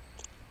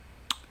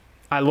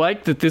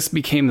like that this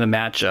became the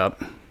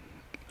matchup.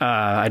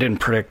 I didn't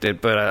predict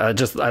it, but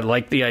I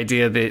like the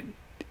idea that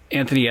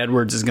Anthony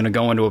Edwards is going to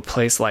go into a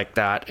place like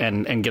that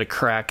and get a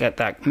crack at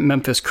that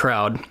Memphis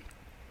crowd.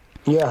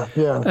 Yeah.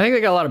 I think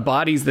they got a lot of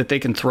bodies that they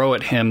can throw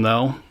at him,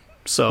 though.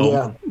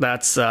 So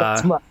that's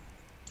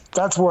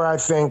where I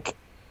think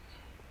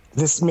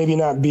this may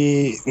not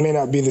be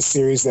the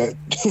series that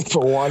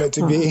people want it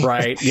to be.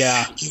 Right.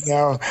 Yeah.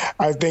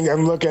 I think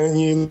I'm looking, and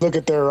you look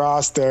at their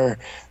roster.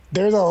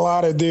 There's a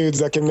lot of dudes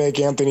that can make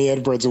Anthony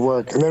Edwards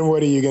work. And then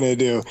what are you going to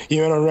do?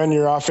 You want to run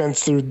your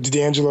offense through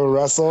D'Angelo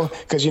Russell?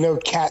 Because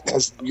Cat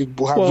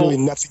will have really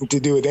nothing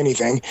to do with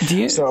anything.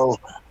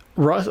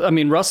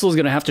 Russell's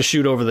going to have to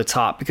shoot over the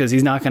top because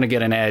he's not going to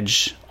get an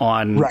edge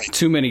on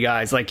too many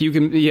guys. Like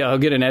he'll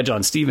get an edge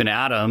on Steven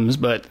Adams,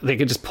 but they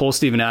could just pull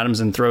Steven Adams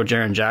and throw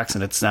Jaren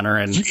Jackson at center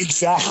and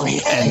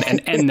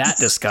end that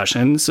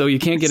discussion. So you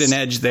can't get an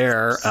edge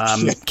there.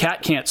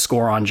 Cat can't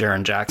score on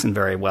Jaren Jackson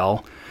very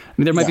well.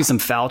 There might be some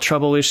foul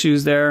trouble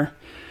issues there.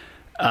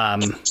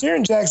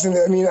 Jaren Jackson,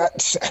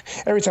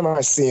 every time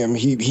I see him,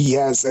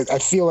 I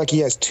feel like he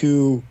has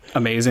two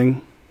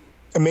amazing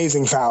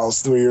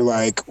fouls where you're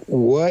like,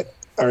 what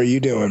are you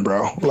doing,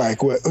 bro?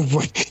 Like, what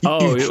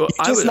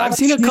I've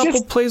seen a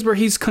couple plays where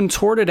he's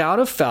contorted out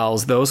of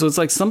fouls, though. So it's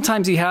like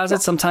sometimes he has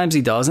it, sometimes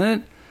he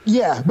doesn't.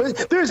 Yeah, but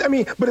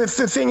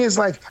the thing is,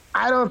 like,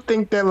 I don't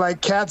think that, like,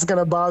 Cat's going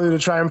to bother to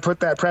try and put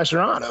that pressure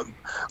on him.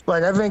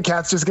 Like, I think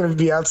Cat's just going to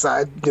be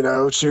outside,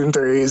 shooting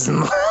threes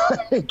and,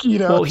 like,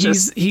 Well,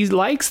 he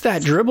likes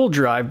that dribble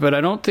drive, but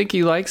I don't think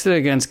he likes it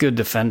against good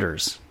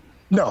defenders.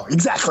 No,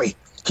 exactly.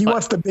 He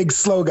wants the big,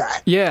 slow guy.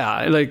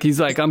 Yeah, like he's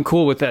like, I'm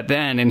cool with that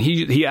then. And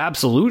he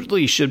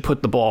absolutely should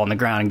put the ball on the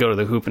ground and go to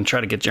the hoop and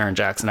try to get Jaren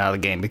Jackson out of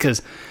the game,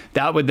 because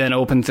that would then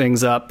open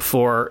things up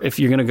for if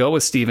you're going to go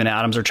with Steven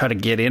Adams or try to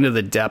get into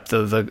the depth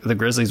of the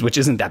Grizzlies, which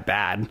isn't that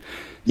bad,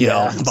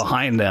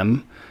 behind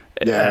them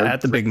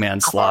at the big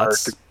man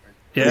slots.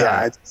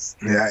 There's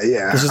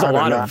just a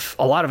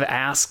lot of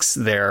asks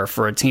there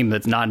for a team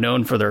that's not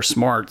known for their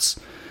smarts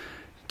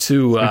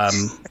to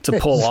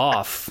pull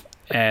off.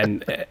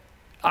 And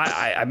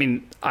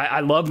I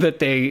love that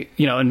they,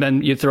 and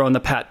then you throw in the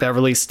Pat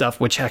Beverly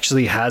stuff, which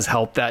actually has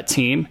helped that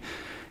team.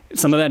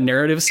 Some of that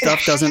narrative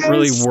stuff doesn't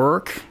really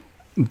work,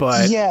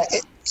 but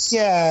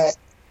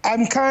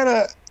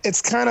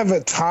it's kind of a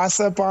toss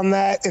up on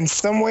that. In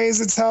some ways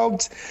it's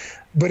helped,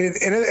 but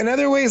in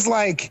other ways,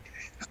 like,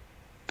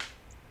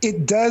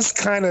 it does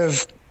kind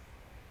of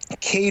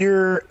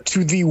cater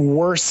to the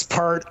worst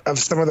part of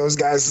some of those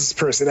guys'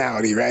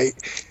 personality, right?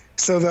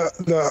 So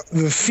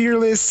the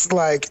fearless,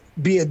 like,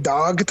 be a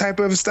dog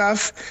type of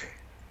stuff,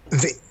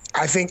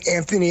 I think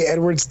Anthony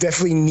Edwards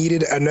definitely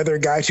needed another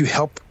guy to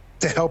help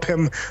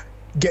him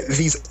get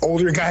these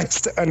older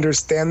guys to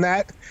understand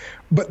that.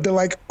 But the,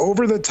 like,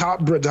 over the top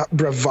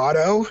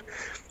bravado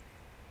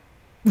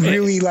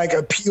really, like,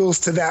 appeals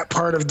to that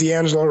part of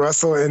D'Angelo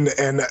Russell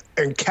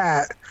and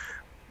Cat.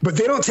 But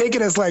they don't take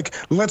it as, like,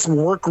 let's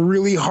work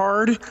really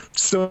hard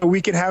so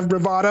we can have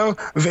bravado.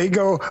 They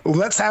go,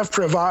 let's have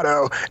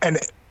bravado, and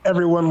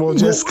everyone will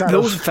just kind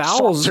of... Those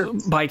fouls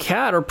by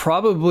Cat are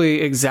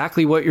probably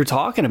exactly what you're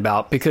talking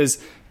about,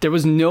 because there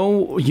was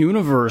no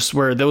universe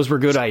where those were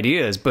good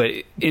ideas. But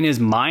in his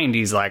mind,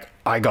 he's like,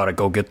 I got to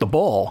go get the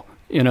ball,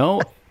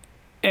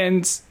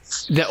 And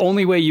the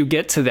only way you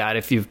get to that,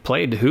 if you've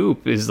played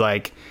hoop, is,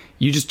 like,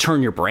 you just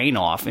turn your brain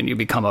off and you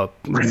become a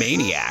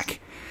maniac.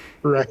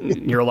 Right.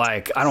 You're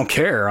like, I don't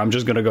care. I'm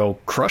just going to go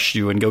crush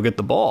you and go get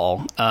the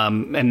ball.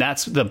 And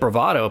that's the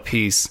bravado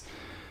piece,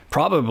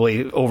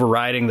 probably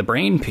overriding the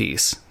brain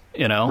piece,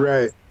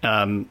 Right.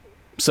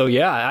 So,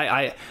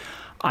 yeah,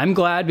 I'm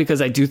glad,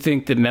 because I do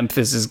think that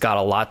Memphis has got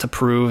a lot to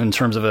prove in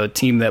terms of a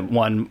team that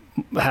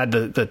had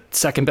the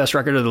second best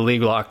record of the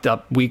league locked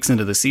up weeks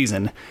into the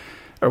season,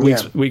 or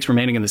weeks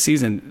remaining in the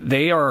season.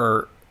 They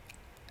are...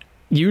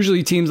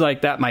 Usually teams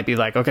like that might be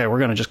like, okay, we're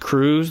going to just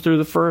cruise through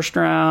the first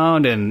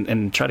round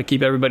and try to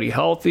keep everybody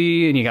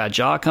healthy. And you got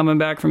Ja coming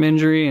back from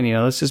injury, and,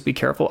 let's just be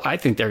careful. I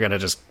think they're going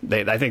to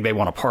I think they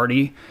want to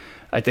party.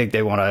 I think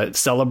they want to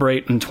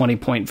celebrate in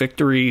 20-point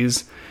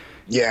victories.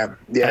 Yeah.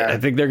 I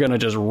think they're going to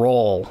just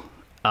roll.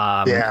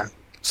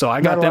 So I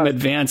got them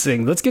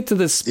advancing. Let's get to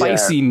the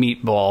spicy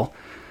meatball,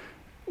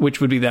 which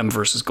would be them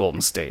versus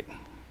Golden State.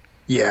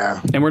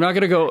 Yeah. And we're not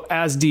going to go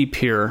as deep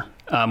here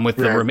with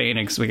the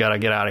remaining, because we got to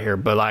get out of here.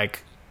 But,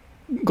 like,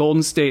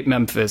 Golden State,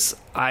 Memphis,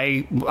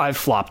 I've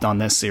flopped on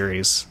this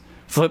series.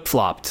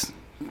 Flip-flopped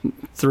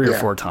 3 or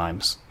 4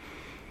 times.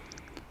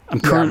 I'm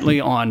currently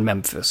on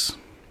Memphis.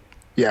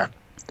 Yeah.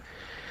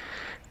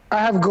 I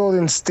have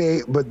Golden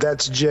State, but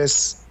that's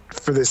just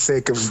for the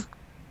sake of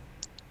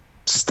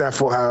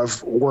Steph will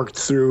have worked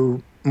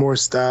through more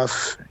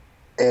stuff.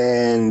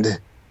 And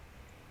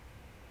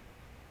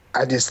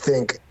I just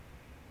think,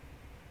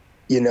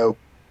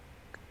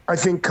 I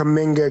think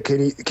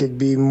Kuminga could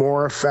be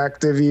more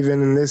effective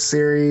even in this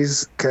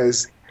series,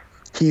 because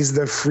he's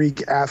the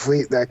freak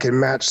athlete that can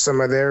match some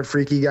of their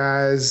freaky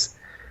guys.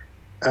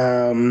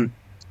 This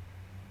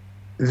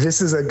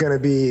is going to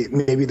be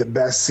maybe the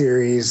best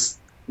series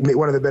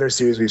one of the better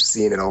series we've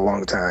seen in a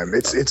long time.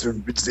 This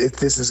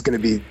is going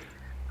to be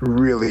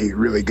really,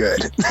 really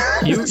good.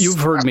 You've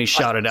heard me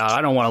shout it out.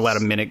 I don't want to let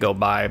a minute go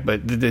by,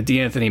 but the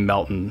DeAnthony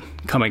Melton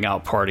coming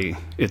out party,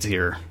 it's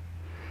here.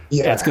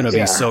 Yeah, it's going to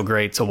be so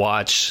great to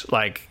watch.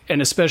 Like, and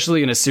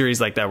especially in a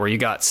series like that where you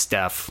got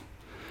Steph,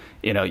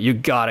 you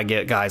got to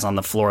get guys on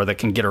the floor that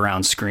can get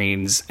around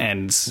screens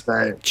and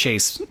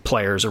chase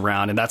players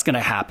around, and that's going to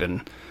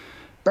happen.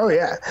 Oh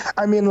yeah.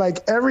 I mean, like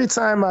every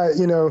time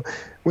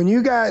when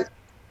you got,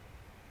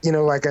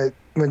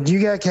 when you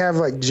got have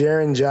like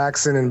Jaren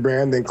Jackson and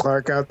Brandon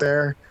Clark out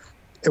there,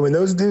 and when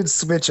those dudes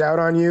switch out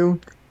on you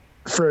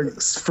for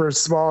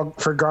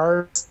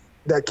guards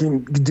that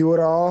can do it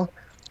all,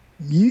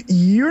 you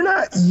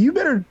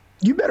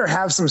better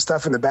have some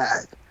stuff in the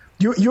bag.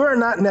 You are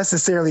not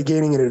necessarily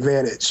gaining an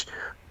advantage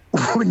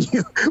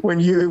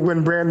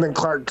when Brandon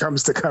Clark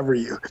comes to cover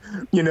you.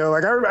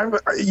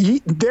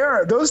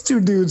 Those two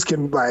dudes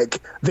can,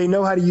 like, they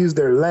know how to use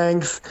their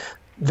length.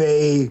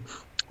 They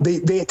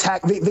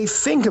attack. They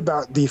think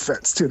about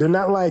defense too. They're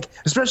not like,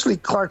 especially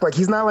Clark. Like,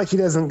 he's not like, he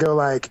doesn't go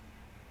like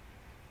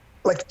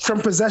from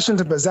possession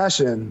to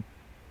possession.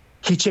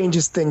 He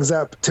changes things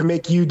up to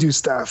make you do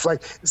stuff.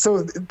 Like,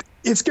 so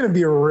it's going to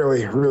be a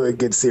really, really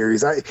good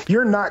series.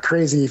 You're not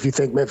crazy if you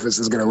think Memphis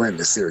is going to win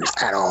this series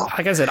at all.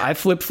 Like I said, I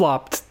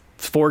flip-flopped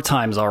 4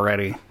 times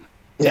already.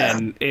 Yeah.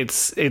 And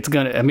it's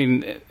going to, I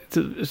mean,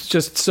 it's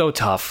just so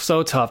tough.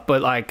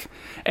 But like,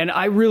 and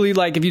I really,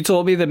 like, if you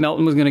told me that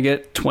Melton was going to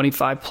get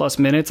 25 plus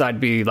minutes, I'd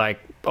be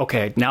like,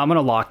 okay, now I'm going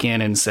to lock in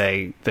and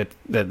say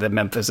that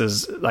Memphis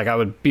is, like, I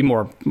would be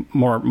more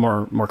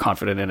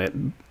confident in it.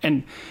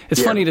 And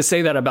it's funny to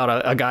say that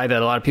about a guy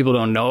that a lot of people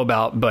don't know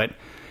about, but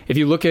if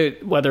you look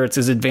at whether it's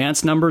his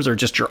advanced numbers or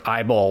just your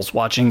eyeballs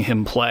watching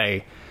him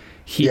play,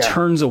 he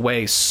turns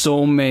away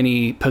so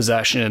many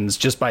possessions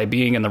just by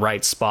being in the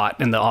right spot,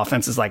 and the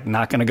offense is like,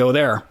 not going to go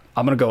there.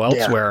 I'm going to go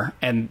elsewhere.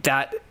 And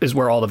that is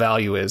where all the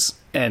value is.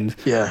 And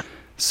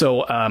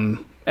so,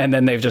 and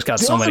then they've just got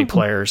so many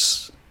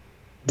players.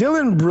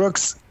 Dylan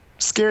Brooks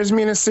scares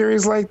me in a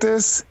series like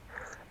this,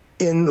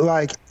 in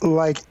like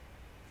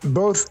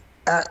both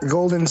at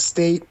Golden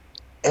State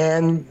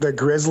and the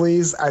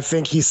Grizzlies. I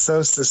think he's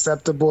so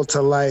susceptible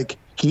to like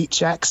heat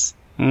checks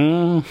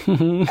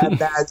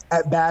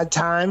at bad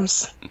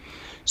times.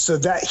 So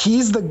that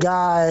he's the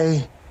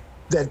guy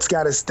that's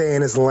got to stay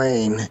in his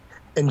lane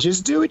and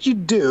just do what you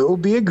do,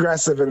 be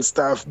aggressive and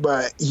stuff.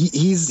 But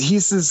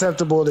he's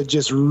susceptible to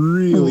just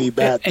really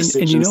bad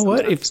decisions. And you know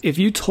what? If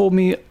you told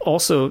me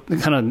also,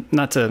 kind of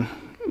not to,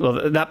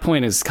 well, that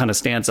point is kind of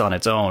stands on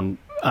its own.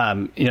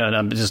 And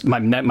I'm just,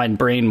 my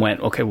brain went,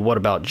 okay, well, what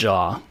about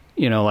Ja?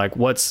 Like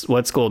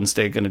what's Golden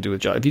State going to do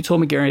with Ja? If you told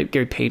me Gary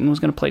Payton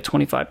was going to play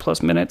 25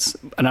 plus minutes,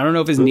 and I don't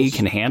know if his knee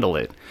can handle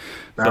it,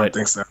 I don't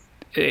think so.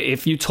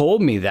 If you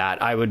told me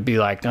that, I would be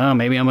like, oh,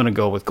 maybe I'm going to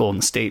go with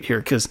Golden State here,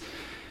 because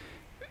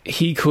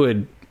he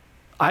could.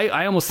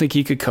 I almost think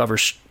he could cover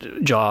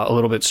Ja a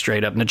little bit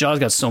straight up. Now, Ja's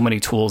got so many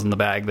tools in the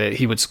bag that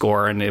he would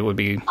score, and it would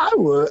be. I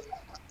would.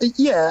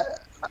 Yeah,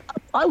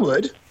 I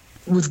would.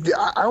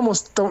 I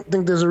almost don't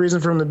think there's a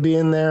reason for him to be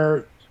in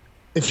there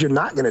if you're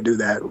not going to do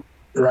that,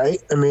 right?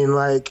 I mean,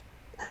 like,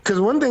 because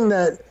one thing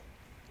that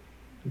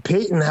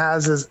Peyton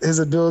has is his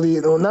ability.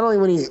 Not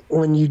only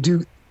when you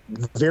do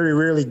very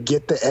rarely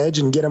get the edge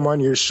and get him on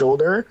your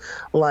shoulder,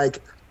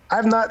 like,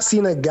 I've not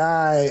seen a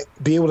guy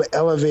be able to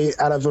elevate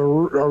out of a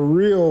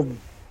real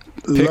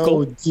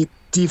low, deep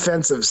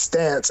defensive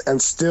stance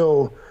and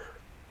still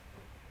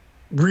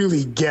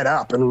really get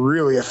up and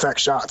really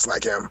affect shots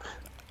like him.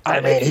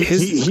 I mean,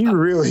 he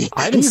really.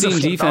 I haven't seen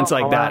defense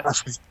like that.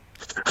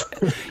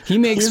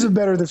 He's a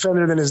better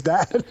defender than his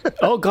dad.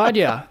 Oh God,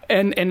 yeah.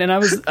 And then I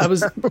was,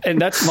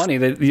 and that's funny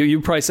that you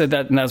probably said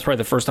that, and that's probably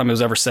the first time it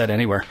was ever said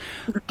anywhere.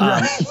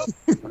 Right.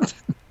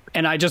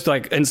 And I just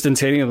like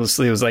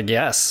instantaneously was like,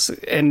 yes.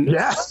 And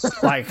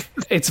like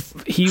it's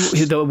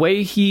the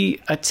way he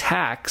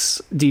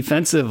attacks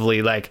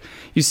defensively, like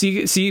you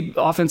see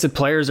offensive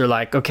players are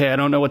like, okay, I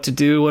don't know what to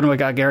do. What do I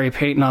got Gary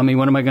Payton on me?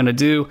 What am I going to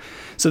do?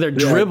 So they're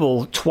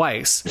dribble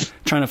twice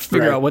trying to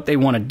figure out what they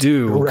want to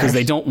do because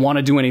they don't want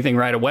to do anything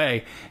right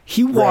away.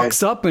 He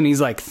walks up and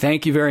he's like,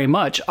 thank you very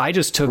much. I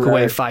just took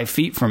away 5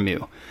 feet from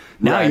you.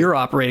 Now you're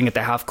operating at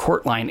the half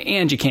court line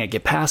and you can't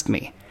get past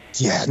me.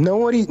 Yeah,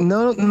 nobody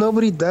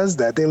does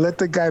that. They let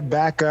the guy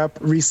back up,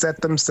 reset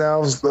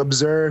themselves,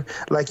 observe.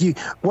 Like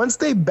once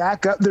they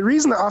back up, the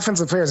reason the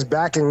offensive player is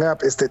backing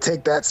up is to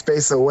take that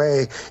space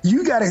away.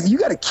 You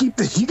gotta keep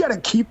the heat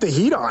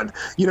on.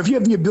 If you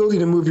have the ability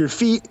to move your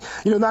feet,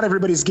 not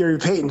everybody's Gary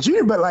Payton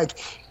Jr., but like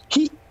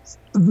a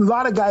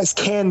lot of guys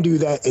can do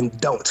that and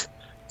don't.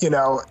 And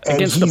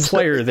against the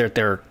player that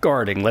they're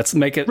guarding. Let's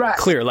make it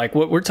clear. Like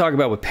what we're talking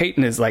about with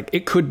Payton is like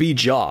it could be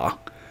Ja.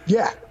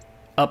 Yeah.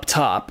 Up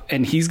top,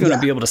 and he's going to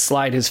be able to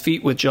slide his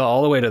feet with Ja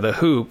all the way to the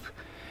hoop.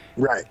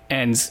 Right.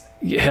 And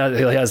he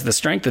has the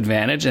strength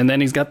advantage, and then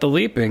he's got the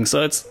leaping.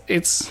 So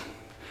it's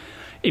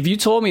if you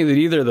told me that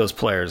either of those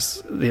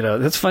players,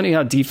 that's funny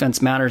how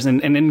defense matters.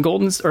 And in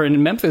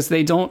in Memphis,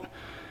 they don't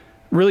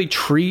really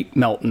treat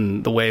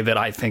Melton the way that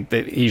I think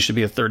that he should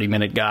be a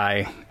 30-minute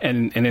guy.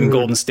 And in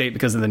Golden State,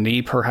 because of the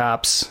knee,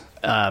 perhaps,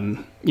 they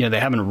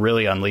haven't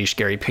really unleashed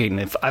Gary Payton.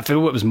 If it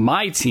was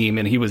my team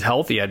and he was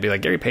healthy, I'd be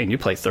like, Gary Payton, you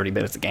play 30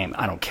 minutes a game.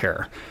 I don't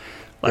care.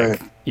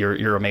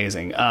 You're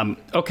amazing.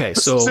 Okay,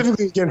 so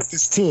specifically against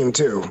this team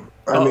too.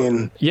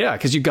 Yeah,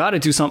 because you got to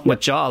do something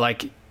with Ja.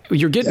 Like,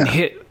 you're getting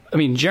hit. I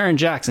mean, Jaren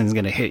Jackson's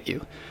going to hit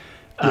you.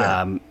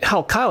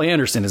 Hell, Kyle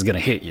Anderson is going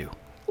to hit you.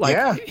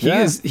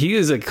 He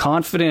is a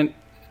confident,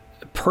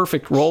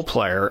 perfect role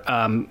player.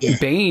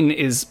 Bane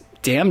is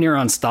damn near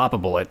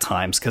unstoppable at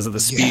times because of the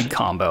speed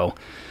combo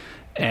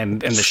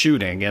and the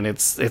shooting. And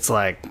it's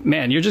like,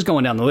 man, you're just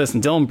going down the list,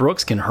 and Dylan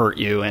Brooks can hurt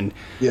you. And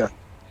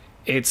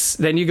it's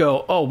then you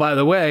go, oh, by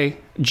the way,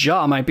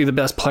 Ja might be the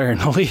best player in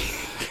the league.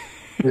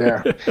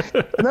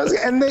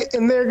 and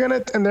they're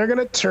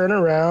gonna turn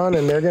around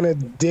and they're gonna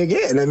dig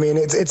in. I mean,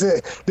 it's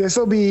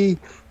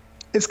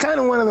kind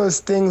of one of those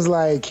things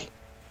like,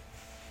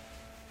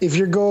 if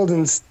you're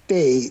Golden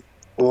State,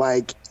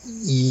 like,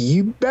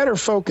 you better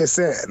focus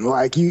in.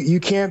 Like, you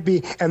can't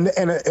be, and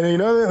you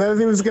know the other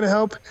thing that's gonna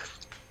help,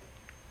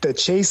 the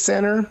Chase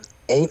Center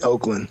ain't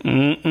Oakland.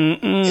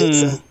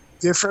 It's a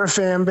different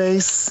fan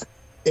base.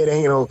 It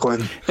ain't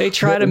Oakland. They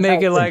try to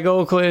make it like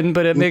Oakland,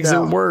 but it makes it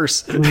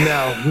worse.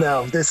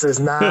 No, this is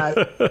not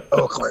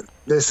Oakland.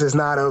 This is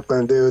not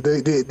Oakland, dude.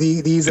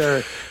 These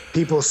are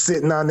people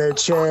sitting on their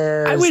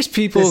chairs. I wish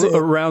people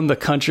around the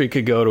country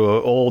could go to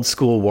an old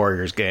school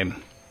Warriors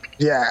game.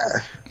 Yeah.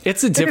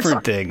 It's a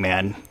different thing,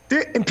 man.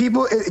 And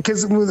people,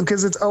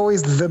 because it's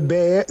always the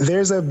Bay.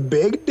 There's a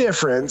big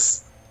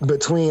difference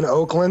between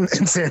Oakland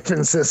and San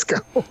Francisco.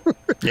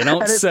 You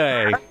don't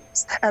say.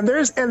 And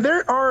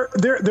there are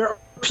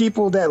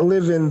people that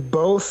live in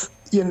both.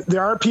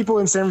 There are people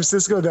in San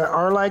Francisco that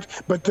are like,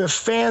 but the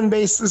fan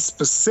bases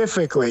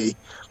specifically,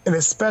 and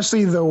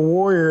especially the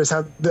Warriors,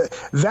 have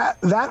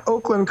that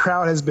Oakland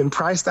crowd has been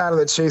priced out of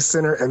the Chase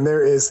Center, and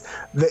there is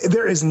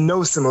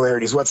no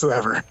similarities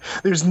whatsoever.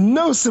 There's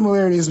no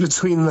similarities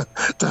between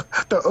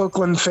the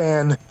Oakland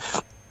fan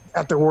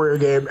at the Warrior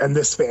game and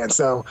this fan.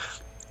 So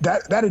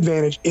that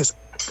advantage is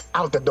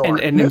out the door.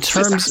 And in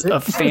terms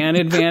of fan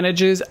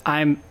advantages,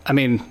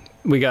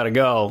 we got to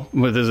go.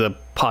 There's a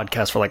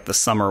podcast for like the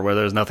summer where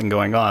there's nothing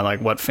going on.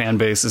 Like, what fan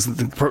base is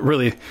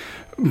really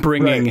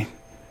bringing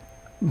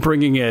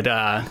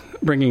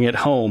it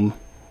home?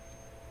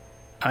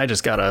 I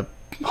just got a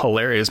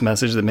hilarious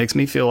message that makes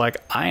me feel like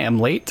I am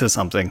late to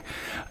something.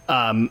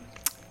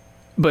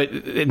 But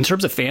in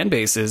terms of fan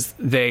bases,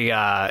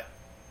 that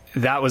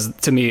was,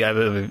 to me,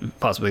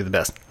 possibly the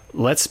best.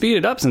 Let's speed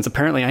it up, since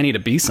apparently I need to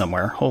be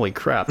somewhere. Holy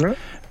crap. Right.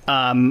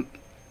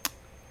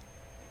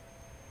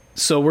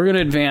 So we're going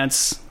to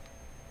advance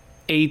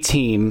a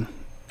team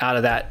out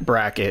of that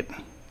bracket.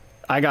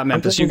 I got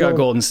Memphis, you got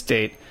Golden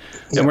State.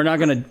 And we're not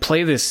going to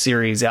play this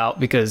series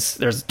out because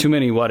there's too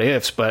many what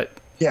ifs, but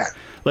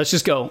let's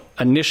just go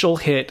initial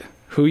hit.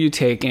 Who you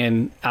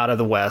taking out of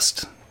the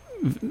West?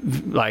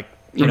 Like,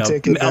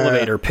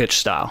 elevator pitch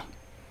style.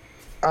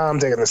 I'm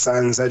taking the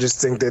Suns. I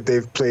just think that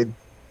they're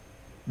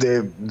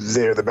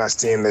the best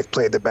team. They've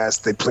played the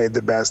best. They played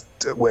the best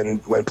when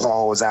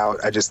Paul was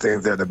out. I just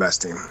think they're the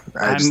best team.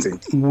 I'm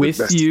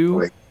with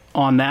you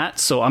on that,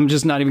 so I'm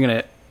just not even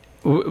going to...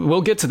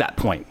 We'll get to that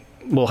point.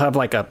 We'll have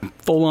like a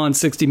full-on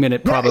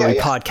 60-minute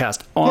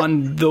podcast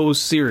on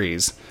those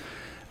series.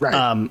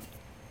 Right.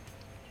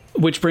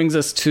 Which brings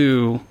us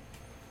to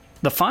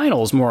the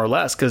finals, more or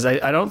less, because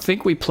I don't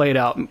think we played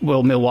out,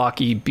 will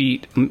Milwaukee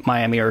beat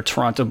Miami or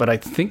Toronto, but I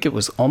think it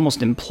was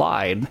almost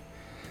implied...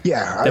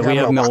 that we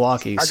have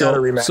Milwaukee. So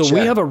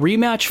we have a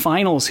rematch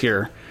finals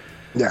here.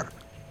 Yeah.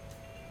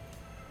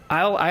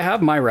 I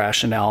have my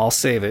rationale. I'll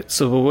save it.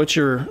 So what's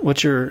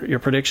your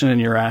prediction and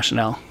your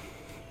rationale?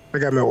 I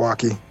got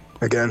Milwaukee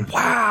again.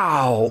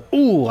 Wow.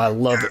 Ooh, I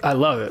love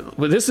it.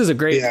 Well, this is a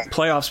great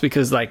playoffs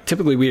because, like,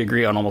 typically we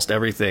agree on almost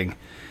everything.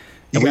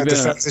 You got the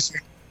Suns this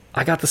year?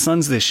 I got the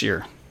Suns this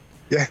year.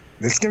 Yeah,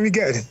 it's gonna be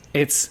good.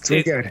 It's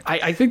gonna be good.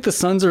 I think the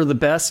Suns are the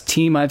best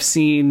team I've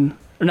seen.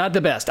 Not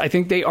the best. I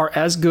think they are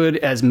as good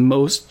as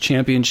most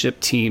championship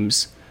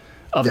teams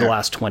of the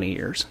last 20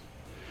 years.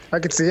 I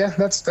could see. Yeah,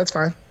 that's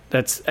fine.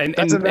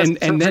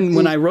 And then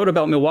when I wrote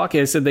about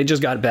Milwaukee, I said they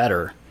just got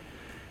better.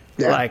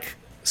 Yeah.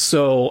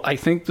 So I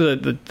think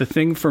the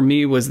thing for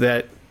me was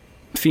that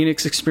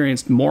Phoenix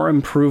experienced more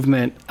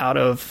improvement out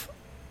of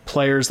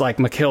players like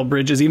Mikal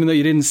Bridges, even though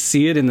you didn't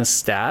see it in the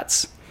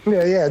stats.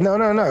 Yeah.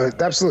 No,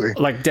 absolutely.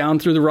 Like down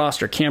through the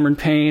roster, Cameron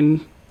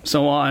Payne,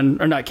 so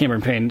on, or not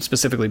Cameron Payne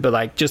specifically, but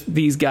like just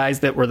these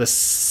guys that were the,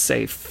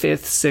 say,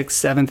 5th, 6th,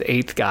 7th,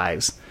 8th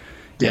guys.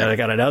 Yeah, they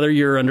got another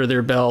year under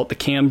their belt. The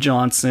Cam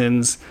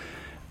Johnsons,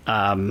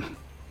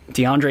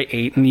 DeAndre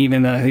Ayton,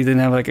 even though he didn't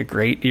have like a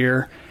great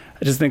year.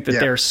 I just think that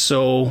they're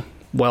so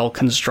well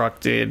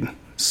constructed,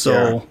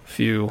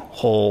 few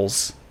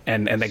holes,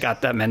 and they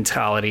got that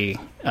mentality.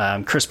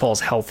 Chris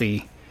Paul's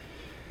healthy.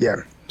 Yeah.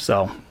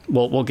 So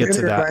we'll get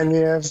to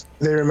that.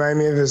 They remind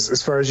me of,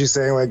 as far as you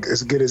saying, like,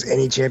 as good as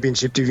any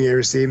championship you've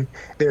ever seen.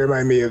 They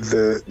remind me of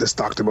the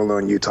Stockton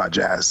Malone Utah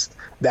Jazz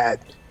that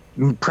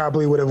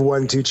probably would have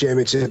won 2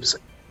 championships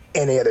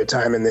any other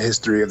time in the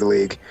history of the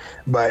league.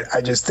 But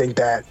I just think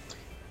that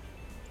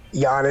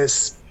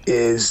Giannis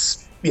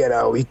is,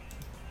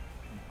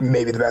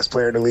 maybe the best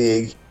player in the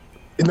league.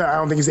 No, I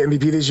don't think he's the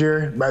MVP this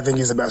year, but I think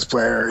he's the best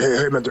player.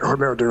 Him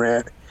or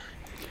Durant.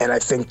 And I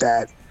think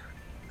that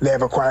they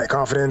have a quiet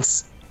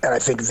confidence, and I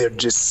think they're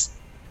just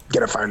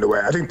going to find a way.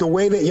 I think the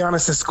way that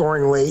Giannis is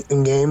scoring late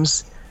in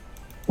games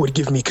would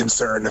give me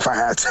concern if I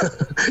had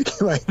to,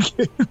 like,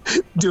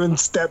 doing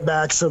step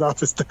backs and all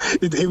this stuff.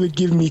 It would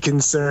give me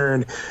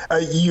concern.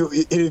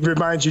 It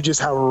reminds you just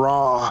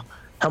how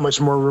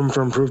much more room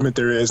for improvement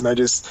there is. And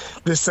this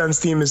Suns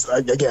team is,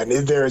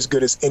 again, they're as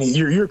good as any.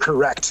 You're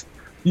correct.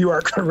 You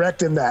are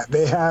correct in that.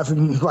 They have,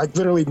 like,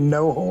 literally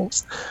no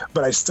holes,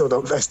 but I still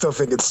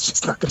think it's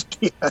just not going to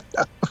be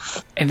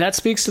enough. And that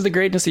speaks to the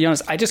greatness of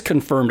Giannis. I just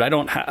confirmed. I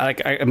don't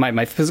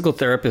my physical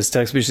therapist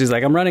texted me. She's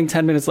like, I'm running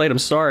 10 minutes late. I'm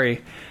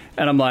sorry.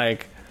 And I'm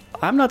like,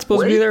 I'm not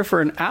supposed to be there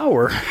for an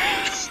hour.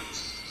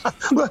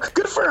 Well,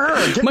 good for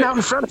her. Getting out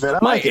in front of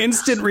it. My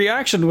instant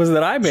reaction was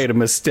that I made a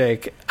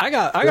mistake. I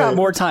got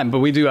more time,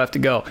 but we do have to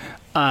go.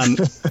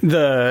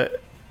 The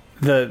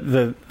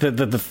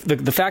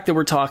fact that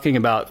we're talking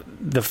about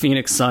the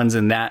Phoenix Suns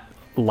in that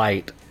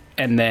light,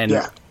 and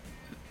then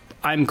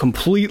I'm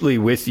completely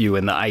with you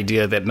in the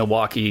idea that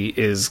Milwaukee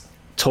is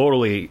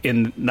totally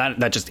in,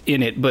 not just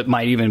in it, but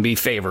might even be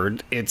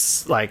favored.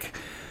 It's like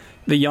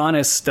the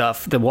Giannis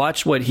stuff, to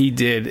watch what he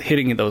did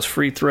hitting those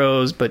free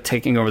throws, but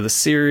taking over the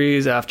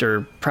series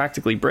after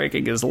practically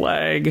breaking his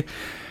leg.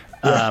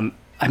 Yeah.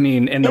 I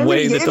mean, and the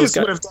way that those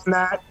guys would have done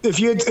that,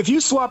 if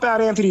you swap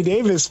out Anthony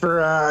Davis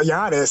for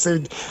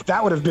Giannis,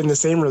 that would have been the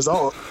same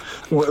result.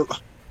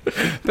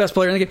 Best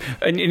player in the game,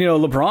 and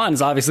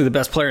LeBron's obviously the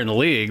best player in the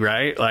league,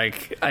 right?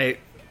 Like I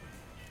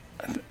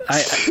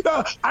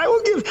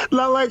will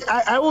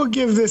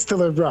give this to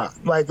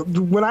LeBron. Like,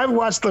 when I've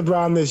watched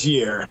LeBron this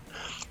year,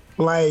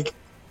 like,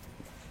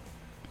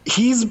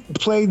 he's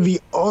played the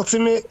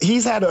ultimate.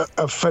 He's had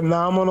a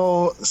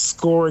phenomenal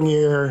scoring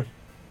year.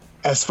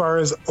 As far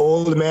as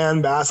old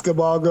man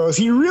basketball goes,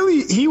 he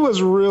really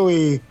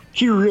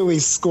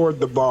scored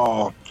the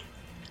ball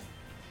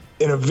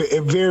in a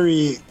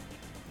very.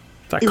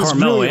 That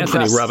Carmelo really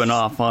Anthony impressive. Rubbing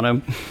off on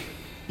him.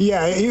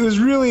 Yeah, he was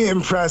really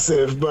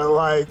impressive, but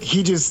like,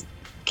 he just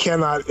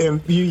cannot.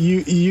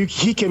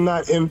 He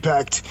cannot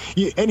impact.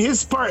 And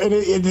his part, and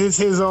it is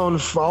his own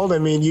fault. I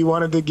mean, you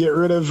wanted to get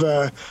rid of.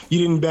 You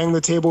didn't bang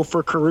the table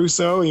for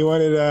Caruso. You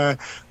wanted.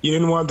 You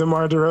didn't want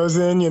DeMar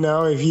DeRozan.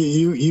 If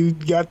you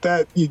got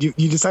that, you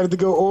decided to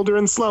go older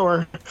and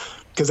slower,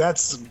 because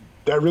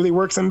that really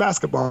works in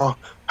basketball.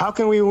 How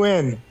can we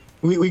win?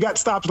 We got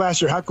stopped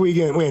last year. How can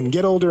we win?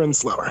 Get older and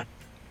slower.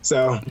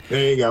 So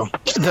there you go.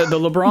 The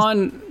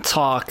LeBron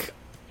talk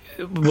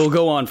will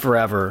go on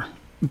forever,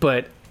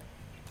 but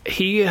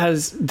he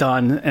has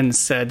done and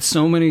said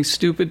so many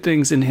stupid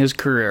things in his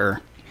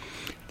career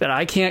that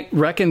I can't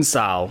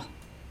reconcile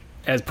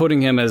as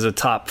putting him as a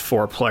top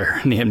 4 player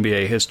in the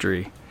NBA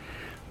history,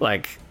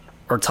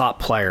 or top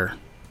player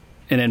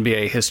in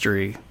NBA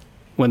history,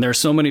 when there's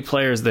so many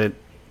players that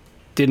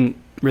didn't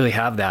really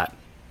have that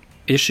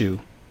issue.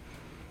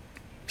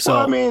 So,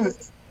 well, I mean,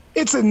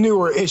 it's a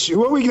newer issue.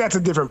 Well, that's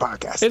a different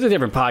podcast. It's a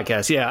different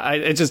podcast. Yeah.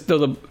 It's just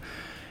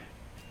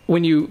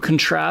when you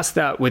contrast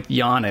that with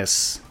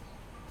Giannis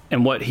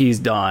and what he's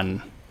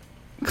done,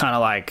 kind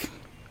of like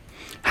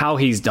how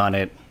he's done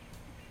it.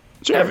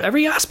 Sure.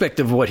 Every aspect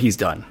of what he's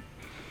done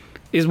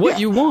is what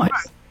you want.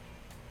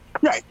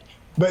 Right.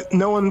 But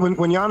no one,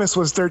 when Giannis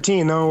was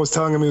 13, no one was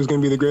telling him he was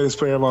going to be the greatest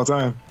player of all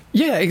time.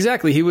 Yeah,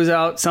 exactly. He was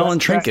out selling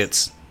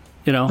trinkets,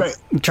 right.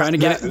 Trying to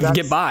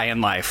get by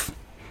in life.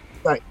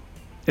 Right.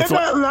 It's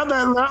not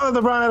that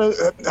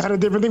LeBron had a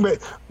different thing,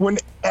 but when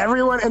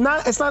everyone,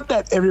 it's not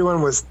that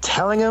everyone was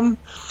telling him,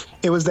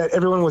 it was that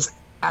everyone was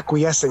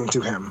acquiescing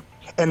to him.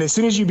 And as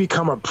soon as you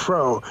become a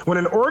pro, when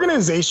an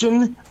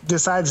organization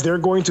decides they're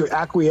going to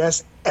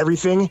acquiesce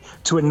everything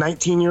to a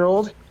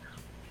 19-year-old,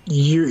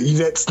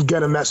 that's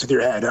gonna mess with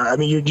your head. I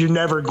mean, you're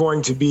never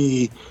going to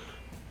be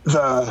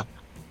the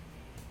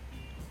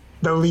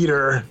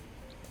leader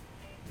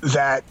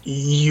that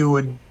you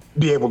would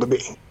be able to be.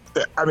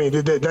 I mean,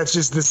 that's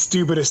just the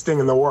stupidest thing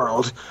in the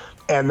world,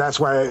 and that's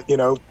why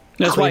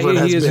that's Cleveland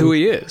why he is who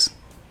he is.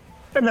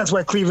 And that's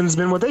why Cleveland's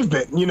been what they've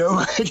been.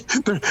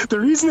 The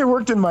reason it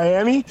worked in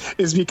Miami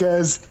is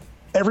because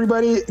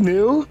everybody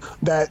knew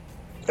that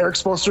Eric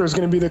Spoelstra was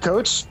going to be the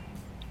coach,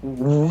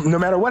 no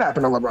matter what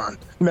happened to LeBron,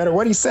 no matter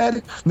what he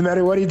said, no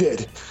matter what he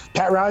did.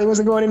 Pat Riley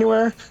wasn't going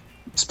anywhere,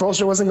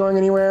 Spoelstra wasn't going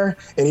anywhere,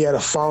 and he had to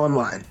fall in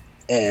line.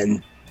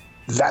 And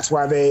that's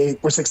why they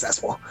were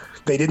successful.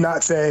 They did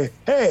not say,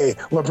 hey,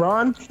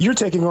 LeBron, you're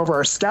taking over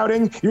our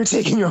scouting, you're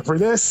taking over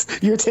this,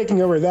 you're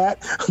taking over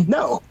that.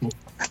 No.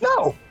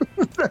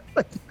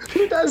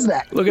 Who does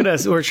that? Look at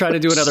us. We're trying to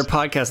do another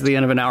podcast at the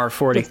end of an hour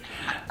 40.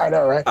 I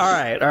know, right? All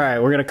right.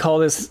 We're gonna call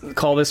this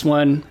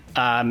one.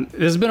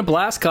 This has been a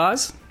blast,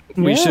 Koz.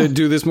 We should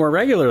do this more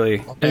regularly.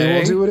 We'll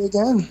do it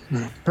again.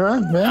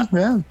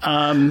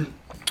 Yeah.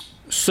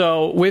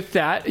 So with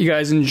that, you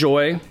guys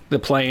enjoy the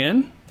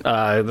play-in,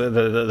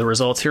 the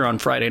results here on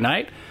Friday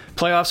night.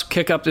 Playoffs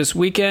kick up this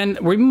weekend.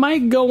 We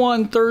might go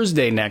on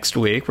Thursday next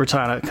week. We're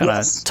trying to kind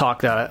of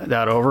talk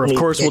that over. Of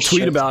course, we'll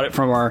tweet about it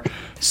from our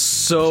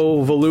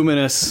so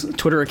voluminous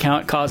Twitter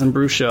account, Koz and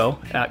Bru Show,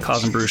 at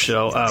Koz and Bru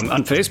Show,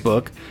 on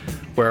Facebook,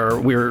 where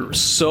we're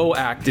so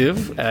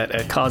active at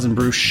Koz and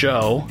Bru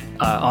Show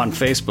on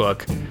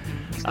Facebook.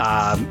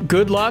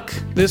 Good luck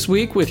this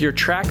week with your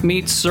track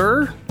meet,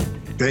 sir.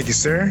 Thank you,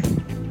 sir.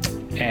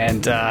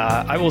 And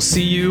I will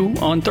see you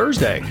on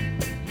Thursday.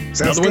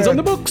 Sounds Another one's good. on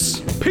the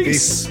books.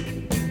 Peace.